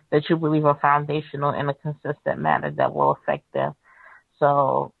 that you believe are foundational in a consistent manner that will affect them.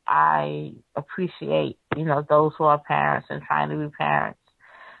 So I appreciate, those who are parents and trying to be parents.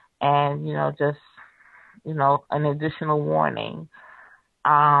 And, an additional warning.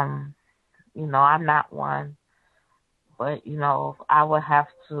 I'm not one, but, I would have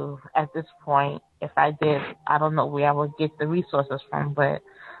to, at this point, if I did, I don't know where I would get the resources from, but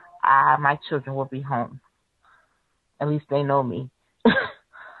my children will be home. At least they know me.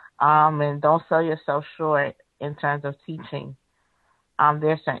 And don't sell yourself short in terms of teaching.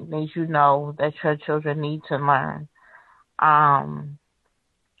 There are certain things that your children need to learn.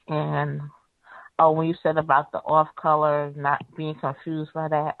 When you said about the off color, not being confused by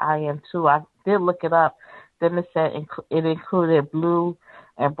that, I am too. I did look it up. Then it said it included blue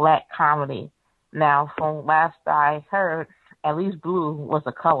and black comedy. Now, from last I heard, at least blue was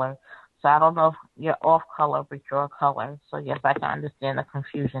a color. So I don't know if you're off color, but you're a color. So yes, I can understand the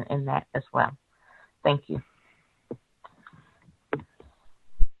confusion in that as well. Thank you.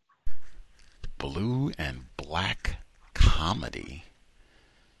 Blue and black comedy.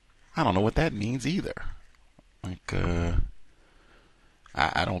 I don't know what that means either.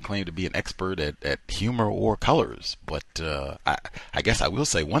 I don't claim to be an expert at humor or colors, but I guess I will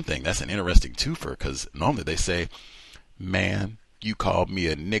say one thing. That's an interesting twofer, because normally they say, man, you called me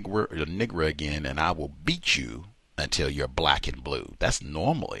a nigger again, and I will beat you until you're black and blue. That's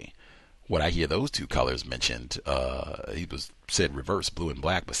normally what I hear those two colors mentioned. He was said reverse, blue and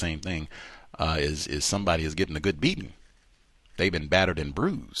black, but same thing. Is somebody is getting a good beating. They've been battered and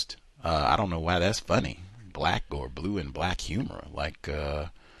bruised. I don't know why that's funny. Black or blue and black humor.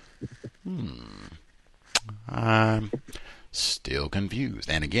 I'm still confused.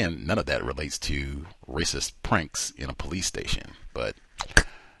 And again, none of that relates to racist pranks in a police station. But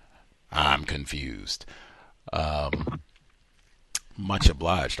I'm confused. Much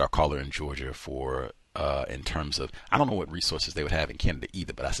obliged, our caller in Georgia, for in terms of, I don't know what resources they would have in Canada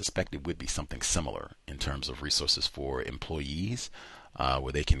either, but I suspect it would be something similar in terms of resources for employees,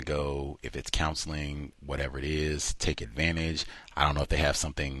 where they can go, if it's counseling, whatever it is, take advantage. I don't know if they have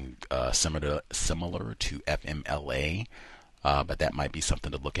something similar to FMLA, but that might be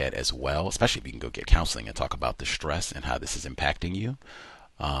something to look at as well, especially if you can go get counseling and talk about the stress and how this is impacting you.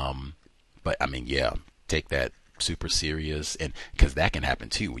 But I mean, yeah, take that super serious, and because that can happen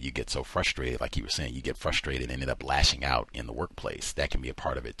too, when you get so frustrated, like you were saying, you get frustrated and end up lashing out in the workplace. That can be a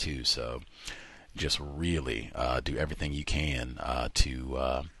part of it too. So just really do everything you can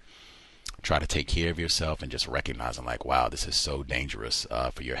to try to take care of yourself, and just recognizing like, wow, this is so dangerous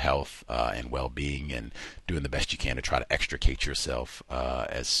for your health and well-being, and doing the best you can to try to extricate yourself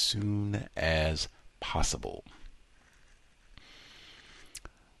as soon as possible.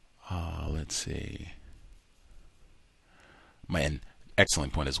 Let's see. And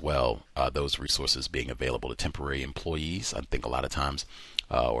excellent point as well, those resources being available to temporary employees. I think a lot of times,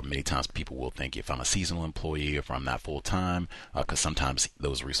 or many times, people will think if I'm a seasonal employee, if I'm not full-time, because sometimes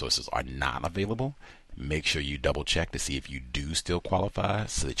those resources are not available. Make sure you double check to see if you do still qualify,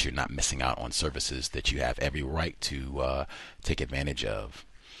 so that you're not missing out on services that you have every right to take advantage of.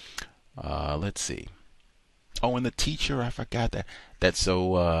 Let's see. Oh, and the teacher, I forgot that.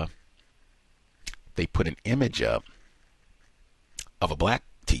 So they put an image up of a black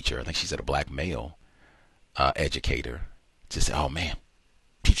teacher. I think she said a black male educator, to say, oh man,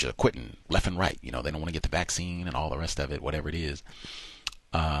 teachers are quitting left and right. They don't want to get the vaccine and all the rest of it, whatever it is.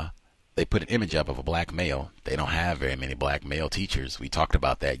 They put an image up of a black male. They don't have very many black male teachers. We talked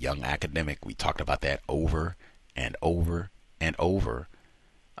about that, Young Academic. We talked about that over and over and over.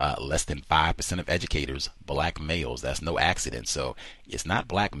 Less than 5% of educators, black males. That's no accident. So it's not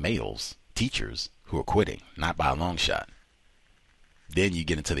black males, teachers, who are quitting, not by a long shot. Then you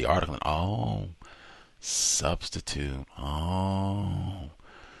get into the article and, substitute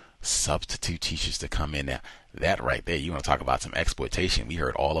teachers to come in there. That right there, you want to talk about some exploitation. We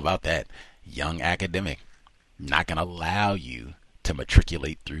heard all about that. Young Academic, not going to allow you to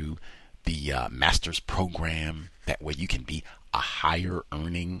matriculate through the master's program. That way you can be a higher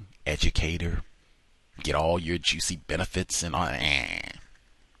earning educator, get all your juicy benefits and all.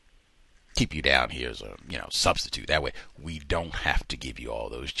 keep you down here as a substitute. That way we don't have to give you all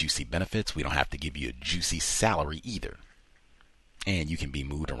those juicy benefits. We don't have to give you a juicy salary either. And you can be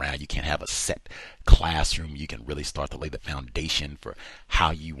moved around. You can have a set classroom. You can really start to lay the foundation for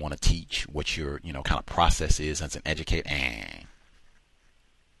how you want to teach, what your kind of process is as an educator. And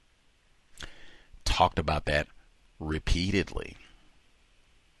talked about that repeatedly.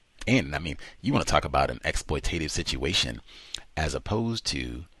 And I mean, you want to talk about an exploitative situation as opposed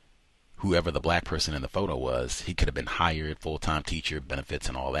to whoever the black person in the photo was. He could have been hired, full-time teacher, benefits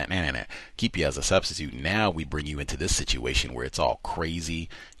and all that. Nah. Keep you as a substitute. Now we bring you into this situation where it's all crazy.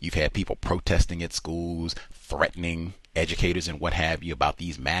 You've had people protesting at schools, threatening educators and what have you about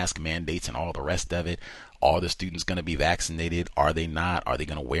these mask mandates and all the rest of it. Are the students going to be vaccinated? Are they not? Are they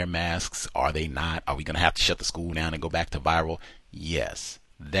going to wear masks? Are they not? Are we going to have to shut the school down and go back to viral? Yes,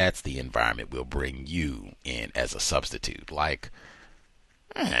 that's the environment we'll bring you in as a substitute.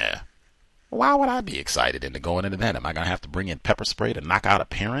 Why would I be excited into going into that? Am I going to have to bring in pepper spray to knock out a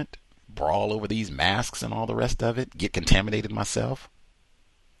parent? Brawl over these masks and all the rest of it? Get contaminated myself?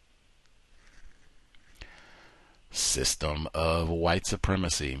 System of white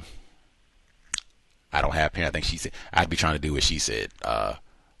supremacy. I don't have parents. I think she said, I'd be trying to do what she said,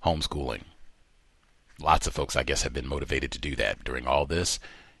 homeschooling. Lots of folks, I guess, have been motivated to do that during all this,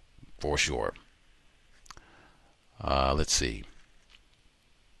 for sure. Let's see.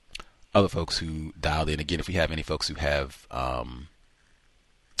 Other folks who dialed in. Again, if we have any folks who have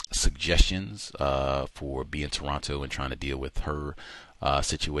suggestions for being Toronto and trying to deal with her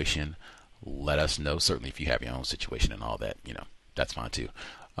situation, let us know. Certainly if you have your own situation and all that, that's fine too.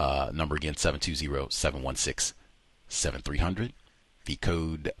 Number again, 720-716-7300. The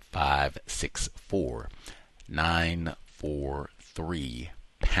code 564-943#.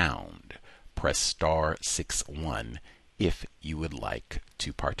 Press *61 if you would like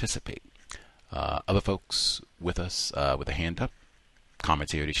to participate. Other folks with us with a hand up,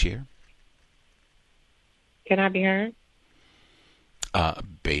 commentary to share. Can I be heard?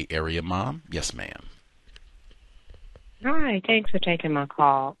 Bay Area Mom, yes ma'am. Hi, thanks for taking my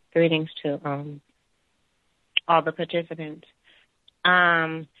call. Greetings to all the participants.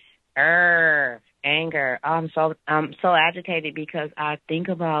 Anger. I'm so agitated because I think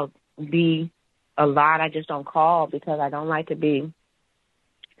about B a lot. I just don't call because I don't like to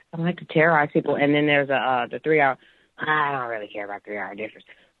terrorize people. And then there's the 3 hour. I don't really care about 3 hour difference,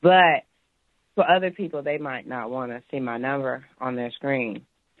 but for other people, they might not want to see my number on their screen.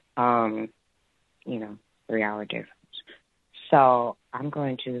 3 hour difference. So I'm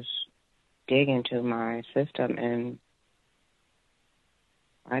going to dig into my system and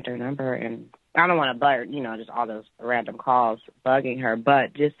write her number. And I don't want to blur, just all those random calls bugging her,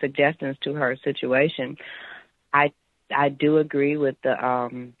 but just suggestions to her situation. I do agree with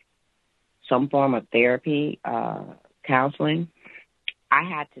the some form of therapy, counseling. I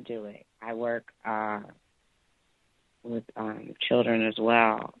had to do it. I work with children as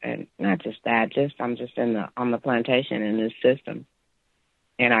well, and not just that. I'm just on the plantation in this system,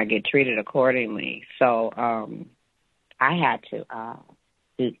 and I get treated accordingly. So I had to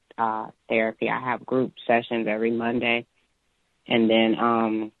do therapy. I have group sessions every Monday, and then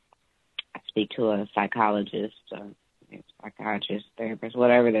I speak to a psychologist, therapist,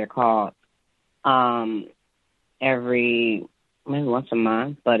 whatever they're called, maybe once a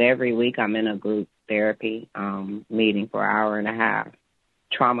month, but every week I'm in a group therapy meeting for an hour and a half,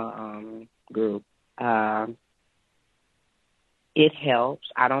 trauma group. It helps.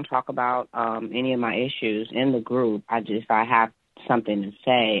 I don't talk about any of my issues in the group. If I have something to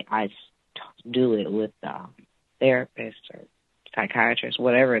say, I do it with therapists or psychiatrists,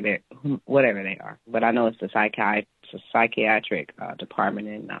 whatever they are. But I know it's the psychiatric department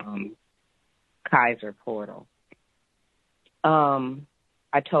in Kaiser Portal.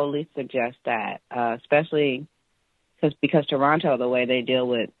 I totally suggest that, especially because Toronto, the way they deal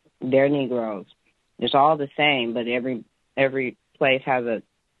with their Negroes, it's all the same, but every place has a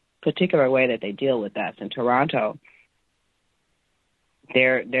particular way that they deal with us. In Toronto,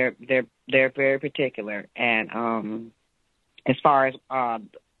 they're very particular, and as far as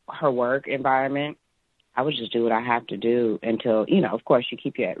her work environment, I would just do what I have to do until, of course, you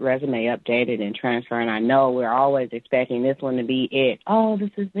keep your resume updated and transfer. And I know we're always expecting this one to be it. Oh,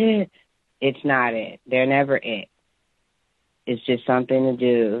 this is it. It's not it. They're never it. It's just something to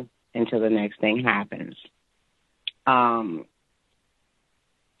do until the next thing happens.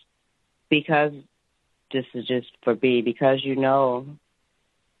 Because this is just for B, because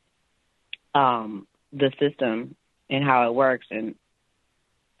the system and how it works and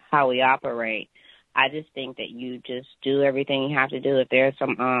how we operate. I just think that you just do everything you have to do. If there's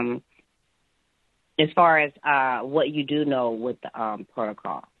some as far as what you do know with the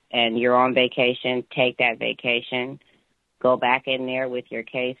protocol, and you're on vacation, take that vacation, go back in there with your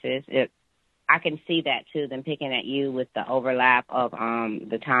cases. I can see that too, them picking at you with the overlap of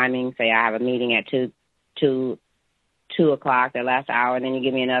the timing. Say I have a meeting at 2 o'clock, the last hour, and then you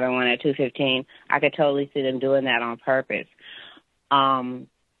give me another one at 2:15. I could totally see them doing that on purpose.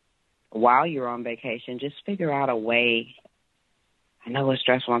 While you're on vacation, just figure out a way. I know it's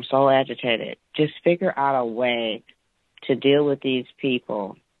stressful. I'm so agitated. Just figure out a way to deal with these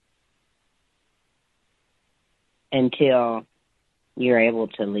people until you're able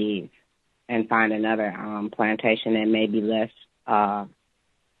to leave and find another plantation that may be less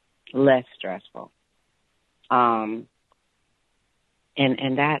stressful. And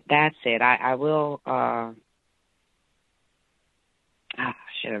that's it. I will. I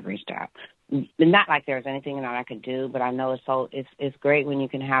should have reached out. Not like there's anything that I could do, but I know it's great when you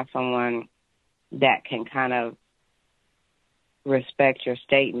can have someone that can kind of respect your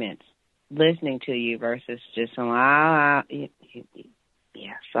statements, listening to you versus just someone.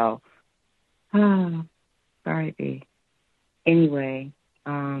 Yeah. So, sorry, B. Anyway,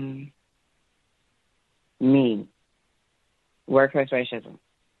 me. Workplace racism.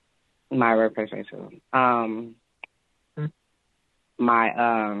 My workplace racism.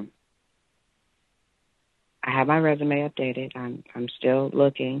 I have my resume updated. I'm still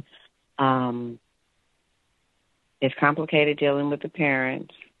looking. It's complicated dealing with the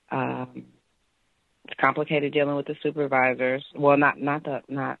parents. It's complicated dealing with the supervisors. Well, not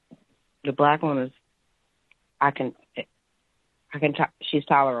the black one is. She's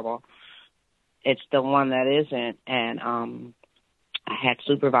tolerable. It's the one that isn't, and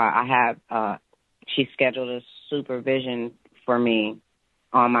she scheduled a supervision for me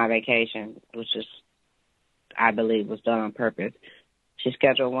on my vacation, which is, I believe, was done on purpose. She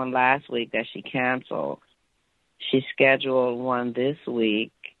scheduled one last week that she canceled. She scheduled one this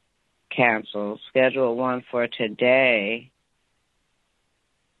week, canceled. Scheduled one for today,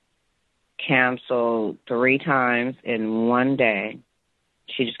 canceled 3 times in one day.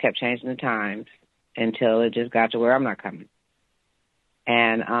 She just kept changing the times until it just got to where I'm not coming.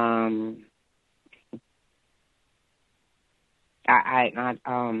 And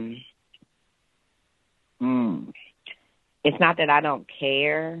it's not that I don't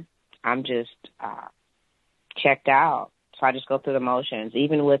care. I'm just checked out. So I just go through the motions.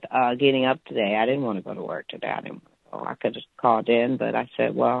 Even with getting up today, I didn't want to go to work today. I could have called in, but I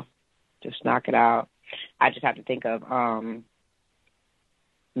said, well, just knock it out. I just have to think of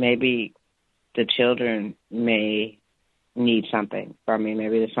maybe the children may need something from me.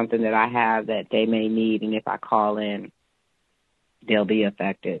 Maybe there's something that I have that they may need, and if I call in, they'll be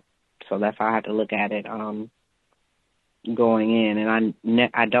affected. So that's how I have to look at it going in. And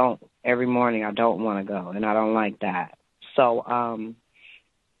I don't, every morning I don't want to go, and I don't like that. So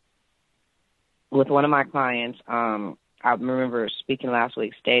with one of my clients, I remember speaking last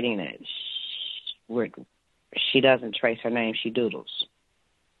week stating that she doesn't trace her name, she doodles.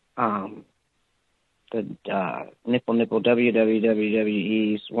 The nipple,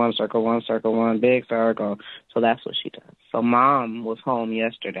 WWWWE's, one circle, one big circle. So that's what she does. So mom was home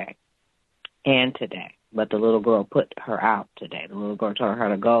yesterday and today, but the little girl put her out today. The little girl told her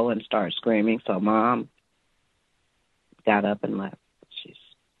to go and start screaming. So mom got up and left. She's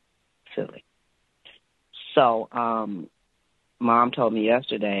silly. So mom told me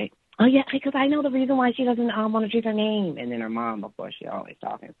yesterday, oh, yeah, because I know the reason why she doesn't want to choose her name. And then her mom, of course, she always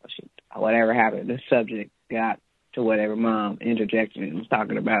talking. So she, whatever happened, the subject got to whatever mom interjected and was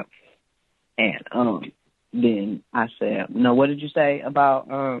talking about. And then I said, no, what did you say about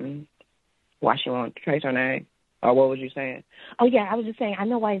why she won't trace her name? Or what was you saying? Oh, yeah, I was just saying, I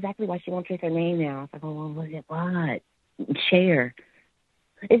know exactly why she won't trace her name now. I was like, oh, well, was it what? Share.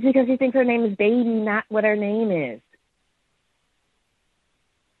 It's because she thinks her name is Baby, not what her name is.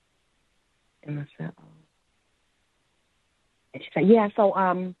 And I said, oh. And she said, yeah, so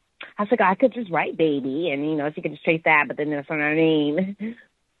I was like, I could just write Baby, and, she could just trace that, but then there's her name.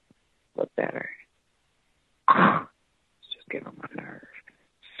 Look better. It's just getting on my nerves.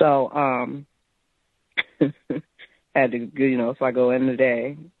 So, had to, so I go in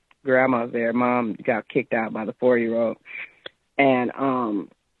today. Grandma's there. Mom got kicked out by the 4-year-old. And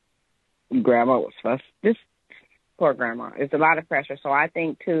Grandma was fussed. This poor Grandma. It's a lot of pressure. So I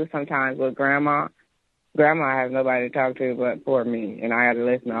think, too, sometimes with Grandma has nobody to talk to but for me. And I had to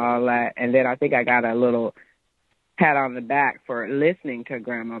listen to all that. And then I think I got a little pat on the back for listening to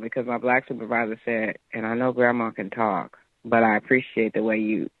Grandma because my black supervisor said, and I know Grandma can talk, but I appreciate the way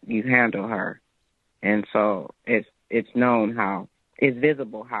you handle her. And so it's known it's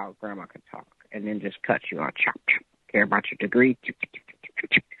visible how Grandma can talk. and then just cut you on chop, chop. Care about your degree. Chop, chop, chop, chop,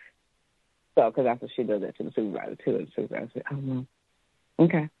 chop. So, because that's what she does that to the supervisor, too. And the supervisor said, oh, no.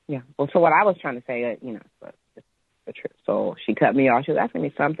 Okay, yeah. Well, so what I was trying to say, but it's the truth. So she cut me off. She was asking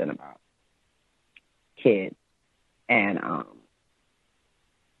me something about kids. And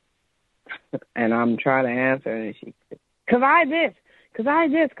and I'm trying to answer, and she said, because I do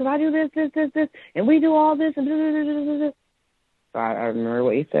this, and we do all this, and this. So I remember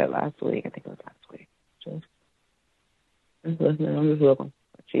what you said last week. I think it was last week. Just listening. I'm just looking.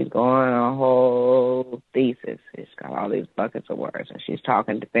 She's going on a whole thesis. She's got all these buckets of words, and she's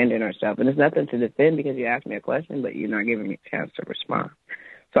talking, defending herself. And there's nothing to defend because you asked me a question, but you're not giving me a chance to respond.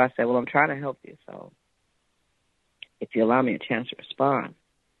 So I said, well, I'm trying to help you. So if you allow me a chance to respond,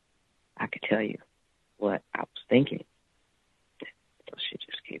 I could tell you what I was thinking. So she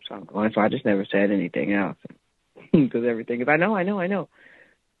just keeps on going. So I just never said anything else because everything is, I know.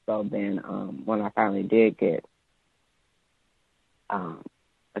 So then when I finally did get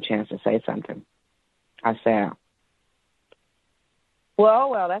a chance to say something, I said,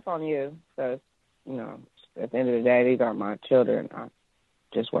 well, that's on you. Because, at the end of the day, these are my children. I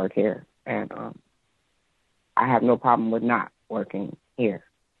just work here. And I have no problem with not working here.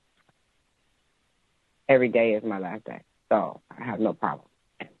 Every day is my last day. So I have no problem.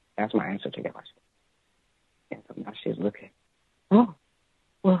 And that's my answer to your question. And so now she's looking. Oh,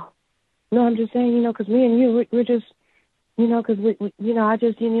 well, no, I'm just saying, because me and you, we're just, because we I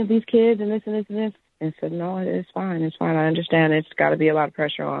just, these kids and this and this and this. And said, no, it's fine. It's fine. I understand. It's got to be a lot of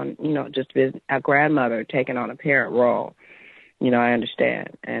pressure on, just a grandmother taking on a parent role. I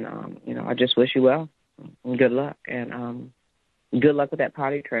understand. And, I just wish you well and good luck. And good luck with that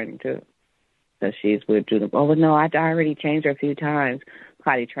potty training, too. So she's would do no, I already changed her a few times.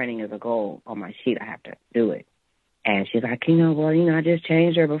 Potty training is a goal on my sheet. I have to do it. And she's like, I just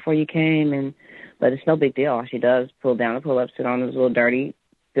changed her before you came. But it's no big deal. All she does pull down and pull up, sit on this little dirty,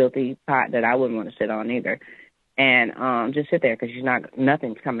 filthy pot that I wouldn't want to sit on either. And just sit there because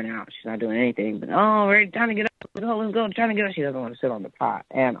nothing's coming out. She's not doing anything. But, we're trying to get up. Let's go, trying to get up. She doesn't want to sit on the pot.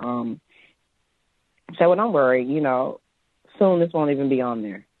 And so, well, don't worry. Soon this won't even be on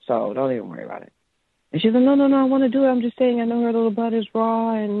there. So don't even worry about it. And she's like, no, I want to do it. I'm just saying I know her little butt is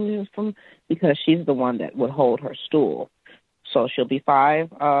raw because she's the one that would hold her stool. So she'll be 5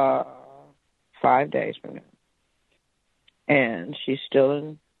 days from now. And she's still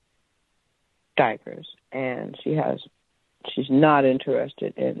in diapers. And she's not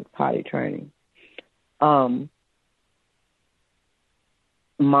interested in potty training. Mom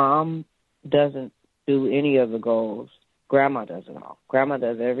doesn't do any of the goals. Grandma does it all. Grandma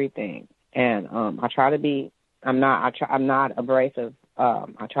does everything. And I try to be, I'm not abrasive.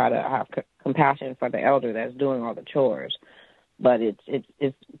 I try to have compassion for the elder that's doing all the chores. But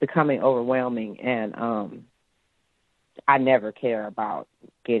it's becoming overwhelming. And I never care about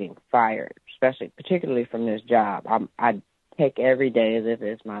getting fired, particularly from this job. I take every day as if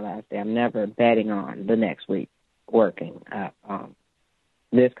it's my last day. I'm never betting on the next week working at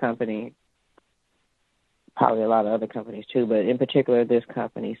this company. Probably a lot of other companies too, but in particular this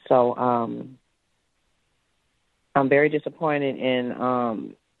company. So I'm very disappointed in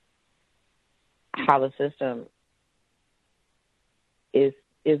how the system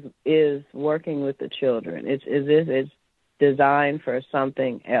is working with the children. It's as if it's designed for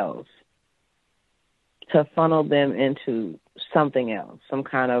something else, to funnel them into something else, some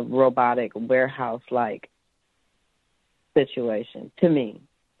kind of robotic warehouse-like situation to me.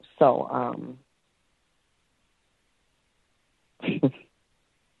 So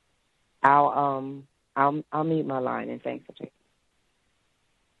I'll mute my line, and thanks for taking.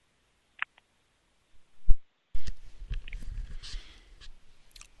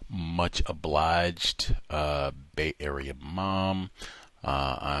 Much obliged, Bay Area mom.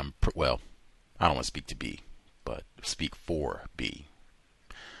 I don't want to speak to B, but speak for B.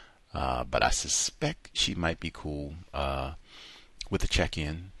 But I suspect she might be cool with a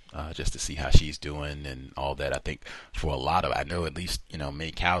check-in. Just to see how she's doing and all that. I think for a lot of, I know at least,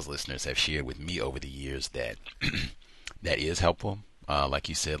 many Cows listeners have shared with me over the years that that is helpful. Like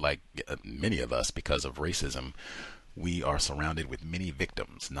you said, like many of us, because of racism, we are surrounded with many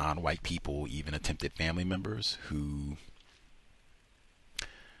victims, non-white people, even attempted family members who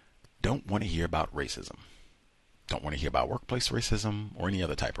don't want to hear about racism, don't want to hear about workplace racism or any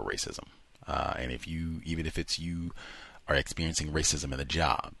other type of racism. And even if it's you are experiencing racism in the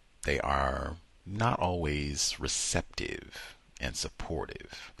job, they are not always receptive and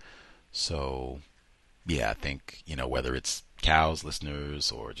supportive. So, yeah, I think, whether it's Cows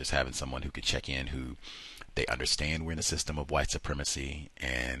listeners or just having someone who could check in who they understand we're in a system of white supremacy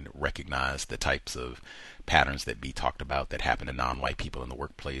and recognize the types of patterns that be talked about that happen to non-white people in the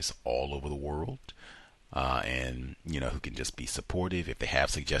workplace all over the world. And, who can just be supportive. If they have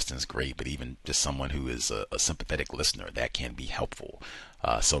suggestions, great. But even just someone who is a sympathetic listener, that can be helpful.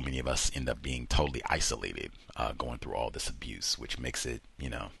 So many of us end up being totally isolated, going through all this abuse, which makes it,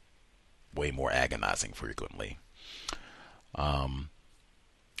 way more agonizing frequently.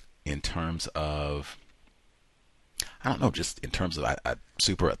 In terms of, I don't know, just in terms of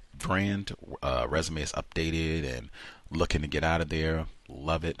super grand, resume is updated and looking to get out of there.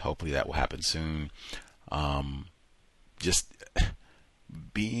 Love it. Hopefully that will happen soon. Just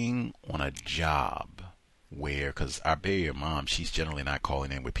being on a job where, because our Bay Area mom, she's generally not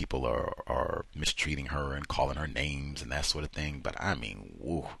calling in where people are mistreating her and calling her names and that sort of thing. But I mean,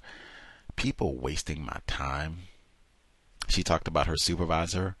 woo, people wasting my time. She talked about her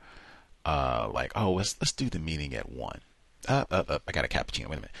supervisor, like, oh, let's do the meeting at 1. I got a cappuccino.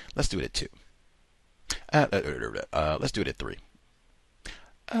 Wait a minute. Let's do it at 2. Let's do it at 3.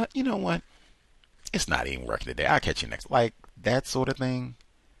 You know what? It's not even working today. I'll catch you next. Like, that sort of thing.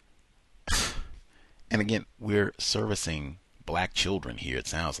 And again, we're servicing black children here. It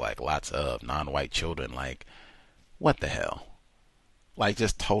sounds like lots of non-white children. Like, what the hell? Like,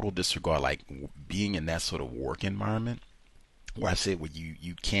 just total disregard. Like, being in that sort of work environment where I said, where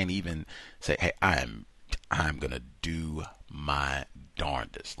you can't even say, hey, I'm going to do my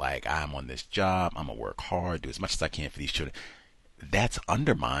darndest. Like, I'm on this job. I'm going to work hard, do as much as I can for these children. That's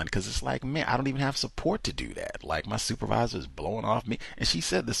undermined because it's like, man, I don't even have support to do that. Like, my supervisor is blowing off me. And she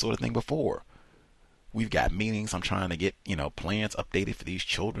said this sort of thing before. We've got meetings. I'm trying to get, plans updated for these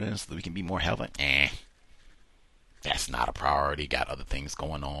children so that we can be more healthy. That's not a priority. Got other things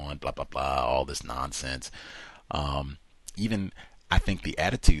going on, blah, blah, blah, all this nonsense. Even I think the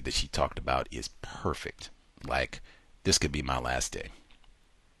attitude that she talked about is perfect. Like, this could be my last day.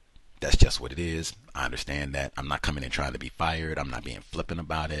 That's just what it is. I understand that. I'm not coming in trying to be fired. I'm not being flippant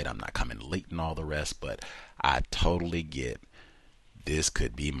about it. I'm not coming late and all the rest. But I totally get this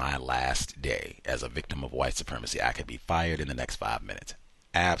could be my last day as a victim of white supremacy. I could be fired in the next 5 minutes.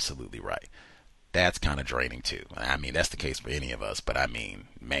 Absolutely right. That's kind of draining too. I mean, that's the case for any of us. But I mean,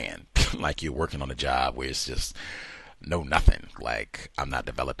 man, like you're working on a job where it's just nothing. Like, I'm not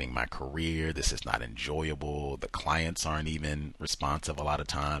developing my career. This is not enjoyable. The clients aren't even responsive a lot of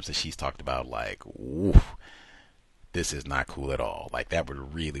times. And she's talked about, like, woof, this is not cool at all. Like, that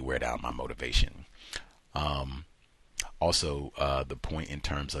would really wear down my motivation. Also, the point in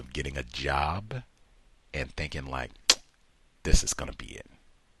terms of getting a job and thinking, like, this is going to be it.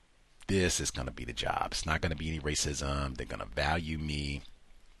 This is going to be the job. It's not going to be any racism. They're going to value me.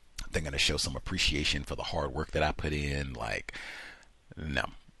 They're going to show some appreciation for the hard work that I put in. Like, no.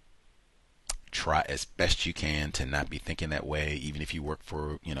 Try as best you can to not be thinking that way, even if you work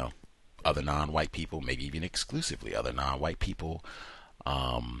for, other non-white people, maybe even exclusively other non-white people.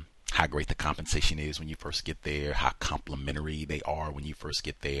 How great the compensation is when you first get there, how complimentary they are when you first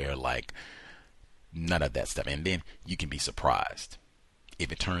get there. Like, none of that stuff. And then you can be surprised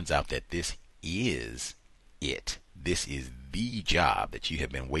if it turns out that this is it. This is the job that you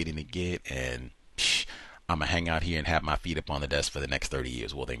have been waiting to get, and I'm going to hang out here and have my feet up on the desk for the next 30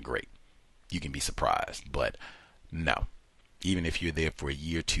 years. Well, then great. You can be surprised. But no. Even if you're there for a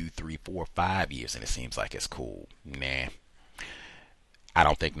year, 2, 3, 4, 5 years, and it seems like it's cool. Nah. I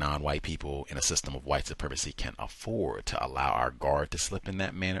don't think non-white people in a system of white supremacy can afford to allow our guard to slip in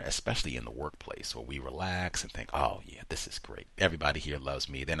that manner, especially in the workplace where we relax and think, oh, yeah, this is great. Everybody here loves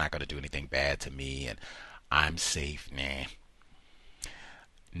me. They're not going to do anything bad to me, and I'm safe. Nah.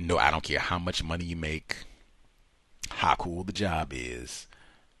 No, I don't care how much money you make, how cool the job is.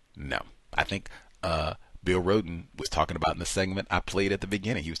 No. I think Bill Rhoden was talking about in the segment I played at the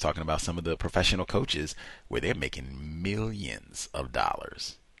beginning. He was talking about some of the professional coaches where they're making millions of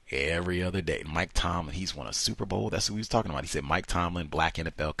dollars every other day. Mike Tomlin, he's won a Super Bowl. That's who he was talking about. He said Mike Tomlin, black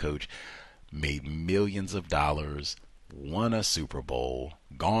NFL coach, made millions of dollars, won a Super Bowl,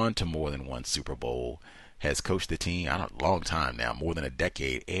 gone to more than one Super Bowl, has coached the team a long time now, more than a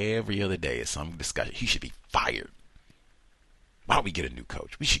decade. Every other day is some discussion. He should be fired. Why don't we get a new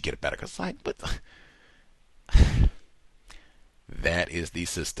coach? We should get a better coach. But that is the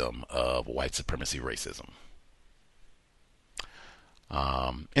system of white supremacy racism.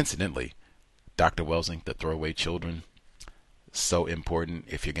 Incidentally, Dr. Welsing, the throwaway children, so important.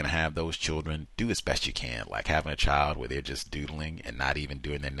 If you're going to have those children, do as best you can. Like having a child where they're just doodling and not even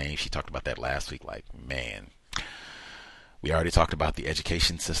doing their name. She talked about that last week. Like, man, we already talked about the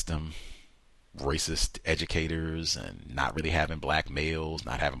education system. racist educators and not really having black males,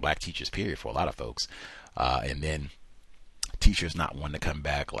 not having black teachers, period, for a lot of folks. And then teachers not wanting to come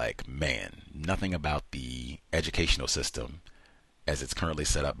back. Like, man, nothing about the educational system as it's currently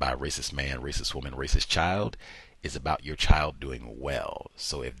set up by a racist man, racist woman, racist child is about your child doing well.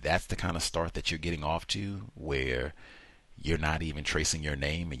 So if that's the kind of start that you're getting off to, where you're not even tracing your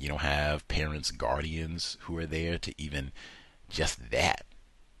name and you don't have parents, guardians who are there to even just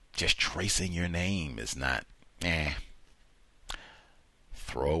tracing your name is not,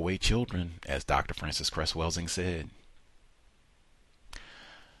 throw away children, as Dr. Frances Cress Welsing said.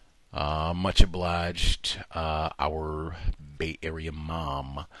 Much obliged, our Bay Area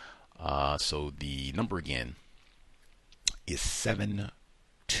mom. So the number again is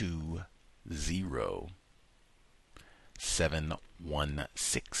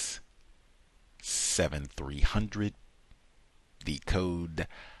 720-716-7300. The code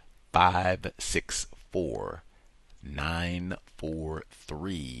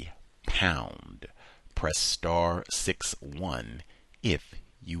 564-943 pound. Press star 61 if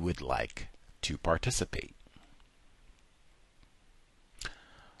you would like to participate.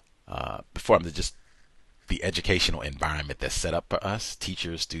 Before I'm just the educational environment that's set up for us,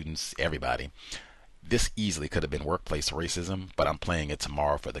 teachers, students, everybody. This easily could have been workplace racism, but I'm playing it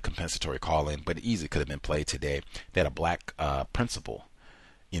tomorrow for the compensatory call-in, but it easily could have been played today. They had a black principal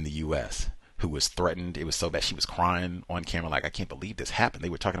in the U.S. who was threatened. It was so bad she was crying on camera like, I can't believe this happened. They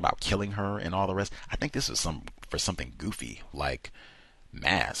were talking about killing her and all the rest. I think this was for something goofy like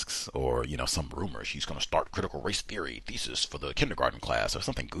masks or, some rumor she's going to start critical race theory thesis for the kindergarten class or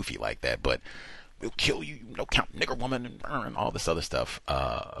something goofy like that. But we'll kill you, count nigger woman and all this other stuff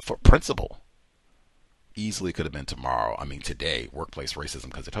for principal. Easily could have been tomorrow. I mean, today, workplace racism,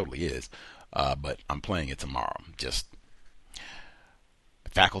 because it totally is. But I'm playing it tomorrow. Just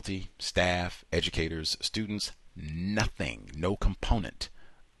faculty, staff, educators, students, nothing, no component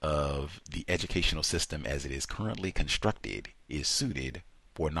of the educational system as it is currently constructed is suited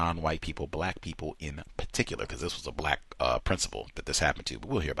for non-white people, black people in particular, because this was a black principal that this happened to. But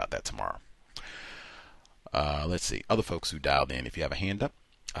we'll hear about that tomorrow. Let's see. Other folks who dialed in, if you have a hand up,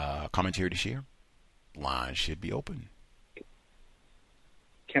 commentary to share, line should be open.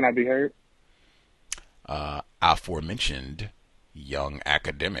 Can I be heard? Aforementioned young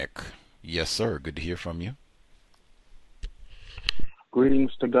academic. Yes, sir. Good to hear from you.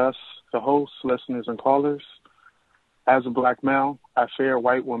 Greetings to Gus, the host, listeners, and callers. As a black male, I fear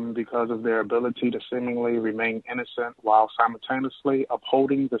white women because of their ability to seemingly remain innocent while simultaneously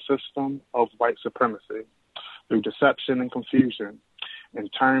upholding the system of white supremacy through deception and confusion, in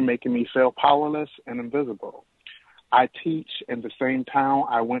turn making me feel powerless and invisible. I teach in the same town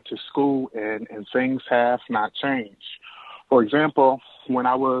I went to school in, and things have not changed. For example, when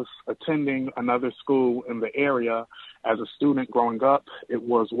I was attending another school in the area as a student growing up, it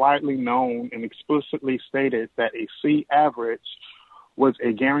was widely known and explicitly stated that a C average was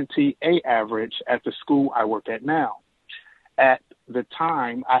a guaranteed A average at the school I work at now. At the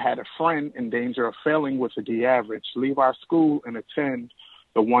time, I had a friend in danger of failing with a D average, leave our school and attend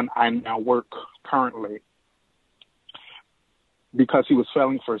the one I now work currently because he was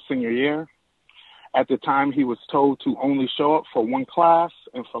failing for a senior year. At the time, he was told to only show up for one class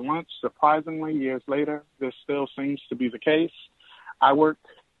and for lunch. Surprisingly, years later, this still seems to be the case. I work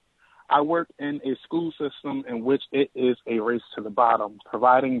in a school system in which it is a race to the bottom,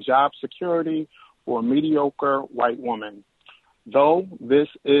 providing job security for a mediocre white woman. Though this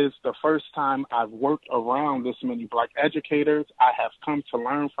is the first time I've worked around this many black educators, I have come to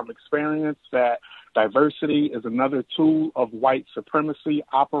learn from experience that diversity is another tool of white supremacy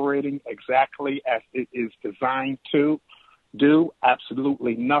operating exactly as it is designed to do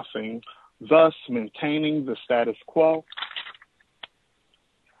absolutely nothing, thus maintaining the status quo.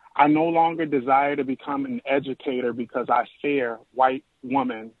 I no longer desire to become an educator because I fear white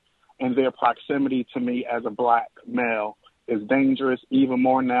women and their proximity to me as a black male is dangerous, even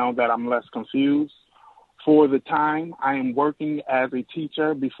more now that I'm less confused. For the time, I am working as a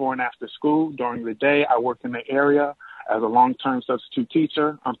teacher before and after school. During the day, I work in the area as a long-term substitute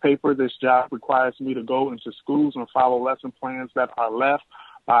teacher. On paper, this job requires me to go into schools and follow lesson plans that are left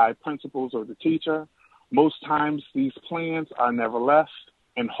by principals or the teacher. Most times, these plans are never left.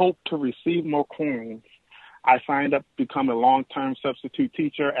 In hope to receive more coins, I signed up to become a long-term substitute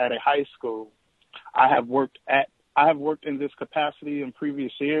teacher at a high school. I have worked in this capacity in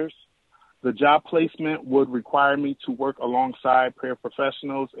previous years. The job placement would require me to work alongside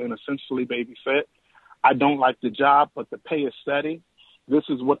paraprofessionals and essentially babysit. I don't like the job, but the pay is steady. This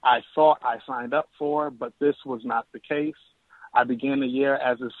is what I thought I signed up for, but this was not the case. I began the year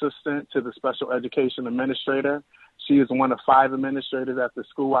as assistant to the special education administrator. She is one of 5 administrators at the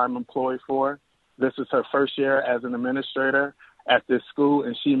school I'm employed for. This is her first year as an administrator at this school,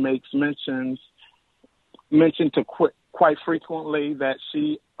 and she makes mention to quite frequently that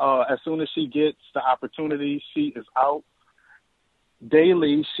she, as soon as she gets the opportunity, she is out.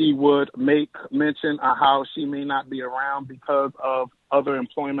 Daily, she would make mention of how she may not be around because of other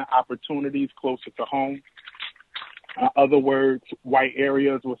employment opportunities closer to home. In other words, white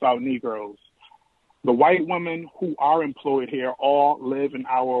areas without Negroes. The white women who are employed here all live an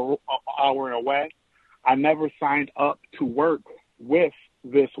hour away. I never signed up to work with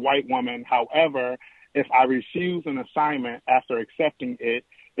this white woman. However, if I refuse an assignment after accepting it,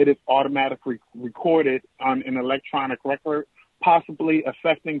 it is automatically recorded on an electronic record, possibly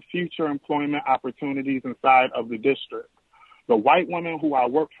affecting future employment opportunities inside of the district. The white woman who I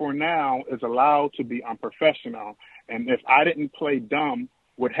work for now is allowed to be unprofessional, and if I didn't play dumb,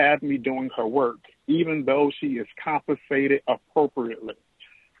 would have me doing her work, even though she is compensated appropriately.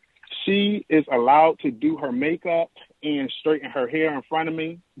 She is allowed to do her makeup and straighten her hair in front of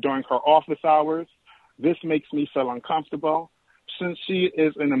me during her office hours. This makes me feel uncomfortable. Since she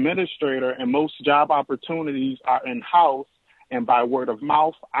is an administrator and most job opportunities are in-house and by word of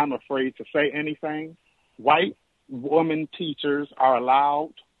mouth, I'm afraid to say anything. White women teachers are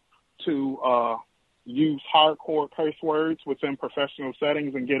allowed to use hardcore curse words within professional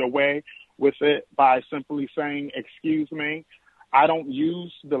settings and get away with it by simply saying, "Excuse me." I don't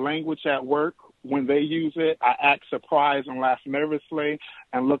use the language at work. When they use it, I act surprised and laugh nervously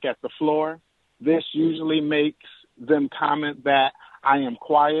and look at the floor. This usually makes them comment that I am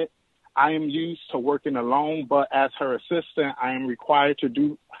quiet. I am used to working alone, but as her assistant, I am required to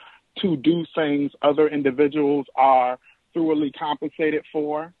do things other individuals are thoroughly compensated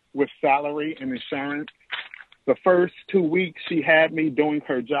for with salary and insurance. The first 2 weeks she had me doing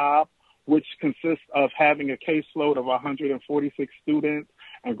her job, which consists of having a caseload of 146 students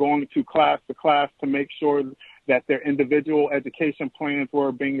and going to class to make sure that their individual education plans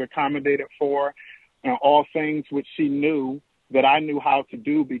were being accommodated for, and all things which she knew that I knew how to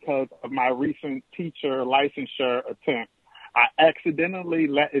do because of my recent teacher licensure attempt. I accidentally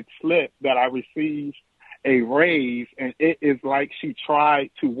let it slip that I received a raise, and it is like she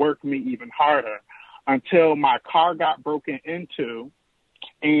tried to work me even harder until my car got broken into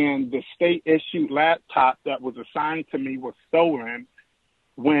and the state-issued laptop that was assigned to me was stolen.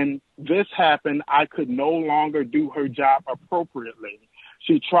 When this happened, I could no longer do her job appropriately.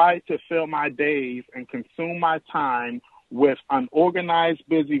 She tried to fill my days and consume my time with unorganized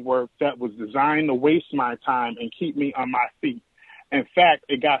busy work that was designed to waste my time and keep me on my feet. In fact,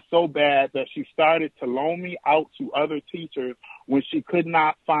 it got so bad that she started to loan me out to other teachers when she could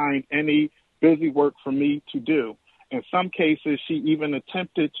not find any busy work for me to do. In some cases, she even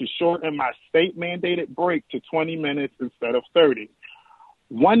attempted to shorten my state-mandated break to 20 minutes instead of 30.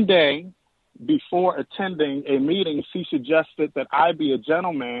 One day, before attending a meeting, she suggested that I be a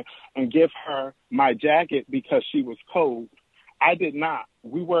gentleman and give her my jacket because she was cold. I did not.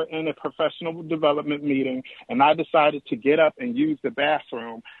 We were in a professional development meeting, and I decided to get up and use the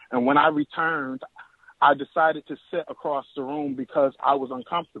bathroom. And when I returned, I decided to sit across the room because I was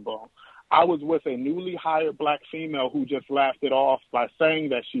uncomfortable. I was with a newly hired black female who just laughed it off by saying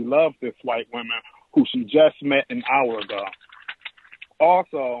that she loved this white woman who she just met an hour ago.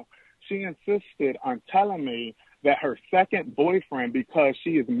 Also, she insisted on telling me that her second boyfriend, because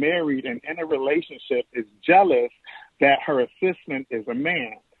she is married and in a relationship, is jealous that her assistant is a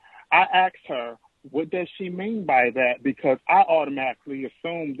man. I asked her, what does she mean by that? Because I automatically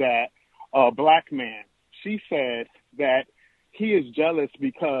assumed that a black man. She said that he is jealous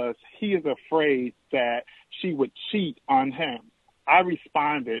because he is afraid that she would cheat on him. I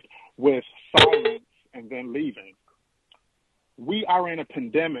responded with silence and then leaving. We are in a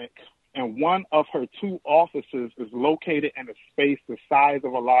pandemic, and one of her 2 offices is located in a space the size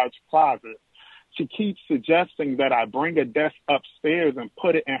of a large closet. She keeps suggesting that I bring a desk upstairs and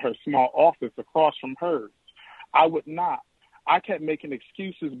put it in her small office across from hers. I would not. I kept making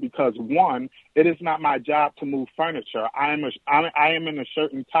excuses because, 1, it is not my job to move furniture. I am in a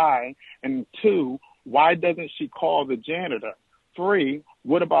shirt and tie. And 2, why doesn't she call the janitor? 3,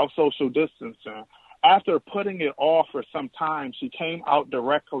 what about social distancing? After putting it off for some time, she came out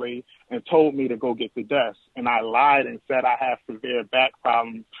directly and told me to go get the desk. And I lied and said I have severe back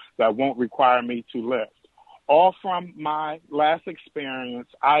problems that won't require me to lift. All from my last experience,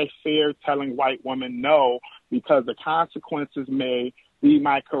 I fear telling white women no because the consequences may be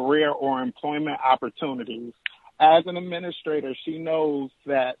my career or employment opportunities. As an administrator, she knows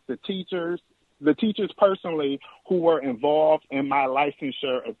that the teachers the teachers personally who were involved in my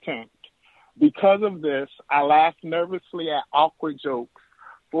licensure attempt. Because of this, I laughed nervously at awkward jokes.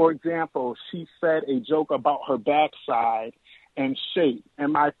 For example, she said a joke about her backside and shape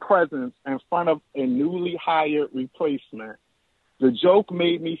and my presence in front of a newly hired replacement. The joke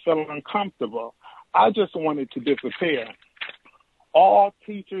made me feel uncomfortable. I just wanted to disappear. All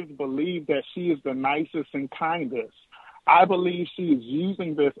teachers believe that she is the nicest and kindest. I believe she is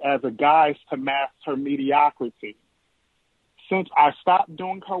using this as a guise to mask her mediocrity. Since I stopped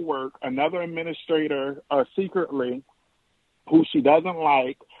doing her work, another administrator secretly, who she doesn't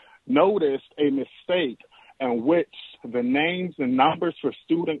like, noticed a mistake in which the names and numbers for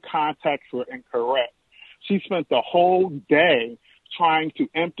student contacts were incorrect. She spent the whole day trying to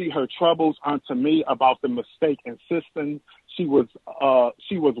empty her troubles onto me about the mistake, insisting she was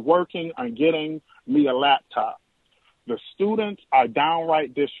working on getting me a laptop. The students are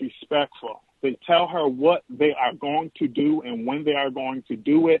downright disrespectful. They tell her what they are going to do and when they are going to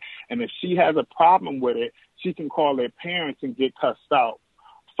do it, and if she has a problem with it, she can call their parents and get cussed out.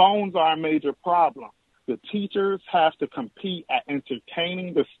 Phones are a major problem. The teachers have to compete at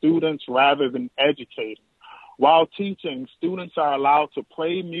entertaining the students rather than educating. While teaching, students are allowed to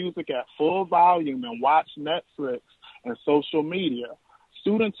play music at full volume and watch Netflix and social media.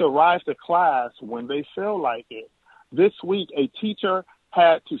 Students arrive to class when they feel like it. This week, a teacher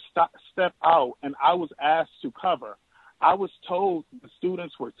had to step out, and I was asked to cover. I was told the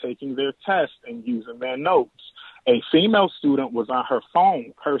students were taking their tests and using their notes. A female student was on her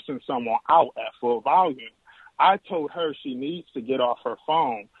phone cursing someone out at full volume. I told her she needs to get off her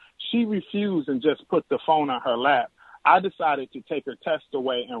phone. She refused and just put the phone on her lap. I decided to take her test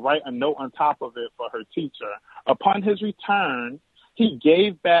away and write a note on top of it for her teacher. Upon his return, he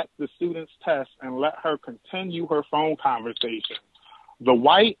gave back the student's test and let her continue her phone conversation. The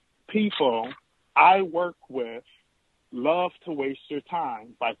white people I work with love to waste your time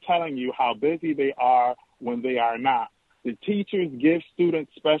by telling you how busy they are when they are not. The teachers give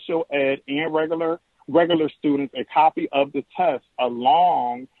students special ed and regular students a copy of the test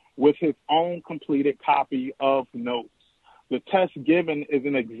along with his own completed copy of notes. The test given is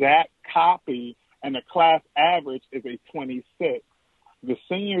an exact copy and the class average is a 26. The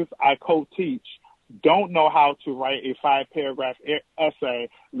seniors I co-teach don't know how to write a 5-paragraph essay,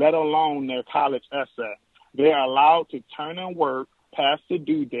 let alone their college essay. They are allowed to turn in work past the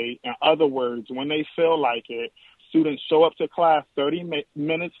due date. In other words, when they feel like it, students show up to class 30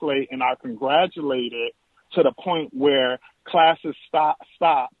 minutes late and are congratulated to the point where classes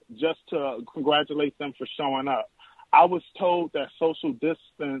stop just to congratulate them for showing up. I was told that social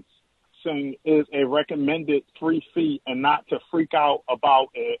distancing is a recommended 3 feet and not to freak out about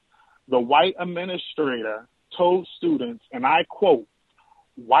it. The white administrator told students, and I quote,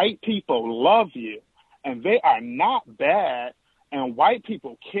 "White people love you, and they are not bad, and white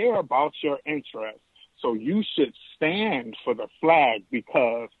people care about your interests. So you should stand for the flag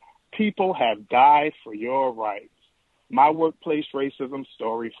because people have died for your rights." My workplace racism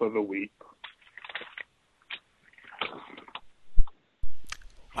story for the week.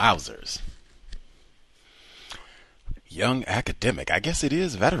 Wowzers. Young academic. I guess it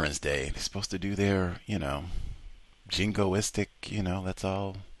is Veterans Day. They're supposed to do their, jingoistic, let's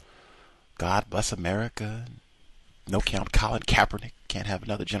all God bless America. No count Colin Kaepernick. Can't have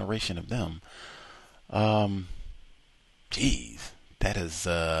another generation of them. Geez, that is,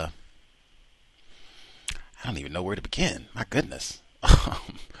 I don't even know where to begin. My goodness.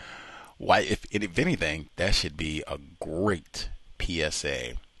 Why, if anything, that should be a great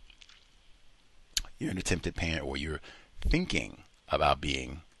PSA. You're an attempted parent or you're thinking about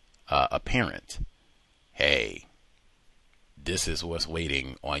being a parent. Hey, this is what's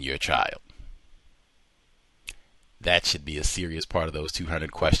waiting on your child. That should be a serious part of those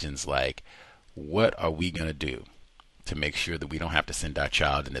 200 questions, like, what are we going to do to make sure that we don't have to send our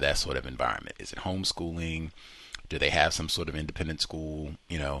child into that sort of environment? Is it homeschooling? Do they have some sort of independent school,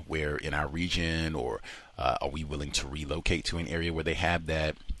 where in our region, or are we willing to relocate to an area where they have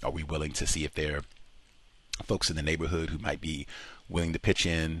that? Are we willing to see if there are folks in the neighborhood who might be willing to pitch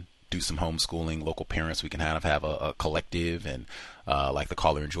in, do some homeschooling, local parents? We can kind of have a collective, and like the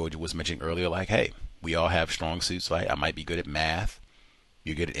caller in Georgia was mentioning earlier, like, hey, we all have strong suits, right? I might be good at math.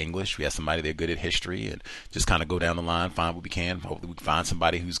 You're good at English. We have somebody they're good at history, and just kind of go down the line, find what we can. Hopefully we can find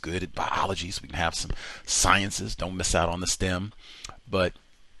somebody who's good at biology so we can have some sciences. Don't miss out on the STEM. But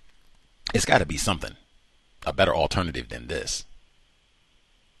it's got to be something, a better alternative than this.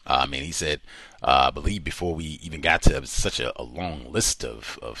 He said, I believe before we even got to such a long list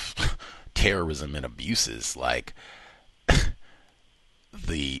of terrorism and abuses, like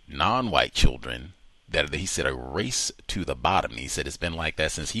the non-white children that he said a race to the bottom. He said it's been like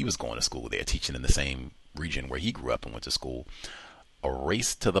that since he was going to school there, teaching in the same region where he grew up and went to school. A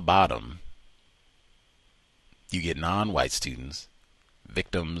race to the bottom. You get non-white students,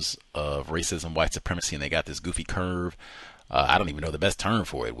 victims of racism, white supremacy, and they got this goofy curve. I don't even know the best term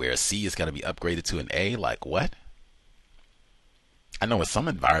for it, where a C is going to be upgraded to an A. Like what? I know in some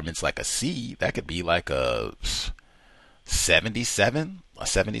environments, like a C, that could be like a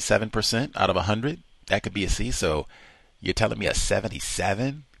 77% out of 100. That could be a C. So you're telling me a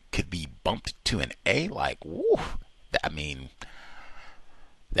 77 could be bumped to an A? Like, woo. I mean,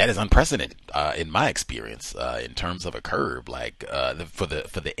 that is unprecedented in my experience in terms of a curve. Like for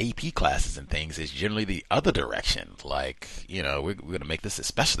the AP classes and things, it's generally the other direction. Like, you know, we're going to make this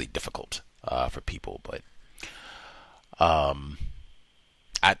especially difficult for people. But I'm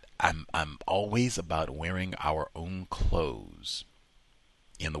always about wearing our own clothes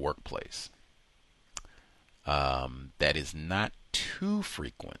in the workplace. That is not too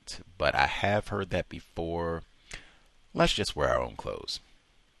frequent, but I have heard that before. Let's just wear our own clothes.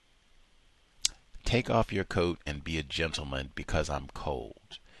 Take off your coat and be a gentleman because I'm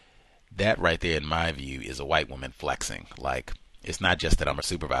cold. That right there, in my view, is a white woman flexing. Like, it's not just that I'm a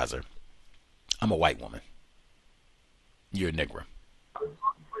supervisor. I'm a white woman. You're a Negro.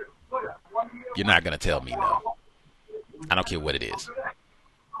 You're not going to tell me no. I don't care what it is.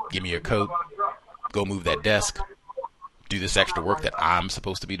 Give me your coat. Go move that desk. Do this extra work that I'm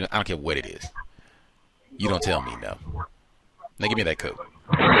supposed to be doing. I don't care what it is. You don't tell me no. Now give me that coat.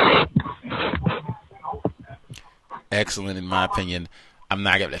 Excellent, in my opinion. I'm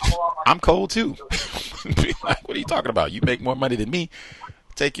not gonna. I'm cold too. What are you talking about? You make more money than me.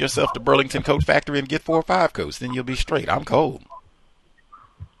 Take yourself to Burlington Coat Factory and get 4 or 5 coats. Then you'll be straight. I'm cold.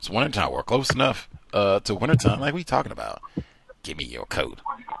 It's wintertime. We're close enough to wintertime. Like, what are you talking about? Give me your coat.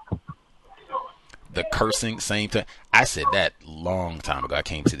 The cursing, same thing. I said that long time ago. I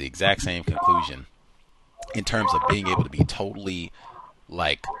came to the exact same conclusion in terms of being able to be totally,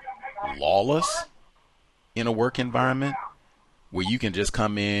 like, lawless in a work environment where you can just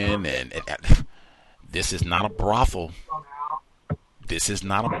come in and this is not a brothel. This is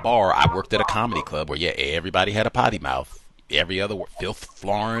not a bar. I worked at a comedy club where, yeah, everybody had a potty mouth. Every other word, filth,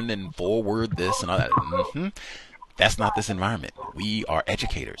 flarn, and forward this and all that. That's not this environment. We are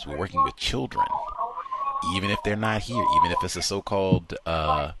educators. We're working with children. Even if they're not here, even if it's a so-called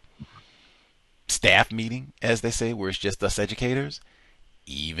staff meeting, as they say, where it's just us educators,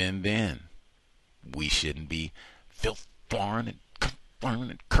 even then, we shouldn't be filth, flarn,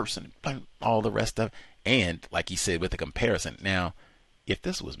 and cursing, and all the rest of it. And, like he said, with the comparison. Now, if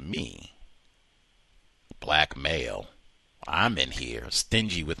this was me, black male, I'm in here,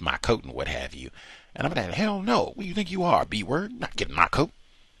 stingy with my coat and what have you, and I'm like, hell no, what do you think you are, B-word? Not getting my coat.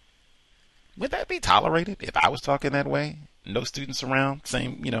 Would that be tolerated if I was talking that way? No students around,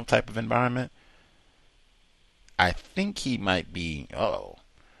 same, type of environment. I think he might be,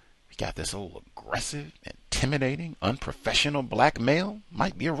 we got this old aggressive, intimidating, unprofessional black male,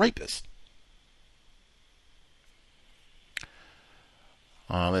 might be a rapist.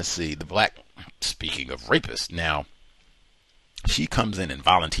 Let's see, speaking of rapists, now, she comes in and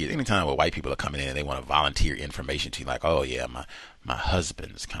volunteers. Anytime where white people are coming in and they want to volunteer information to you, like, oh yeah, my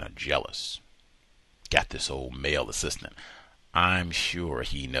husband's kind of jealous. Got this old male assistant. I'm sure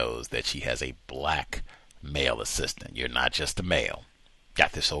he knows that she has a black male assistant. You're not just a male.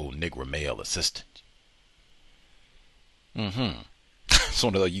 Got this old Negro male assistant.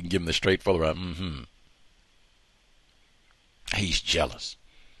 So you can give him the straightforward, He's jealous.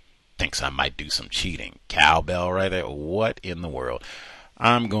 Thinks I might do some cheating. Cowbell right there. What in the world?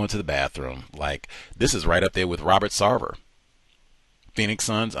 I'm going to the bathroom. Like, this is right up there with Robert Sarver, Phoenix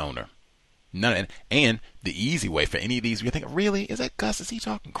Suns owner. And the easy way for any of these, you think, really? Is that Gus? Is he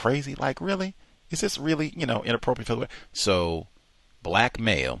talking crazy? Like, really? Is this really, inappropriate for the way? So, black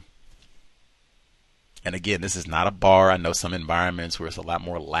male. And again, this is not a bar. I know some environments where it's a lot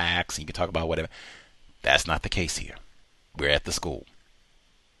more lax and you can talk about whatever. That's not the case here. We're at the school.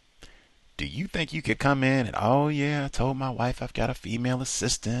 Do you think you could come in and, oh yeah, I told my wife I've got a female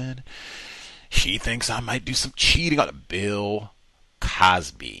assistant. She thinks I might do some cheating on Bill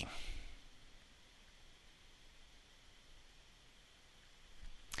Cosby.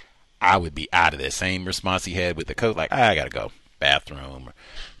 I would be out of there. Same response he had with the coat, like, I gotta go. Bathroom, or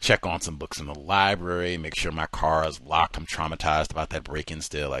check on some books in the library, make sure my car is locked. I'm traumatized about that break-in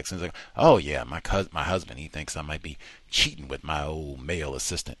still. Like, oh yeah, my husband, he thinks I might be cheating with my old male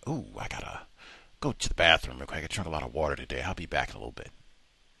assistant. Ooh, I gotta go to the bathroom real quick. I drank a lot of water today. I'll be back in a little bit.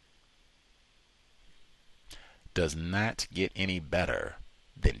 Does not get any better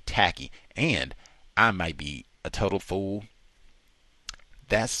than tacky. And I might be a total fool.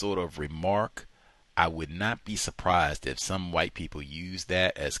 That sort of remark, I would not be surprised if some white people use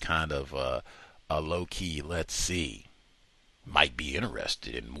that as kind of a low-key, let's see, might be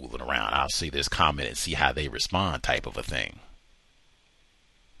interested in moving around. I'll see this comment and see how they respond type of a thing.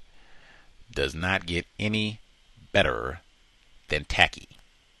 Does not get any better than tacky.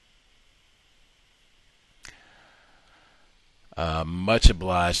 Much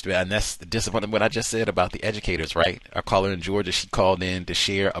obliged, and that's the disappointing what I just said about the educators, right? Our caller in Georgia, she called in to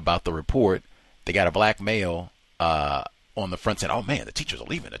share about the report. They got a black male on the front saying, "Oh man, the teachers are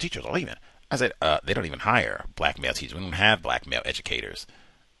leaving. The teachers are leaving." I said, "They don't even hire black male teachers. We don't have black male educators."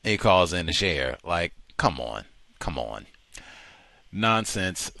 And he calls in to share, like, come on.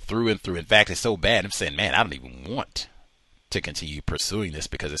 Nonsense through and through. In fact, it's so bad. I'm saying, man, I don't even want to continue pursuing this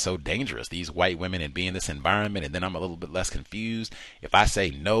because it's so dangerous. These white women and being in this environment, and then I'm a little bit less confused. If I say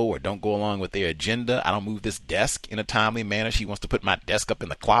no or don't go along with their agenda, I don't move this desk in a timely manner. She wants to put my desk up in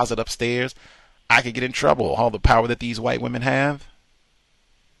the closet upstairs. I could get in trouble. All the power that these white women have.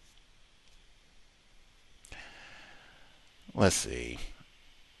 Let's see.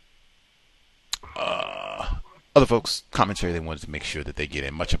 Other folks' commentary they wanted to make sure that they get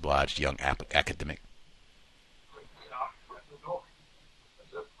in. Much obliged, young academic.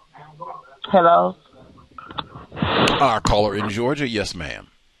 Hello. Our caller in Georgia, yes, ma'am.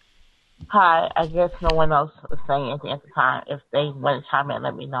 Hi. I guess no one else was saying anything at the time. If they want to chime in,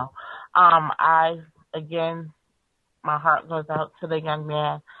 let me know. Again, my heart goes out to the young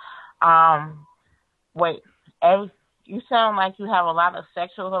man. You sound like you have a lot of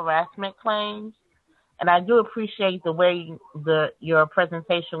sexual harassment claims, and I do appreciate the way your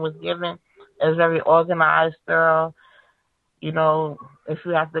presentation was given. It was very organized, thorough. You know, if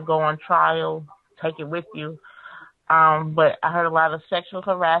you have to go on trial, take it with you. But I heard a lot of sexual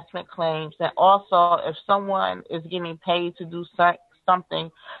harassment claims. And also, if someone is getting paid to do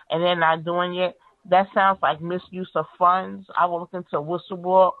something and they're not doing it, that sounds like misuse of funds. I will look into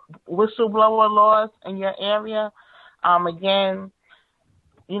whistleblower laws in your area. Again,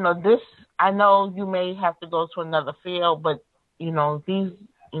 I know you may have to go to another field, but,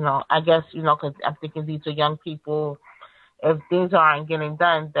 I guess, because I'm thinking these are young people. If things aren't getting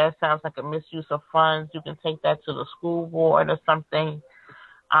done, that sounds like a misuse of funds. You can take that to the school board or something.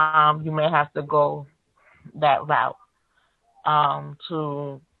 You may have to go that route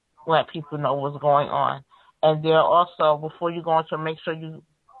to let people know what's going on. And there also, before you go into, make sure you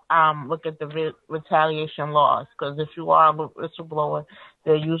look at the retaliation laws, because if you are a whistleblower,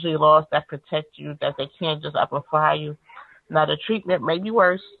 there are usually laws that protect you, that they can't just up and fire you. Now, the treatment may be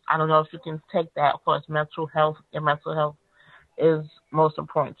worse. I don't know if you can take that. Of course, mental health is most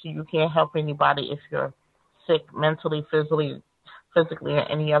important to you. You can't help anybody if you're sick mentally, physically,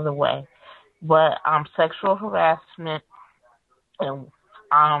 or any other way. But sexual harassment and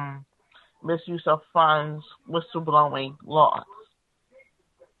misuse of funds, whistleblowing laws.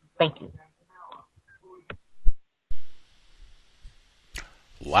 Thank you.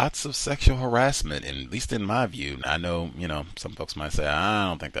 Lots of sexual harassment, and at least in my view. I know, some folks might say, I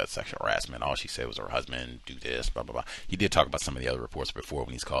don't think that's sexual harassment. All she said was her husband do this, blah, blah, blah. He did talk about some of the other reports before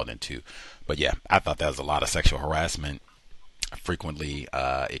when he's called in too. But yeah, I thought that was a lot of sexual harassment. Frequently,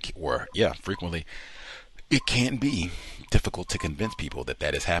 it can be difficult to convince people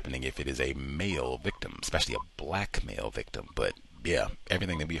that is happening if it is a male victim, especially a black male victim. But yeah,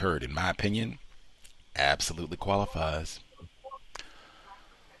 everything that we heard, in my opinion, absolutely qualifies.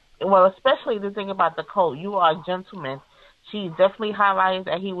 Well, especially the thing about the code. You are a gentleman. She definitely highlighted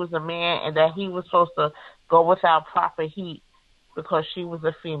that he was a man and that he was supposed to go without proper heat because she was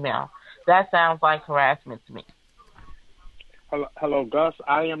a female. That sounds like harassment to me. Hello, Gus.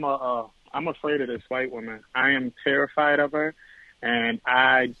 I'm afraid of this white woman. I am terrified of her, and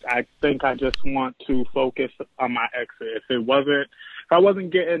I think I just want to focus on my exit. If I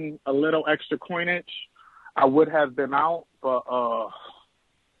wasn't getting a little extra coinage, I would have been out. But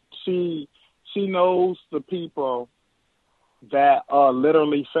she knows the people that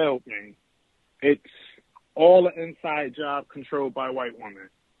literally failed me. It's all an inside job controlled by white women.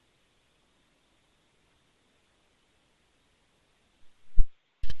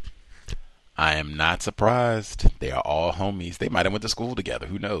 I am not surprised. They are all homies. They might have went to school together.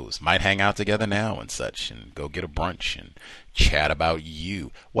 Who knows? Might hang out together now and such, and go get a brunch and chat about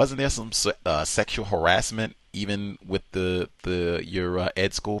you. Wasn't there some sexual harassment even with your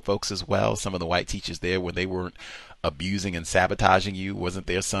ed school folks as well? Some of the white teachers there, when they weren't abusing and sabotaging you, wasn't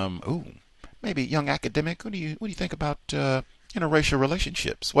there some? Maybe young academic. What do you think about interracial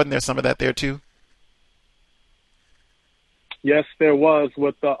relationships? Wasn't there some of that there too? Yes, there was.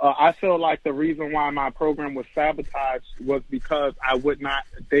 With the, I feel like the reason why my program was sabotaged was because I would not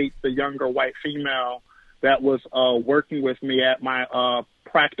date the younger white female that was working with me at my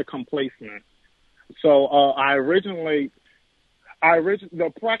practicum placement. So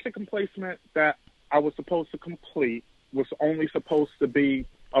the practicum placement that I was supposed to complete was only supposed to be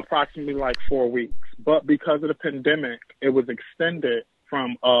approximately like 4 weeks, but because of the pandemic, it was extended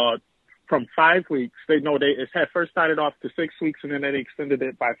from 5 weeks. It had first started off to 6 weeks, and then they extended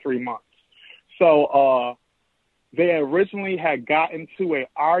it by 3 months. So they originally had gotten to an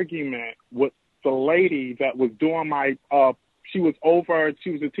argument with the lady that was doing my. She was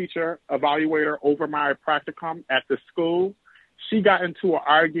a teacher evaluator over my practicum at the school. She got into an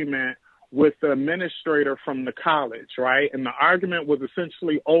argument with the administrator from the college, right? And the argument was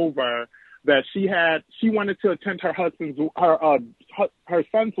essentially over that she wanted to attend her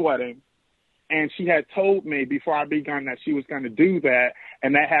son's wedding, and she had told me before I begun that she was going to do that,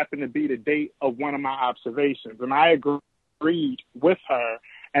 and that happened to be the date of one of my observations, and I agreed with her.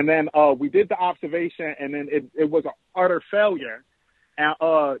 And then we did the observation, and then it was an utter failure, and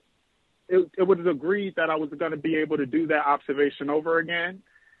it was agreed that I was going to be able to do that observation over again.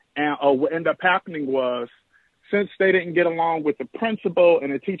 And what ended up happening was, since they didn't get along with the principal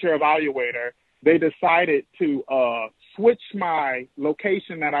and the teacher evaluator, they decided to switch my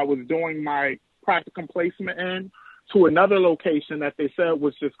location that I was doing my practicum placement in to another location that they said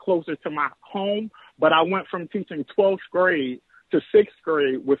was just closer to my home. But I went from teaching 12th grade to 6th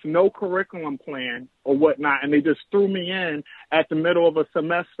grade with no curriculum plan or whatnot, and they just threw me in at the middle of a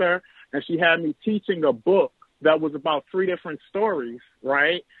semester, and she had me teaching a book that was about 3 different stories,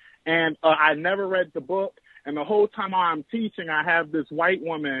 right? And I never read the book, and the whole time I'm teaching, I have this white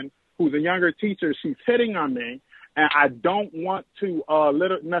woman who's a younger teacher. She's hitting on me, and I don't want to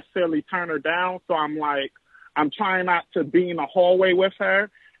necessarily turn her down, so I'm trying not to be in the hallway with her,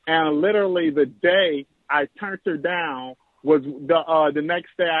 and literally the day I turned her down was the next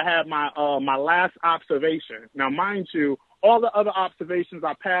day I had my last observation. Now, mind you, all the other observations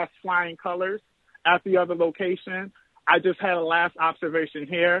I passed flying colors at the other location. I just had a last observation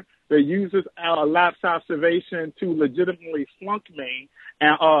here. They used this last observation to legitimately flunk me.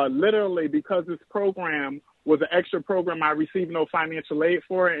 And literally, because this program was an extra program, I received no financial aid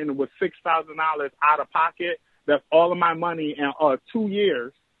for it, and it was $6,000 out of pocket. That's all of my money in 2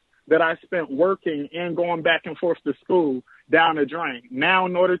 years that I spent working and going back and forth to school down the drain. Now,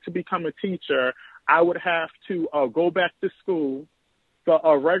 in order to become a teacher, I would have to go back to school, the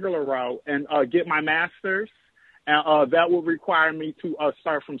regular route, and get my master's. And that would require me to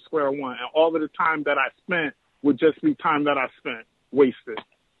start from square one. And all of the time that I spent would just be time that I spent wasted.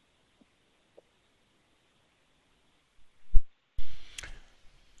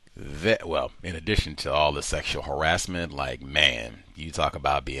 Well, in addition to all the sexual harassment, like, man, you talk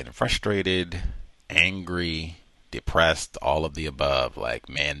about being frustrated, angry, depressed, all of the above. Like,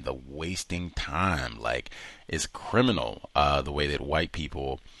 man, the wasting time, like, is criminal. The way that white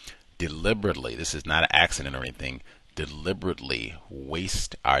people deliberately, this is not an accident or anything, deliberately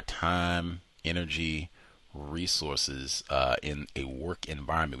waste our time, energy, resources in a work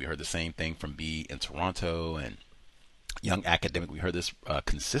environment. We heard the same thing from B in Toronto and Young Academic. We heard this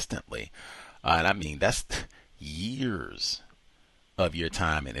consistently. And I mean, that's years of your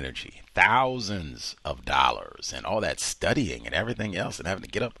time and energy, thousands of dollars, and all that studying and everything else, and having to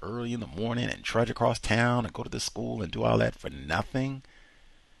get up early in the morning and trudge across town and go to the school and do all that for nothing.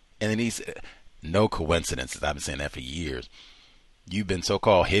 And then he's, no coincidences, I've been saying that for years. You've been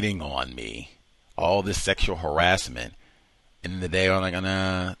so-called hitting on me, all this sexual harassment, and in the day I'm like,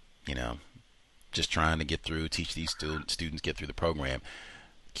 nah, just trying to get through, teach these students get through the program.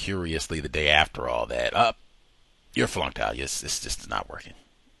 Curiously, the day after all that, you're flunked out. It's just not working.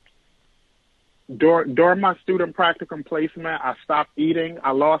 During my student practicum placement, I stopped eating.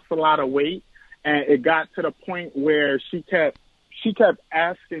 I lost a lot of weight, and it got to the point where she kept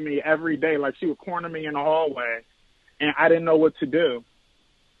asking me every day, like she would corner me in the hallway, and I didn't know what to do.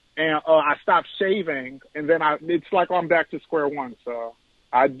 And I stopped shaving, and then it's like I'm back to square one. So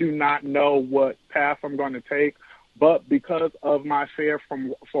I do not know what path I'm going to take. But because of my fear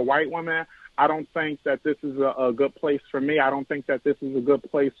for white women, I don't think that this is a good place for me. I don't think that this is a good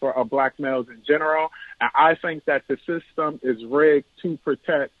place for black males in general. And I think that the system is rigged to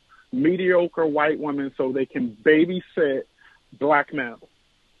protect mediocre white women so they can babysit black males.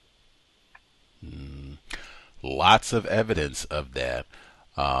 Lots of evidence of that.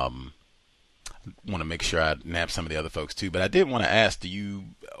 Want to make sure I nab some of the other folks too, but I did want to ask: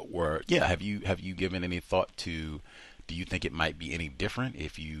 have you given any thought to? Do you think it might be any different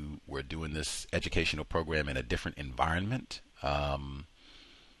if you were doing this educational program in a different environment?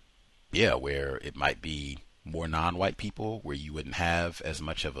 where it might be more non-white people, where you wouldn't have as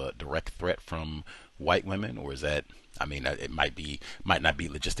much of a direct threat from white women? Or is that, I mean, it might not be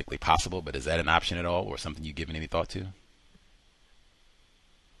logistically possible, but is that an option at all, or something you've given any thought to?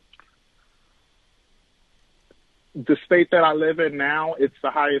 The state that I live in now, it's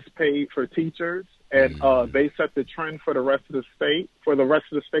the highest paid for teachers, and they set the trend for the rest of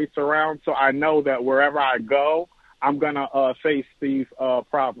the states around. So I know that wherever I go, I'm gonna face these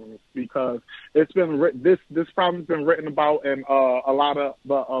problems, because it's been this problem's been written about in a lot of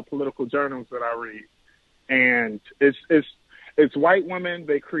the political journals that I read, and it's white women.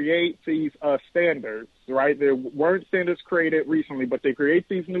 They create these standards, right? There weren't standards created recently, but they create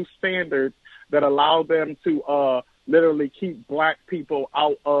these new standards that allow them to literally keep black people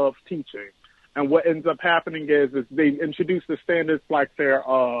out of teaching. And what ends up happening is they introduce the standards like they're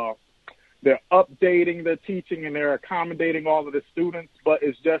updating the teaching and they're accommodating all of the students, but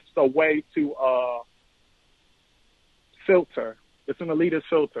it's just a way to filter. It's an elitist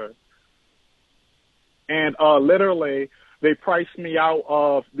filter. And literally, they price me out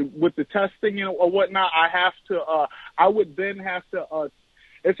of with the testing or whatnot. I would then have to.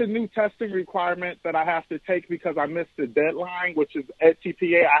 It's a new testing requirement that I have to take because I missed the deadline, which is at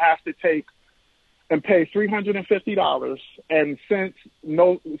TPA. I have to take and pay $350. And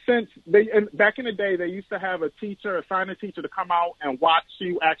back in the day, they used to have assign a teacher to come out and watch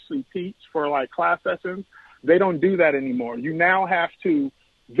you actually teach for like class sessions. They don't do that anymore. You now have to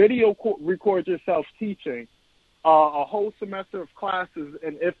video record yourself teaching a whole semester of classes,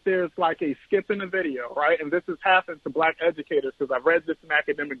 and if there's like a skip in the video, right, and this has happened to black educators because I've read this in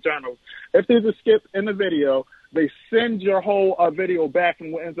academic journals, if there's a skip in the video, they send your whole video back,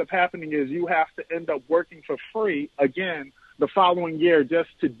 and what ends up happening is you have to end up working for free again the following year just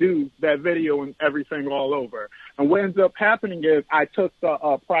to do that video and everything all over. And what ends up happening is I took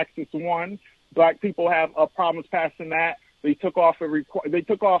the Praxis 1. Black people have problems passing that. They took off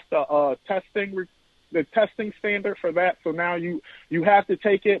the testing standard for that, so now you have to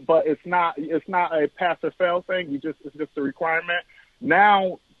take it, but it's not a pass or fail thing. It's just a requirement.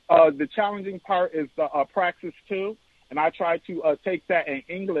 Now the challenging part is the Praxis 2, and I tried to take that in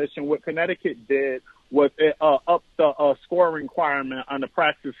English, and what Connecticut did was it upped the scoring requirement on the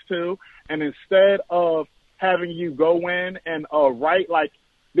Praxis 2, and instead of having you go in and write like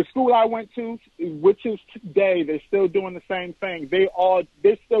the school I went to, which is today, they're still doing the same thing.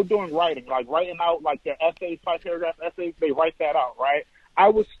 They're still doing writing, like writing out like their essays, 5-paragraph essays. They write that out, right? I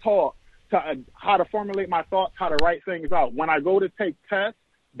was taught how to formulate my thoughts, how to write things out. When I go to take tests,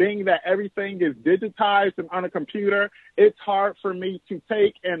 being that everything is digitized and on a computer, it's hard for me to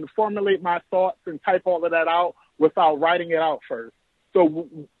take and formulate my thoughts and type all of that out without writing it out first. So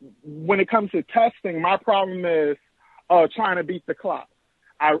when it comes to testing, my problem is trying to beat the clock.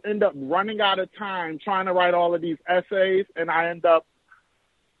 I end up running out of time trying to write all of these essays, and I end up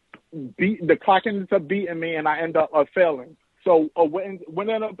the clock ends up beating me, and I end up failing. So what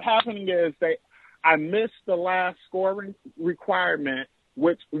ended up happening is that I missed the last scoring requirement,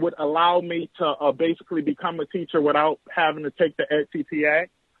 which would allow me to basically become a teacher without having to take the EdTPA.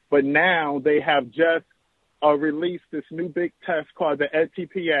 But now they have just released this new big test called the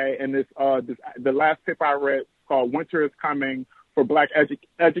EdTPA, and the last paper I read called "Winter is Coming" for black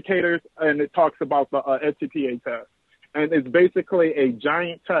educators, and it talks about the EdTPA test. And it's basically a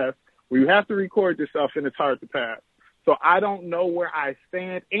giant test where you have to record yourself, and it's hard to pass. So I don't know where I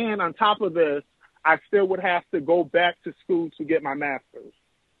stand. And on top of this, I still would have to go back to school to get my master's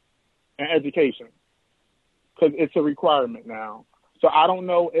in education because it's a requirement now. So I don't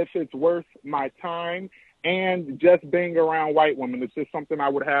know if it's worth my time and just being around white women. It's just something I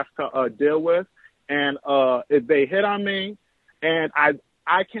would have to deal with. And if they hit on me, and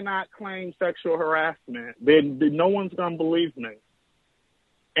I cannot claim sexual harassment. No one's going to believe me.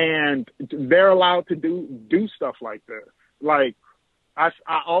 And they're allowed to do stuff like this. Like, I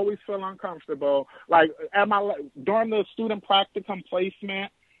always feel uncomfortable. Like, during the student practicum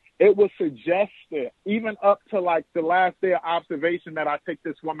placement, it was suggested, even up to like the last day of observation, that I take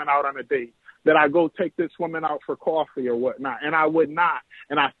this woman out on a date, that I go take this woman out for coffee or whatnot. And I would not.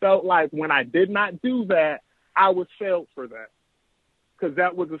 And I felt like when I did not do that, I was failed for that. Because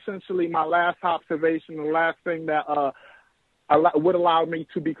that was essentially my last observation, the last thing that would allow me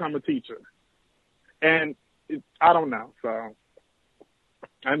to become a teacher. And I don't know, so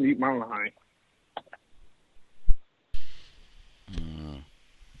I mute my line.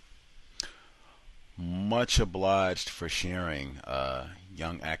 Much obliged for sharing,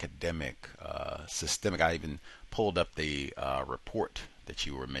 young academic, systemic. I even pulled up the report that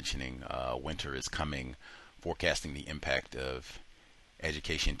you were mentioning, Winter is Coming forecasting the impact of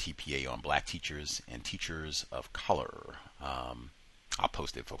education TPA on black teachers and teachers of color. I'll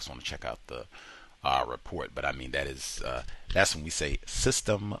post it if folks want to check out the report. But I mean, that's when we say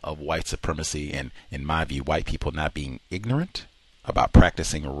system of white supremacy, and in my view, white people not being ignorant about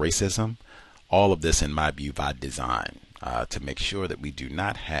practicing racism. All of this, in my view, by design, to make sure that we do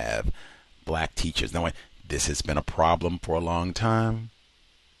not have black teachers. Now, this has been a problem for a long time,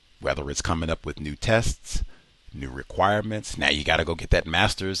 whether it's coming up with new tests, new requirements. Now you got to go get that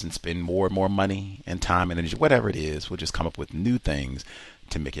master's and spend more and more money and time and energy, whatever it is. We'll just come up with new things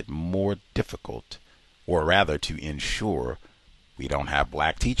to make it more difficult, or rather to ensure we don't have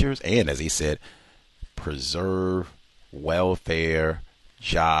black teachers. And as he said, preserve welfare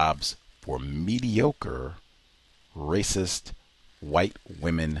jobs for mediocre, racist, white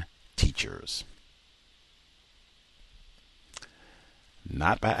women teachers.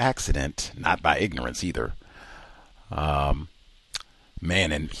 Not by accident, not by ignorance either.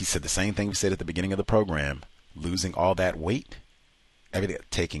 Man, and he said the same thing we said at the beginning of the program, losing all that weight, everything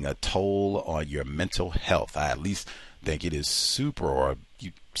taking a toll on your mental health. I at least think it is super, or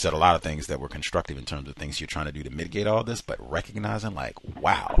you said a lot of things that were constructive in terms of things you're trying to do to mitigate all this, but recognizing like,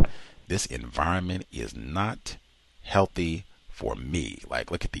 wow, this environment is not healthy for me. Like,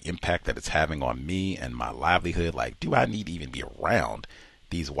 look at the impact that it's having on me and my livelihood. Like, do I need to even be around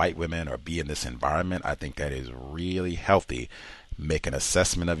these white women or be in this environment? I think that is really healthy. Make an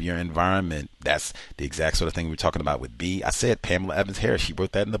assessment of your environment. That's the exact sort of thing we were talking about with B. I said Pamela Evans Harris, she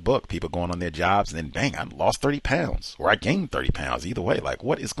wrote that in the book. People going on their jobs and then bang, I lost 30 pounds or I gained 30 pounds. Either way, like,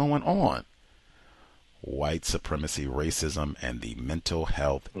 what is going on? White supremacy, racism, and the mental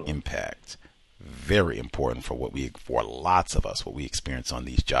health impact. Very important for for lots of us, what we experience on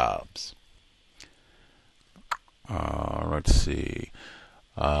these jobs. Let's see.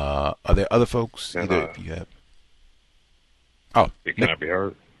 Are there other folks? Either you have. Oh, can I be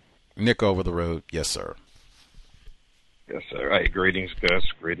heard? Nick over the road. Yes, sir. Yes, sir. Hey, greetings, Gus.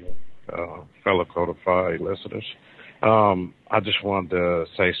 Greetings, fellow Codified listeners. I just wanted to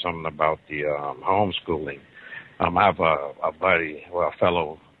say something about the homeschooling. I have a buddy, a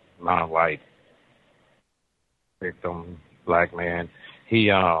fellow non-white victim, black man. He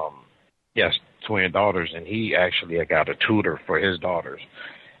has twin daughters, and he actually got a tutor for his daughters.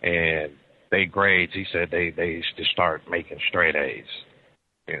 And they grades, he said they used to start making straight A's.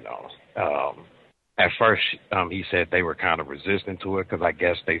 You know, at first he said they were kind of resistant to it because I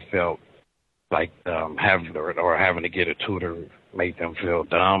guess they felt like having to get a tutor made them feel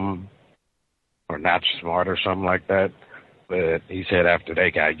dumb or not smart or something like that. But he said after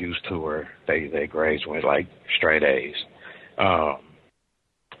they got used to her, their grades went like straight A's.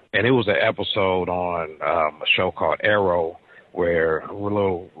 And it was an episode on a show called Arrow where a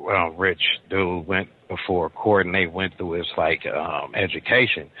little rich dude went before court and they went through his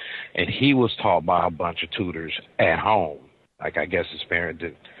education. And he was taught by a bunch of tutors at home. Like I guess his parents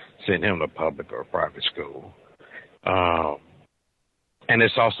didn't send him to public or private school. And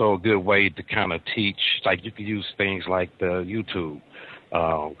it's also a good way to kind of teach, like you could use things like the YouTube,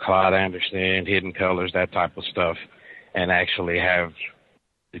 Clyde Anderson, Hidden Colors, that type of stuff, and actually have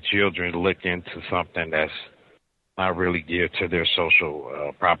the children look into something that's not really geared to their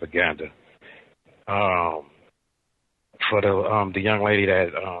social propaganda. For the young lady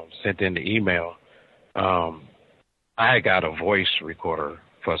that sent in the email, I got a voice recorder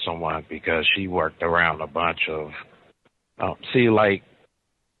for someone because she worked around a bunch of,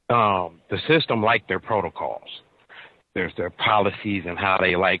 the system like their protocols. There's their policies and how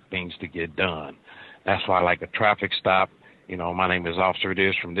they like things to get done. That's why, like a traffic stop, you know, my name is Officer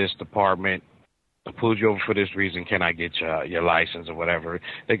this from this department. I pulled you over for this reason. Can I get your license or whatever?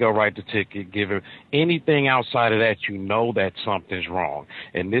 They go write the ticket, give it. Anything outside of that, you know that something's wrong.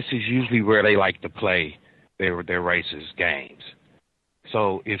 And this is usually where they like to play their racist games.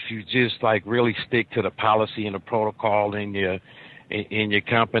 So if you just really stick to the policy and the protocol in your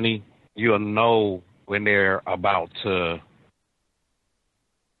company, you'll know when they're about to,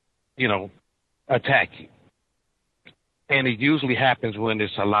 attack you. And it usually happens when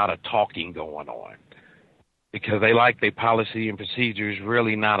there's a lot of talking going on because they like their policy and procedures,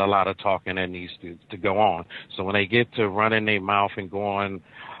 really not a lot of talking that needs to go on. So when they get to running their mouth and going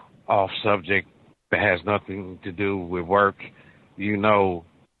off subject that has nothing to do with work,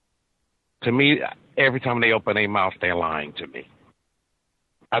 to me, every time they open their mouth, they're lying to me.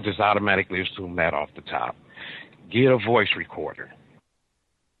 I just automatically assume that off the top. Get a voice recorder.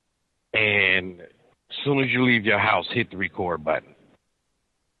 And as soon as you leave your house, hit the record button.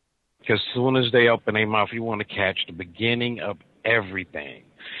 Because as soon as they open their mouth, you want to catch the beginning of everything.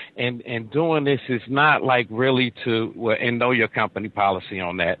 And doing this is not like really and know your company policy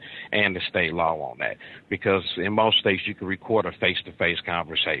on that and the state law on that, because in most states you can record a face-to-face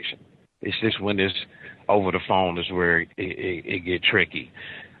conversation. It's just when it's over the phone is where it get tricky.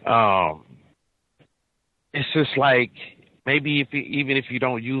 It's just like maybe even if you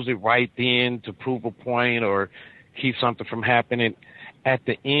don't use it right then to prove a point or keep something from happening, at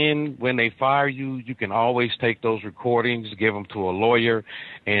the end, when they fire you, you can always take those recordings, give them to a lawyer,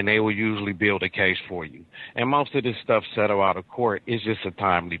 and they will usually build a case for you. And most of this stuff settled out of court is just a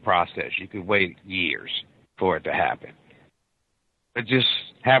timely process. You could wait years for it to happen. But just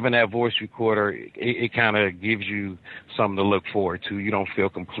having that voice recorder, it kind of gives you something to look forward to. You don't feel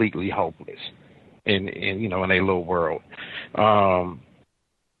completely hopeless in a little world.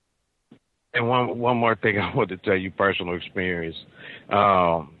 And one more thing I want to tell you, personal experience.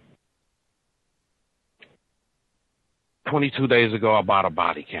 22 days ago, I bought a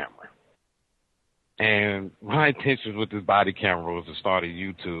body camera. And my intentions with this body camera was to start a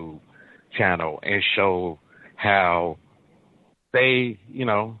YouTube channel and show how they,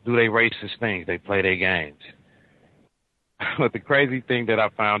 do they racist things. They play their games. But the crazy thing that I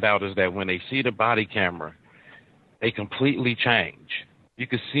found out is that when they see the body camera, they completely change. You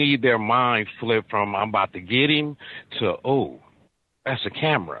can see their mind flip from I'm about to get him to, oh, that's a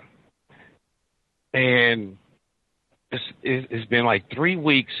camera. And it's been like 3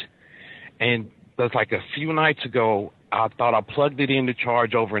 weeks, and that's like a few nights ago, I thought I plugged it in to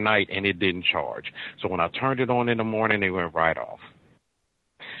charge overnight, and it didn't charge. So when I turned it on in the morning, it went right off.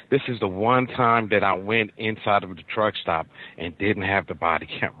 This is the one time that I went inside of the truck stop and didn't have the body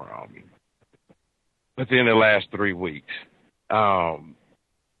camera on me. Within the last 3 weeks.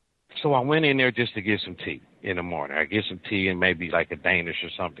 So I went in there just to get some tea in the morning. I get some tea and maybe like a Danish or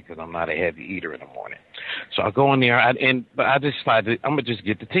something because I'm not a heavy eater in the morning. So I go in there, but I decided I'm going to just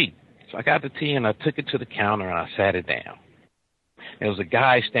get the tea. So I got the tea and I took it to the counter and I sat it down. There was a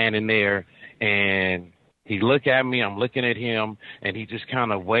guy standing there and he looked at me, I'm looking at him, and he just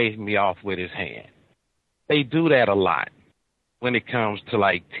kind of waved me off with his hand. They do that a lot when it comes to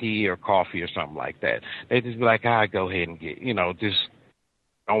like tea or coffee or something like that. They just be like, go ahead and get, just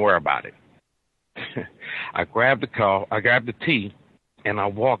don't worry about it. I grabbed the tea, and I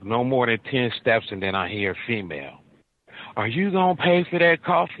walked no more than 10 steps, and then I hear a female. Are you going to pay for that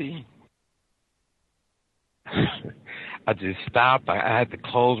coffee? I just stopped. I had to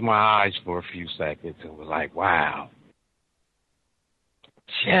close my eyes for a few seconds and was like, wow.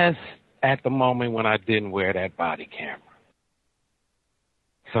 Just at the moment when I didn't wear that body camera,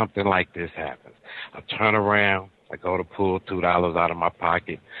 something like this happens. I turn around. I go to pull $2 out of my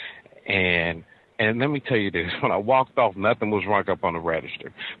pocket. And let me tell you this. When I walked off, nothing was rung up on the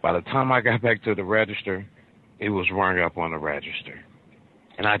register. By the time I got back to the register, it was rung up on the register.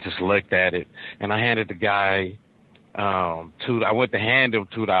 And I just looked at it, and I handed the guy I went to hand him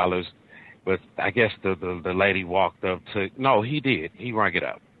 $2, but I guess the lady walked up no, he did. He rung it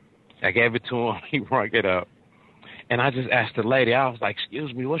up. I gave it to him. He rung it up. And I just asked the lady, I was like,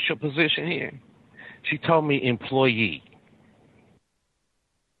 excuse me, what's your position here? She told me employee.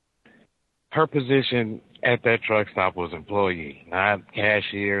 Her position at that truck stop was employee, not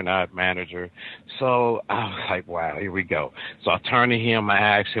cashier, not manager. So I was like, wow, here we go. So I turned to him, I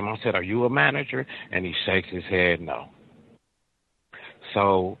asked him, I said, are you a manager? And he shakes his head, no.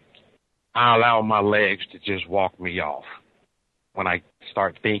 So I allow my legs to just walk me off when I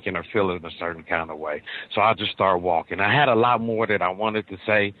start thinking or feeling a certain kind of way. So I just start walking. I had a lot more that I wanted to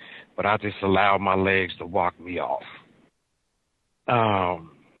say, but I just allowed my legs to walk me off.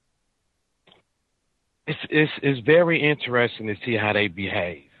 It's very interesting to see how they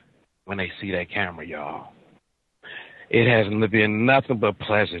behave when they see that camera, y'all. It hasn't been nothing but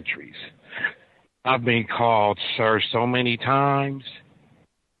pleasantries. I've been called sir so many times.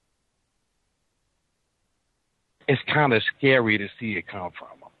 It's kind of scary to see it come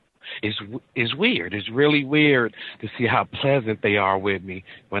from them. It's weird. It's really weird to see how pleasant they are with me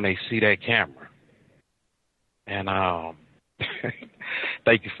when they see that camera. And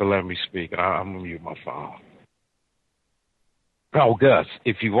thank you for letting me speak. I'm going to mute my phone. Oh, Gus,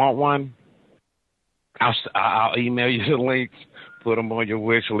 if you want one, I'll email you the links, put them on your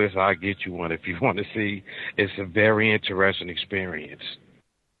wish list. I'll get you one if you want to see. It's a very interesting experience.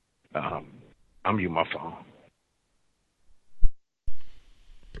 I'll mute my phone.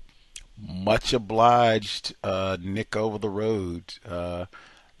 Much obliged, Nick over the road.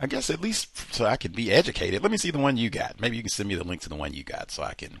 I guess at least so I can be educated. Let me see the one you got. Maybe you can send me the link to the one you got so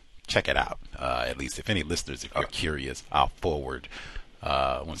I can check it out. At least if any listeners, if you're curious, I'll forward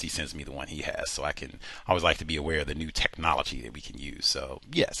once he sends me the one he has, so I always like to be aware of the new technology that we can use. So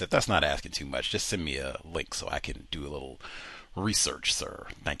yes, if that's not asking too much, just send me a link so I can do a little research, sir.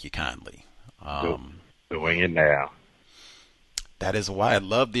 Thank you kindly. Doing it now. That is why I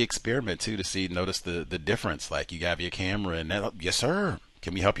love the experiment too, to notice the difference. Like, you have your camera and that, yes sir,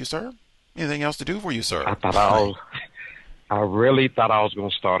 can we help you, sir? Anything else to do for you, sir? I really thought I was going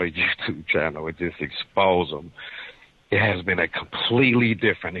to start a YouTube channel and just expose them. It has been a completely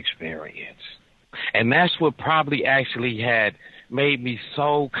different experience. And that's what probably actually had made me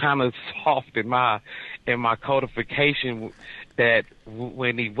so kind of soft in my codification, that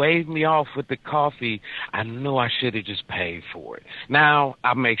when he waved me off with the coffee, I knew I should have just paid for it. Now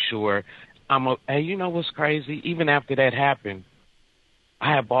I make sure hey, you know what's crazy? Even after that happened,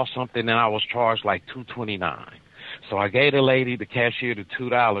 I had bought something and I was charged like $2.29. So I gave the lady, the cashier, the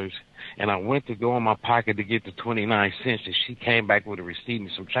 $2, and I went to go in my pocket to get the 29 cents, and she came back with a receipt and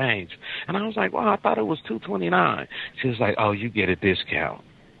some change. And I was like, well, I thought it was $2.29. She was like, oh, you get a discount.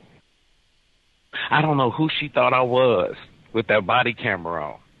 I don't know who she thought I was with that body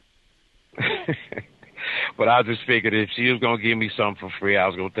camera on. But I just figured if she was going to give me something for free, I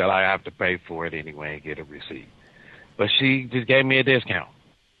was going to tell her I have to pay for it anyway and get a receipt. But she just gave me a discount.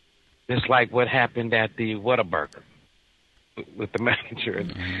 Just like what happened at the Whataburger with the manager.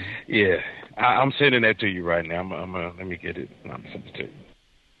 Mm-hmm. Yeah, I'm sending that to you right now. Let me get it. I'm sending it to you.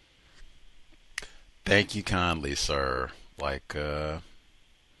 Thank you kindly, sir. Like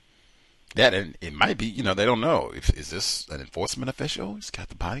that, and it might be, they don't know. Is this an enforcement official? He's got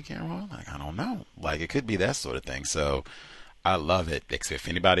the body camera on? Like, I don't know. Like, it could be that sort of thing. So I love it. If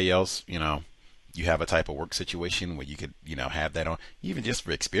anybody else, you have a type of work situation where you could, have that on, even just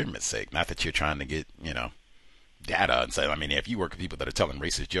for experiment's sake. Not that you're trying to get, data and say, I mean, if you work with people that are telling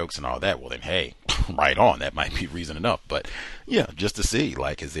racist jokes and all that, well then, hey, right on. That might be reason enough. But yeah, just to see,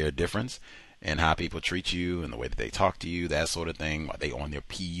 like, is there a difference in how people treat you and the way that they talk to you, that sort of thing? Are they on their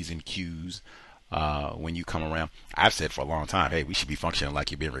P's and Q's when you come around? I've said for a long time, hey, we should be functioning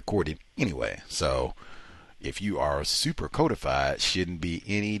like you're being recorded anyway. So if you are super codified, shouldn't be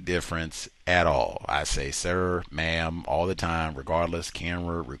any difference at all. I say sir, ma'am, all the time, regardless,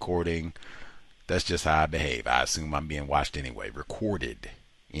 camera, recording. That's just how I behave. I assume I'm being watched anyway, recorded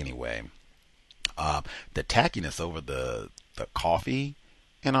anyway. The tackiness over the coffee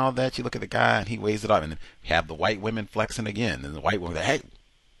and all that, you look at the guy and he weighs it up, and have the white women flexing again, and the white women, hey,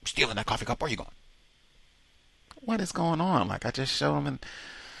 stealing that coffee cup, where are you going? What is going on? Like, I just show them, and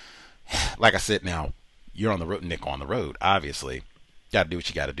like I said, now you're on the road, Nick, on the road, obviously. Got to do what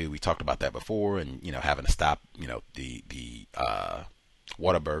you got to do. We talked about that before, and having to stop, the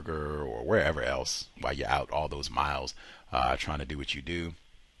Whataburger or wherever else while you're out all those miles trying to do what you do.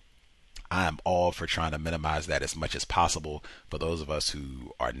 I'm all for trying to minimize that as much as possible. For those of us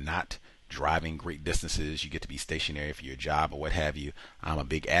who are not driving great distances, you get to be stationary for your job or what have you. I'm a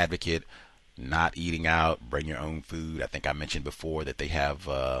big advocate, not eating out, bring your own food. I think I mentioned before that they have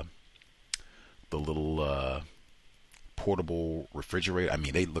the little portable refrigerator. I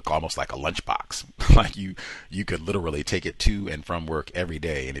mean, they look almost like a lunchbox. Like you could literally take it to and from work every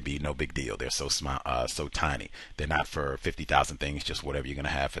day and it'd be no big deal. They're so small, so tiny. They're not for 50,000 things, just whatever you're going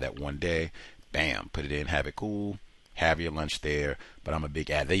to have for that one day. Bam, put it in, have it cool, have your lunch there. But I'm a big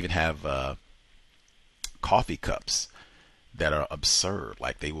ad. They even have coffee cups that are absurd.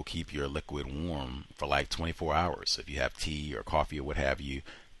 Like, they will keep your liquid warm for like 24 hours. So if you have tea or coffee or what have you,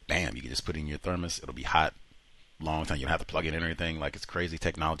 bam, you can just put it in your thermos. It'll be hot long time. You don't have to plug it in or anything. Like, it's crazy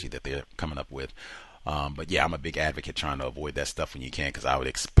technology that they're coming up with. But yeah, I'm a big advocate trying to avoid that stuff when you can, because I would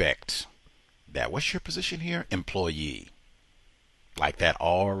expect that. What's your position here? Employee. Like, that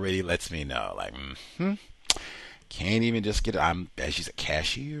already lets me know. Like, can't even just get it. As she's a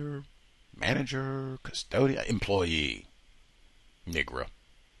cashier, manager, custodian, employee. Negro.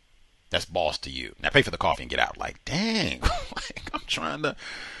 That's boss to you. Now pay for the coffee and get out. Like, dang. Like, I'm trying to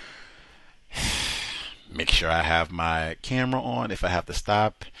make sure I have my camera on if I have to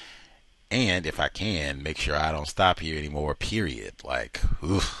stop, and if I can, make sure I don't stop here anymore, period. Like,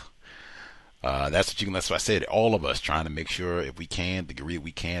 that's what I said. All of us trying to make sure, if we can, the degree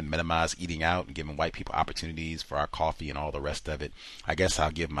we can, minimize eating out and giving white people opportunities for our coffee and all the rest of it. I guess I'll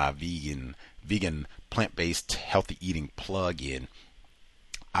give my vegan, plant-based, healthy eating plug in.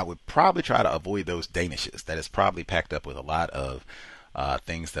 I would probably try to avoid those danishes. That is probably packed up with a lot of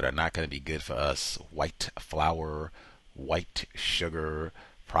things that are not going to be good for us. White flour, white sugar,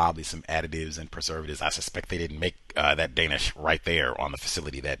 probably some additives and preservatives. I suspect they didn't make that Danish right there on the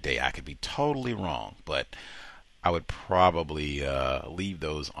facility that day. I could be totally wrong, but I would probably leave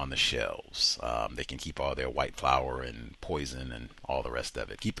those on the shelves. They can keep all their white flour and poison and all the rest of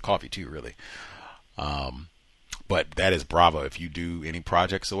it. Keep the coffee too, really. But that is Bravo. If you do any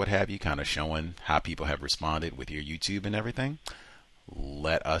projects or what have you, kind of showing how people have responded with your YouTube and everything,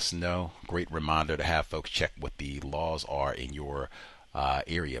 let us know. Great reminder to have folks check what the laws are in your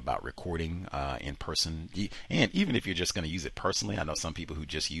area about recording in person. And even if you're just going to use it personally, I know some people who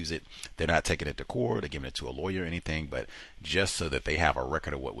just use it, they're not taking it to court or giving it to a lawyer or anything, but just so that they have a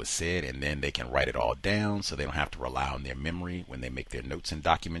record of what was said, and then they can write it all down so they don't have to rely on their memory when they make their notes and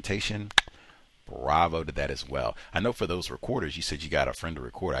documentation. Bravo to that as well. I know for those recorders, you said you got a friend to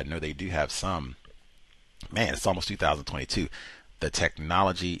record. I know they do have some. Man, it's almost 2022. The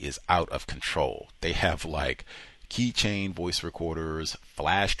technology is out of control. They have like keychain voice recorders,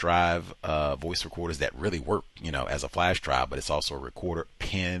 flash drive voice recorders that really work, as a flash drive, but it's also a recorder,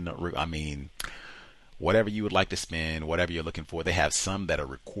 pen. I mean, whatever you would like to spend, whatever you're looking for. They have some that are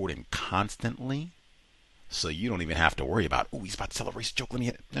recording constantly, so you don't even have to worry about, oh, he's about to tell a racist joke. Let me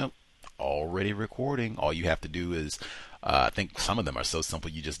hit it. No, already recording. All you have to do is, I think some of them are so simple.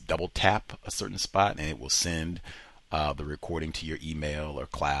 You just double tap a certain spot and it will send the recording to your email or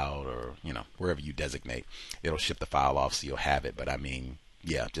cloud or, wherever you designate. It'll ship the file off so you'll have it. But I mean,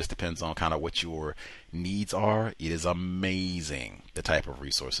 yeah, just depends on kind of what your needs are. It is amazing the type of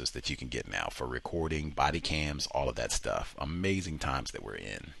resources that you can get now for recording, body cams, all of that stuff. Amazing times that we're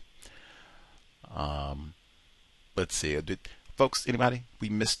in. Let's see. Folks, anybody we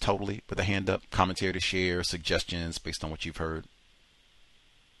missed totally with a hand up, commentary to share, suggestions based on what you've heard?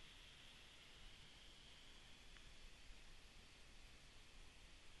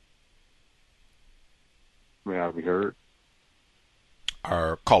 May I be heard?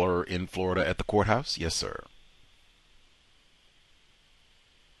 Our caller in Florida at the courthouse? Yes, sir.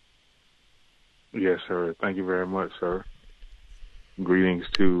 Yes, sir. Thank you very much, sir. Greetings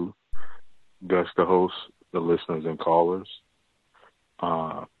to Gus, the host, the listeners, and callers.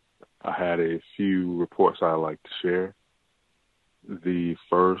 I had a few reports I'd like to share. The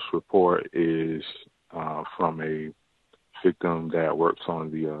first report is from a victim that works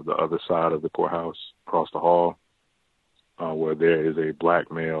on the other side of the courthouse, across the hall, where there is a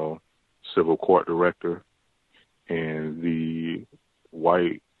black male civil court director, and the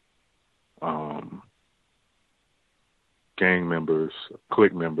white gang members,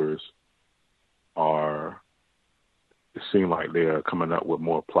 clique members, it seems like they are coming up with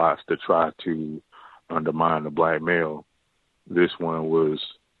more plots to try to undermine the black male. This one was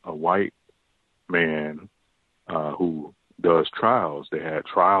a white man who does trials. They had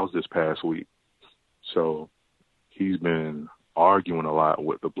trials this past week. So he's been arguing a lot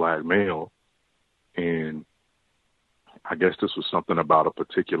with the black male. And I guess this was something about a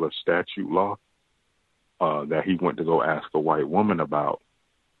particular statute law that he went to go ask a white woman about.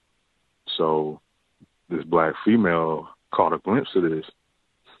 So this black female caught a glimpse of this,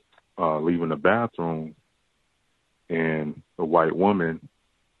 leaving the bathroom, and the white woman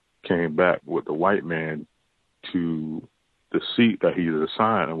came back with the white man to the seat that he was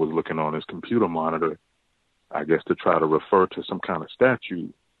assigned and was looking on his computer monitor, I guess to try to refer to some kind of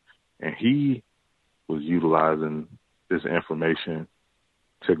statute. And he was utilizing this information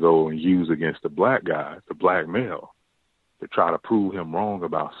to go and use against the black guy, the black male, to try to prove him wrong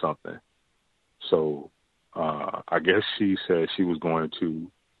about something. So I guess she said she was going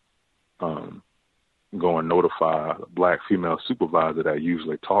to go and notify a black female supervisor that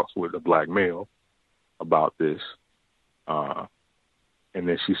usually talks with the black male about this. And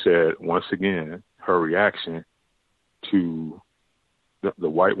then she said, once again, her reaction to the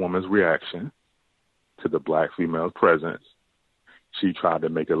white woman's reaction to the black female's presence, she tried to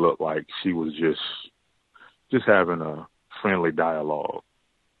make it look like she was just having a friendly dialogue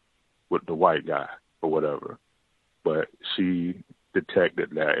with the white guy or whatever. But she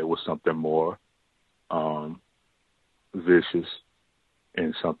detected that it was something more vicious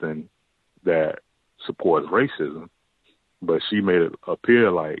and something that supports racism. But she made it appear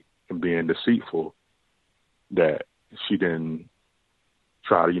like, being deceitful, that she didn't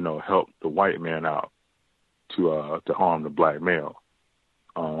try to, help the white man out to harm the black male.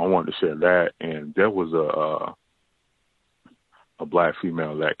 I wanted to share that. And there was a black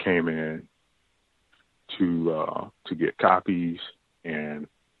female that came in to get copies, and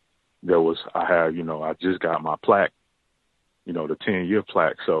I just got my plaque, the 10-year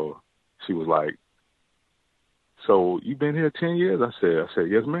plaque. So she was like, "So you been here 10 years?" I said,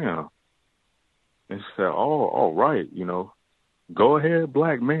 "Yes, ma'am." And she said, "Oh, all right, go ahead,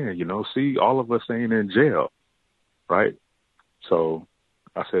 black man, see, all of us ain't in jail, right?" So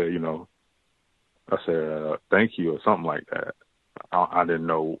I said, I said, thank you or something like that. I didn't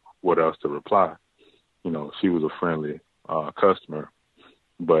know what else to reply. You know, she was a friendly customer,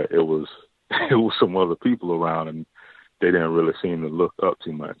 but it was some other people around, and they didn't really seem to look up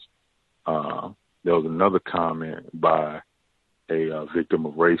too much. There was another comment by a victim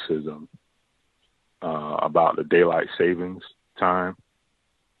of racism about the daylight savings time.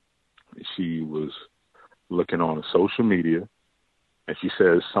 She was looking on social media, and she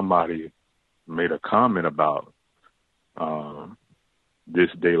says somebody made a comment about this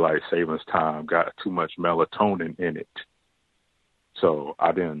daylight savings time got too much melatonin in it. So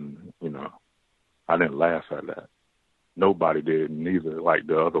I didn't laugh at that. Nobody did, neither. Like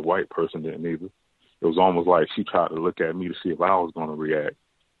the other white person didn't either. It was almost like she tried to look at me to see if I was going to react,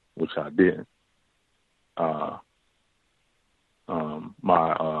 which I didn't.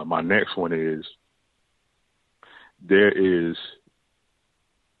 My next one is there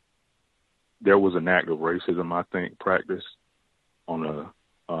was an act of racism, I think, practiced on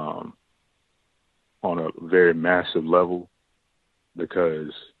a very massive level,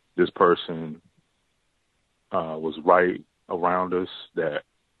 because this person was right around us that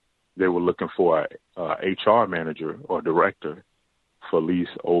they were looking for a HR manager or director for at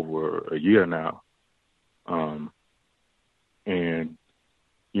least over a year now. And,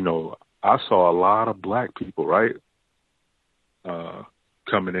 you know, I saw a lot of black people, right,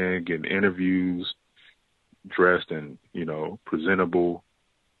 coming in, getting interviews, dressed and, you know, presentable.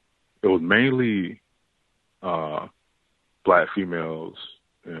 It was mainly black females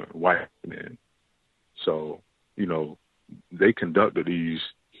and white men. So, you know, they conducted these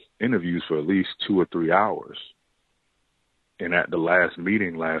interviews for at least 2 or 3 hours. And at the last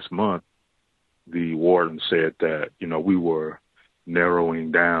meeting last month, the warden said that, you know, we were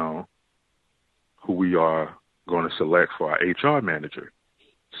narrowing down who we are going to select for our HR manager.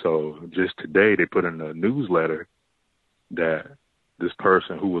 So just today they put in a newsletter that this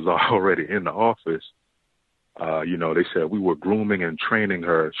person who was already in the office, you know, they said we were grooming and training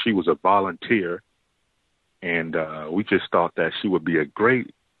her. She was a volunteer, and we just thought that she would be a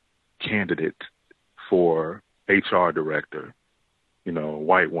great candidate for HR director, you know,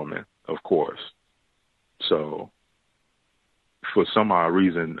 white woman, of course. So for some odd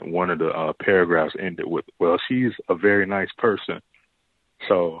reason, one of the paragraphs ended with, well, she's a very nice person.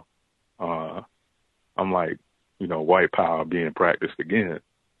 So I'm like, you know, white power being practiced again.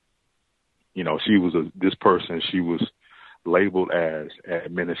 You know, she was she was labeled as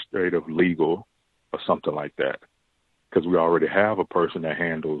administrative legal or something like that, because we already have a person that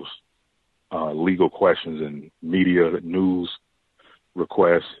handles legal questions and media news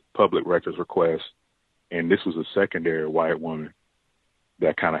requests, public records requests. And this was a secondary white woman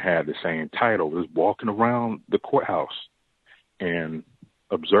that kind of had the same title, was walking around the courthouse and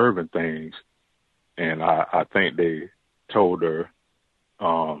observing things. And I think they told her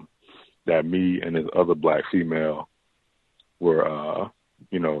that me and this other black female were,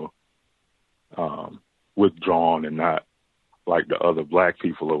 you know, withdrawn and not like the other black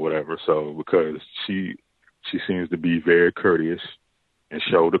people or whatever. So because she seems to be very courteous and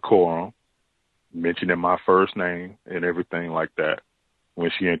show decorum, mentioning my first name and everything like that when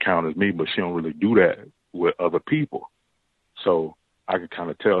she encounters me, but she don't really do that with other people. So I could kind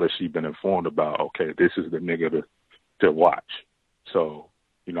of tell that she'd been informed about, okay, this is the nigga to watch. So,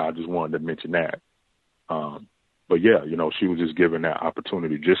 you know, I just wanted to mention that. But yeah, you know, she was just given that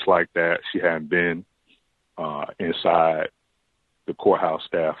opportunity just like that. She hadn't been inside the courthouse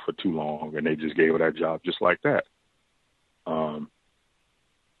staff for too long, and they just gave her that job just like that.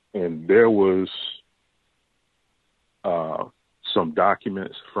 And there was some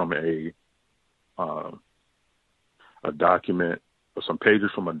documents from a document, or some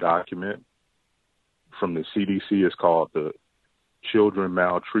pages from a document from the CDC. It's called the Children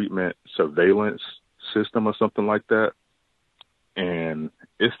Maltreatment Surveillance System or something like that. And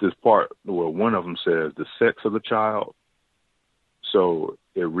it's this part where one of them says the sex of the child. So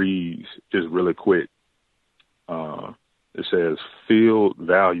it reads just really quick. It says field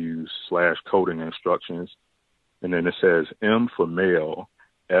values / coding instructions. And then it says M for male,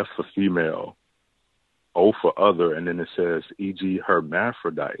 F for female, O for other, and then it says e.g.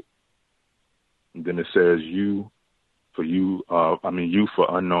 hermaphrodite. And then it says U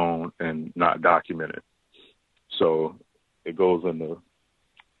for unknown and not documented. So it goes into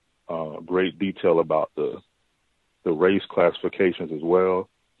great detail about the race classifications as well.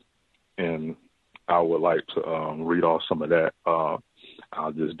 And I would like to read off some of that. I'll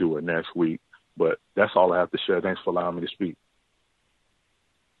just do it next week. But that's all I have to share. Thanks for allowing me to speak.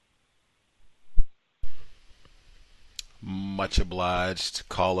 Much obliged,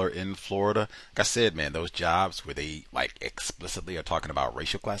 caller in Florida. Like I said, man, those jobs where they like explicitly are talking about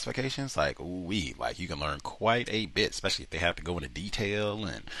racial classifications, like ooh-wee, like you can learn quite a bit, especially if they have to go into detail,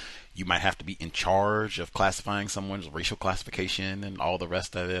 and you might have to be in charge of classifying someone's racial classification and all the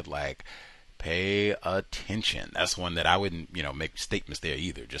rest of it. Like, pay attention. That's one that I wouldn't, make statements there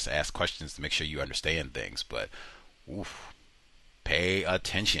either. Just ask questions to make sure you understand things. But, oof, pay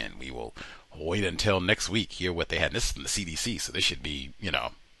attention. We will wait until next week, hear what they had. This is from the CDC, so this should be,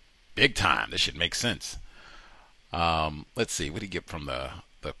 big time. This should make sense. Let's see. What did he get from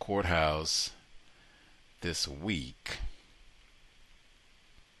the courthouse this week?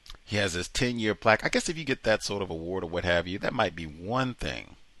 He has his 10-year plaque. I guess if you get that sort of award or what have you, that might be one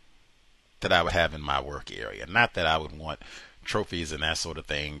thing that I would have in my work area. Not that I would want trophies and that sort of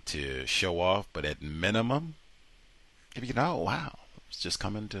thing to show off, but at minimum, if you know, wow, it's just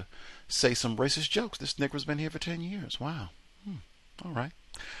coming to say some racist jokes. This nigger's been here for 10 years. Wow. All right.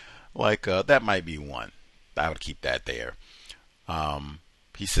 Like, that might be one. I would keep that there.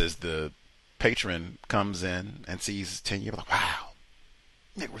 He says the patron comes in and sees 10 years. Like, wow,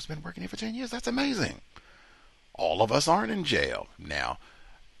 nigger's been working here for 10 years. That's amazing. All of us aren't in jail. Now,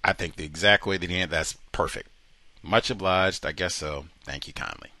 I think the exact way that he ended, that's perfect. Much obliged. I guess so. Thank you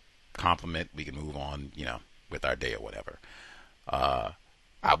kindly. Compliment. We can move on, with our day or whatever.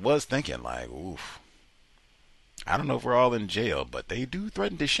 I was thinking like, oof, I don't know if we're all in jail, but they do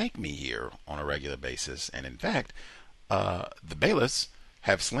threaten to shank me here on a regular basis. And in fact, the bailiffs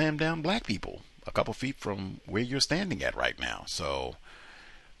have slammed down black people a couple feet from where you're standing at right now. So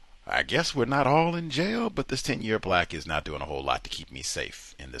I guess we're not all in jail, but this 10-year plaque is not doing a whole lot to keep me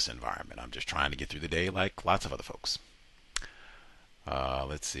safe in this environment. I'm just trying to get through the day like lots of other folks.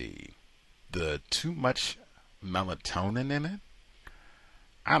 Let's see. The too much melatonin in it?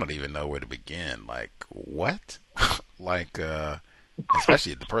 I don't even know where to begin. Like, what? Like,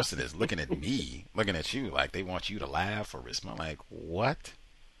 especially if the person is looking at me, looking at you, like they want you to laugh or respond. Like, what?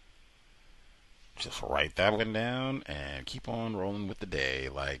 Just write that one down and keep on rolling with the day.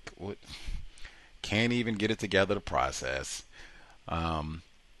 Like, what? Can't even get it together to process.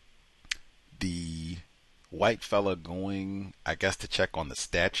 The white fella going, I guess, to check on the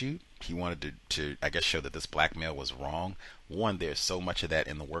statute. He wanted to I guess, show that this black male was wrong. One, there's so much of that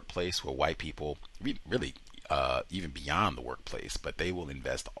in the workplace where white people, really, even beyond the workplace, but they will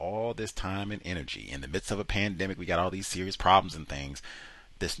invest all this time and energy. In the midst of a pandemic, we got all these serious problems and things.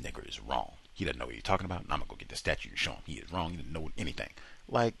 This nigger is wrong. He doesn't know what you're talking about. And I'm going to go get the statute and show him he is wrong. He doesn't know anything.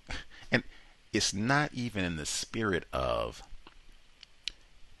 Like, and it's not even in the spirit of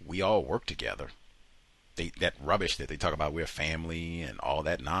we all work together. That rubbish that they talk about, we're family and all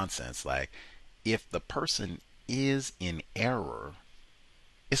that nonsense. Like, if the person is in error,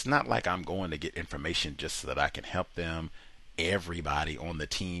 it's not like I'm going to get information just so that I can help them. Everybody on the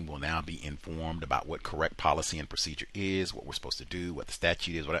team will now be informed about what correct policy and procedure is, what we're supposed to do, what the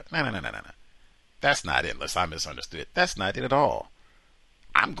statute is, whatever. No. That's not it, unless I misunderstood. That's not it at all.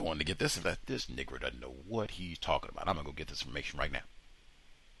 I'm going to get this. This nigger doesn't know what he's talking about. I'm going to go get this information right now.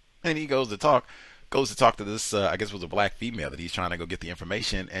 And he goes to talk to this, I guess it was a black female that he's trying to go get the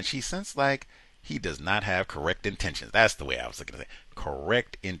information, and she sensed like he does not have correct intentions. That's the way I was looking at it.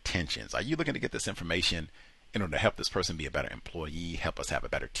 Correct intentions. Are you looking to get this information in order to help this person be a better employee, help us have a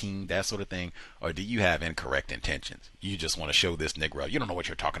better team, that sort of thing? Or do you have incorrect intentions? You just want to show this Negro, you don't know what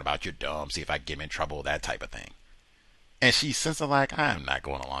you're talking about, you're dumb, see if I can get him in trouble, that type of thing. And she sensed like, I'm not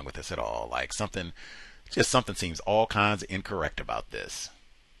going along with this at all. Like something seems all kinds of incorrect about this.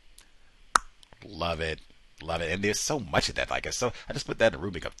 Love it. And there's so much of that. Like, I just put that in the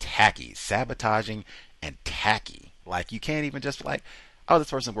rubric of tacky, sabotaging and tacky. Like, you can't even just like, oh, this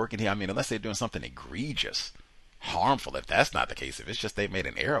person's working here. I mean, unless they're doing something egregious, harmful. If that's not the case, if it's just they made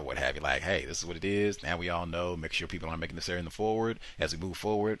an error, what have you, like, hey, this is what it is. Now we all know. Make sure people aren't making this error in the forward. As we move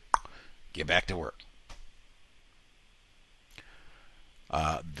forward, get back to work.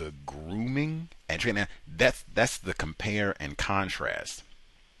 The grooming and training. That's the compare and contrast.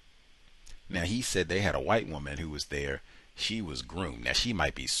 Now, he said they had a white woman who was there. She was groomed. Now, she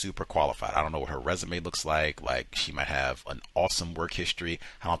might be super qualified. I don't know what her resume looks like. Like, she might have an awesome work history.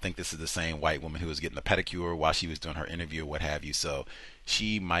 I don't think this is the same white woman who was getting the pedicure while she was doing her interview or what have you. So,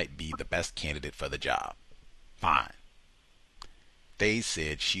 she might be the best candidate for the job. Fine. They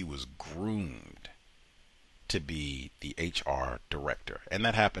said she was groomed to be the HR director. And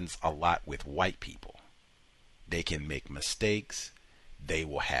that happens a lot with white people. They can make mistakes. They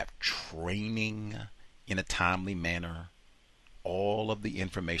will have training in a timely manner, all of the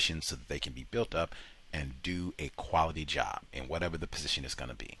information so that they can be built up and do a quality job in whatever the position is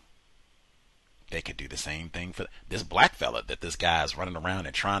going to be. They could do the same thing for this black fella that this guy's running around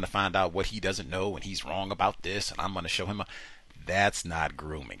and trying to find out what he doesn't know, and he's wrong about this, and I'm going to show him. That's not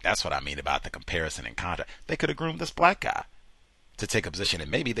grooming. That's what I mean about the comparison and contrast. They could have groomed this black guy to take a position, and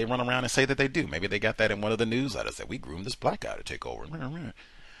maybe they run around and say that they do. Maybe they got that in one of the newsletters that we groomed this black guy to take over.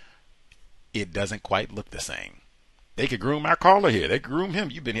 It doesn't quite look the same. They could groom our caller here. They groom him.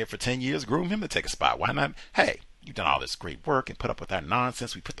 You've been here for 10 years. Groom him to take a spot. Why not? Hey, you've done all this great work and put up with that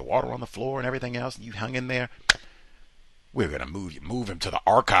nonsense. We put the water on the floor and everything else, and you hung in there. We're going to move him to the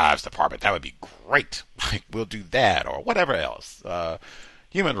archives department. That would be great. We'll do that or whatever else.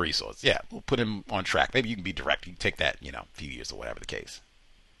 Human resource. Yeah, we'll put him on track. Maybe you can be direct. You can take that, a few years or whatever the case.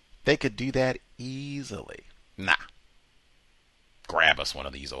 They could do that easily. Nah. Grab us one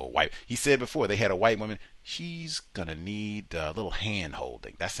of these old white. He said before they had a white woman. She's going to need a little hand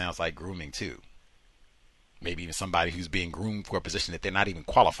holding. That sounds like grooming too. Maybe even somebody who's being groomed for a position that they're not even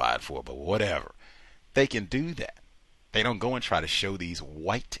qualified for, but whatever. They can do that. They don't go and try to show these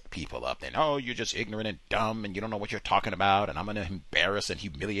white people up. Then, oh, you're just ignorant and dumb and you don't know what you're talking about and I'm going to embarrass and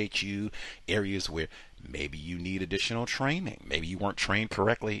humiliate you. Areas where maybe you need additional training. Maybe you weren't trained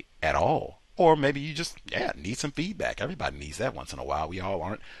correctly at all. Or maybe you just, need some feedback. Everybody needs that once in a while. We all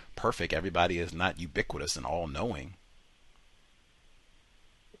aren't perfect. Everybody is not ubiquitous and all-knowing.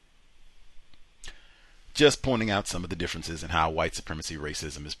 Just pointing out some of the differences in how white supremacy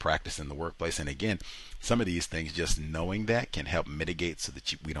racism is practiced in the workplace. And again, some of these things, just knowing that can help mitigate so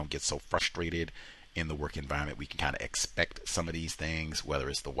that we don't get so frustrated in the work environment. We can kind of expect some of these things, whether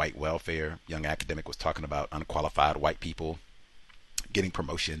it's the white welfare. Young Academic was talking about unqualified white people getting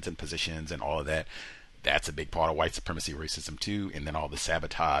promotions and positions and all of that. That's a big part of white supremacy racism too. And then all the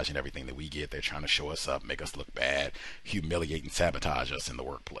sabotage and everything that we get. They're trying to show us up, make us look bad, humiliate and sabotage us in the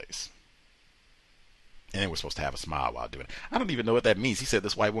workplace. And then we're supposed to have a smile while doing it. I don't even know what that means. He said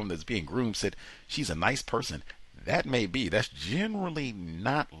this white woman that's being groomed said she's a nice person. That may be. That's generally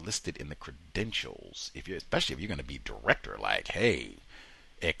not listed in the credentials. Especially if you're going to be director, like, hey,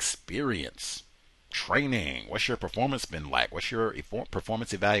 experience, training, what's your performance been like? What's your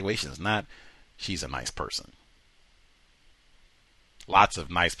performance evaluations? Not, she's a nice person. Lots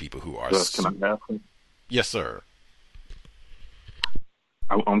of nice people who are. Can I ask you? Yes, sir.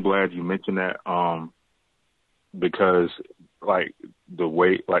 I'm glad you mentioned that. Because like the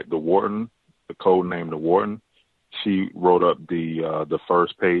warden, the code name, the warden, she wrote up the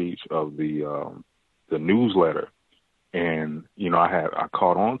first page of the newsletter. And, I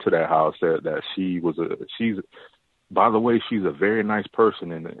caught on to that, how I said that she's by the way, she's a very nice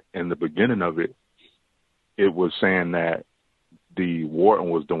person. And in the beginning of it, it was saying that the warden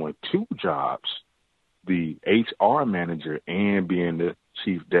was doing two jobs, the HR manager and being the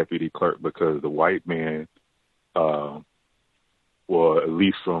chief deputy clerk, because the white man, well, at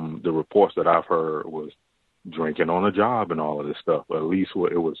least from the reports that I've heard, was drinking on the job and all of this stuff. But at least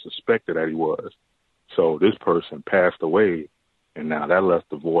it was suspected that he was. So this person passed away, and now that left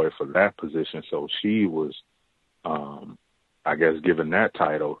the void for that position. So she was, I guess, given that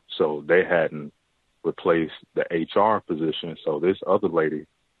title. So they hadn't replaced the HR position. So this other lady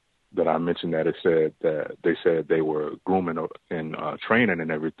that I mentioned that they said they were grooming and training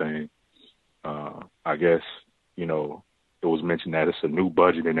and everything. I guess, it was mentioned that it's a new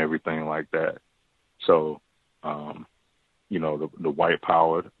budget and everything like that. So, the white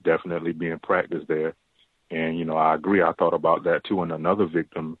power definitely being practiced there. And, I agree. I thought about that too. And another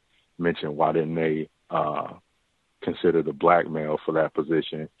victim mentioned, why didn't they consider the black male for that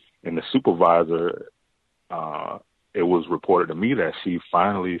position? And the supervisor, it was reported to me that she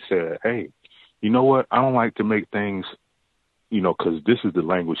finally said, hey, you know what? I don't like to make things, because this is the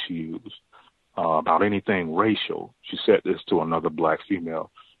language she used, about anything racial. She said this to another black female.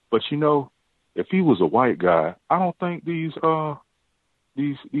 But, if he was a white guy, I don't think these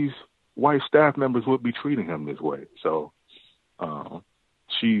white staff members would be treating him this way. So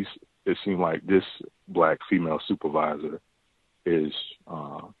it seemed like this black female supervisor is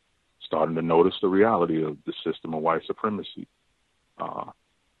starting to notice the reality of the system of white supremacy.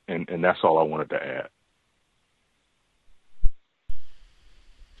 And that's all I wanted to add.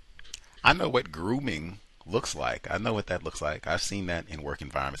 I know what grooming looks like. I know what that looks like. I've seen that in work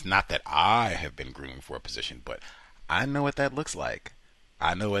environments. Not that I have been groomed for a position, but I know what that looks like.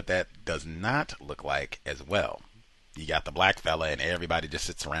 I know what that does not look like as well. You got the black fella and everybody just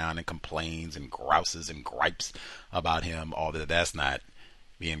sits around and complains and grouses and gripes about him. All that. That's not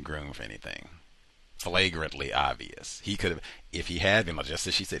being groomed for anything. Flagrantly obvious. He could have, if he had been, just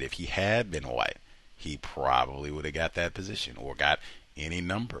as she said, if he had been white, he probably would have got that position or got any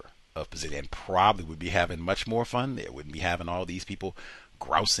number of positions and probably would be having much more fun there. Wouldn't be having all these people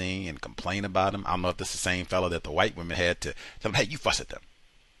grousing and complain about him. I don't know if this is the same fella that the white women had to tell him, hey, you fuss at them,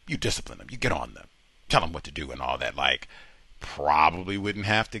 you discipline them, you get on them, tell them what to do and all that. Like, probably wouldn't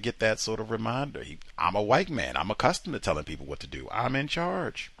have to get that sort of reminder. I'm a white man. I'm accustomed to telling people what to do. I'm in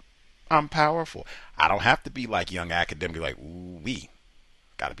charge. I'm powerful. I don't have to be like young academic, like, ooh,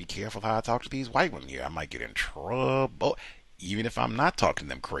 got to be careful how I talk to these white women here. I might get in trouble. Even if I'm not talking to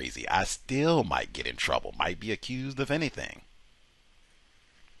them crazy, I still might get in trouble, might be accused of anything.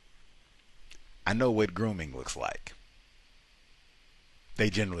 I know what grooming looks like.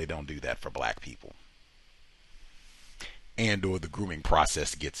 They generally don't do that for black people. And or the grooming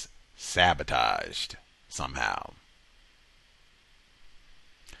process gets sabotaged somehow.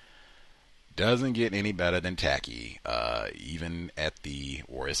 Doesn't get any better than tacky, even at the,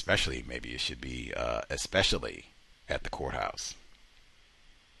 or especially, maybe it should be, especially at the courthouse.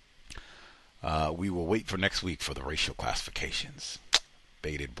 We will wait for next week for the racial classifications.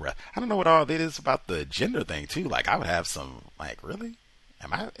 Bated breath. I don't know what all it is about the gender thing too. Like, I would have some, like, really?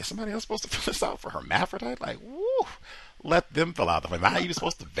 Is somebody else supposed to fill this out for hermaphrodite? Like, woo, let them fill out the form. Am I even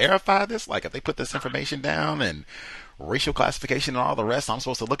supposed to verify this? Like, if they put this information down and racial classification and all the rest, I'm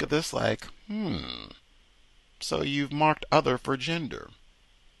supposed to look at this like, so you've marked other for gender.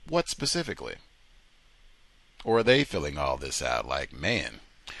 What specifically? Or are they filling all this out? Like, man,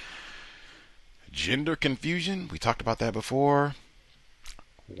 gender confusion. We talked about that before.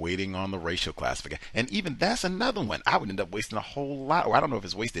 Waiting on the racial classification. And even that's another one. I would end up wasting a whole lot, or I don't know if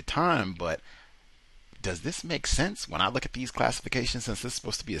it's wasted time, but does this make sense when I look at these classifications? Since this is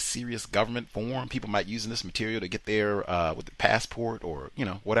supposed to be a serious government form, people might use this material to get their with the passport or, you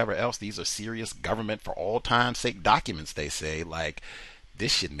know, whatever else. These are serious government for all time's sake documents, they say. Like,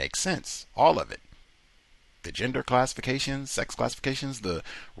 this should make sense, all of it. The gender classifications, sex classifications, the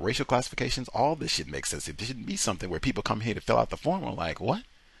racial classifications, all this should make sense. It shouldn't be something where people come here to fill out the form and like, what?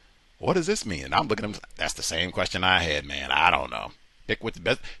 What does this mean? And I'm looking at them, that's the same question I had, man. I don't know. Pick with the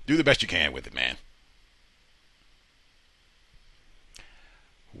best, do the best you can with it, man.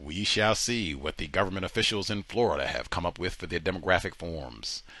 We shall see what the government officials in Florida have come up with for their demographic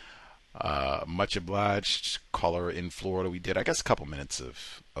forms. Much obliged, caller in Florida. We did, I guess, a couple minutes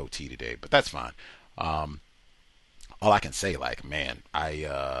of OT today, but that's fine. All I can say, like, man,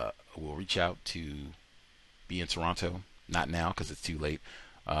 I will reach out to be in Toronto. Not now because it's too late.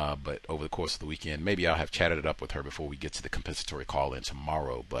 But over the course of the weekend, maybe I'll have chatted it up with her before we get to the compensatory call-in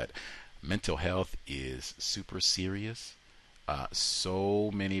tomorrow. But mental health is super serious. So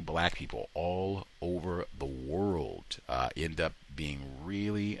many black people all over the world end up being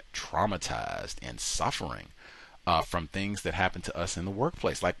really traumatized and suffering from things that happen to us in the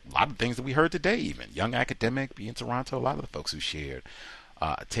workplace. Like a lot of things that we heard today, even. Young academic, be in Toronto, a lot of the folks who shared.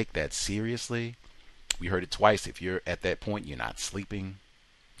 Take that seriously. We heard it twice. If you're at that point, you're not sleeping,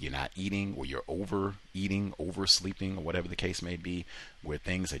 you're not eating, or you're overeating, oversleeping, or whatever the case may be, where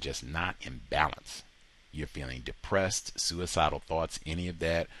things are just not in balance. You're feeling depressed, suicidal thoughts, any of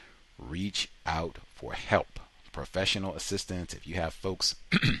that, reach out for help. Professional assistance. If you have folks,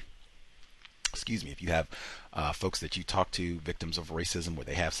 if you have folks that you talk to, victims of racism, where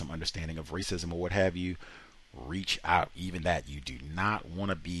they have some understanding of racism or what have you, reach out. Even that, you do not want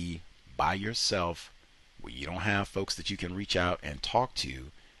to be by yourself, where you don't have folks that you can reach out and talk to,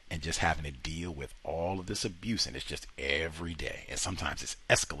 and just having to deal with all of this abuse. And it's just every day. And sometimes it's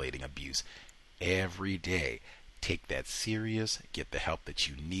escalating abuse every day. Take that serious. Get the help that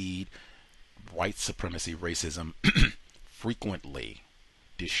you need. White supremacy, racism frequently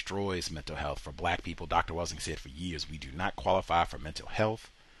destroys mental health for black people. Dr. Welsing said for years, we do not qualify for mental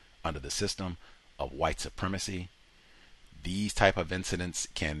health under the system of white supremacy. These type of incidents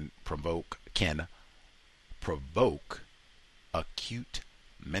can provoke acute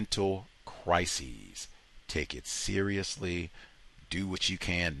mental crises. Take it seriously. Do what you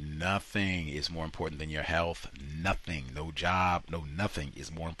can. Nothing is more important than your health. Nothing. No job. No nothing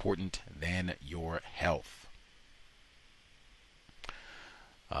is more important than your health.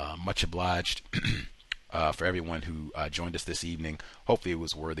 Much obliged for everyone who joined us this evening. Hopefully it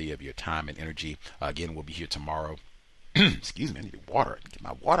was worthy of your time and energy. Again, we'll be here tomorrow. Excuse me, I need water. Get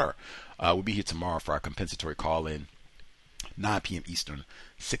my water. We'll be here tomorrow for our compensatory call-in, 9 p.m. Eastern,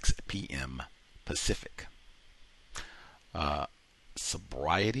 6 p.m. Pacific.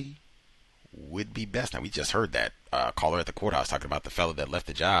 Sobriety would be best. Now, we just heard that caller at the courthouse talking about the fella that left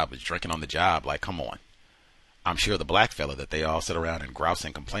the job, was drinking on the job. Like, come on. I'm sure the black fella that they all sit around and grouse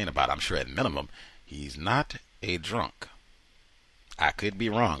and complain about, I'm sure at minimum, he's not a drunk. I could be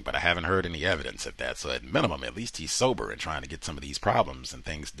wrong, but I haven't heard any evidence of that. So at minimum, at least he's sober and trying to get some of these problems and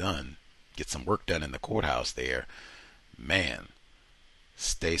things done, get some work done in the courthouse there. Man,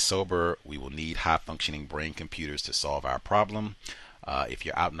 Stay sober. We will need high-functioning brain computers to solve our problem. If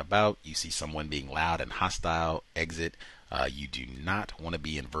you're out and about, you see someone being loud and hostile, exit. You do not want to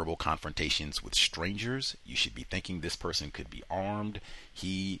be in verbal confrontations with strangers. You should be thinking this person could be armed.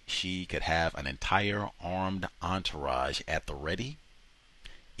 She could have an entire armed entourage at the ready.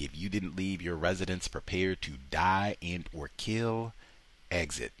 If you didn't leave your residence prepared to die and or kill,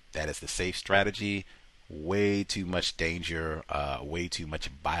 exit. That is the safe strategy. Way too much danger, way too much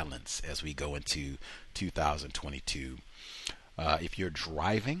violence as we go into 2022. If you're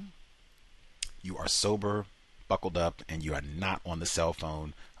driving, you are sober, buckled up, and you are not on the cell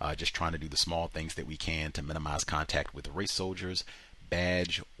phone, just trying to do the small things that we can to minimize contact with race soldiers,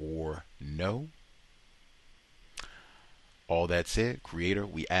 badge or no. All that said, Creator,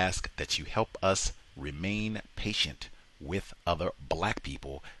 we ask that you help us remain patient with other black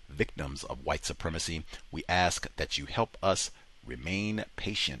people, victims of white supremacy. We ask that you help us remain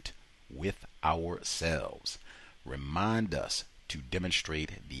patient with ourselves. Remind us to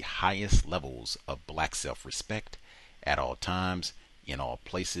demonstrate the highest levels of black self-respect at all times, in all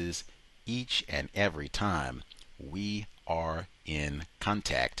places, each and every time we are in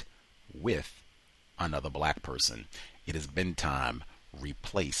contact with another black person. It has been time.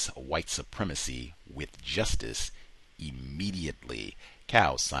 Replace white supremacy with justice immediately.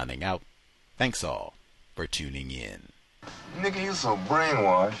 Cal signing out. Thanks all for tuning in. Nigga, you so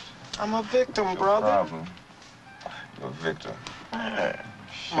brainwashed. I'm a victim, brother. No problem. You're a victim. Man,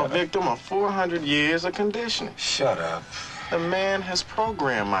 I'm a victim of 400 years of conditioning. Shut up. The man has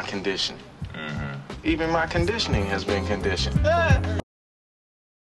programmed my conditioning. Even my conditioning has been conditioned.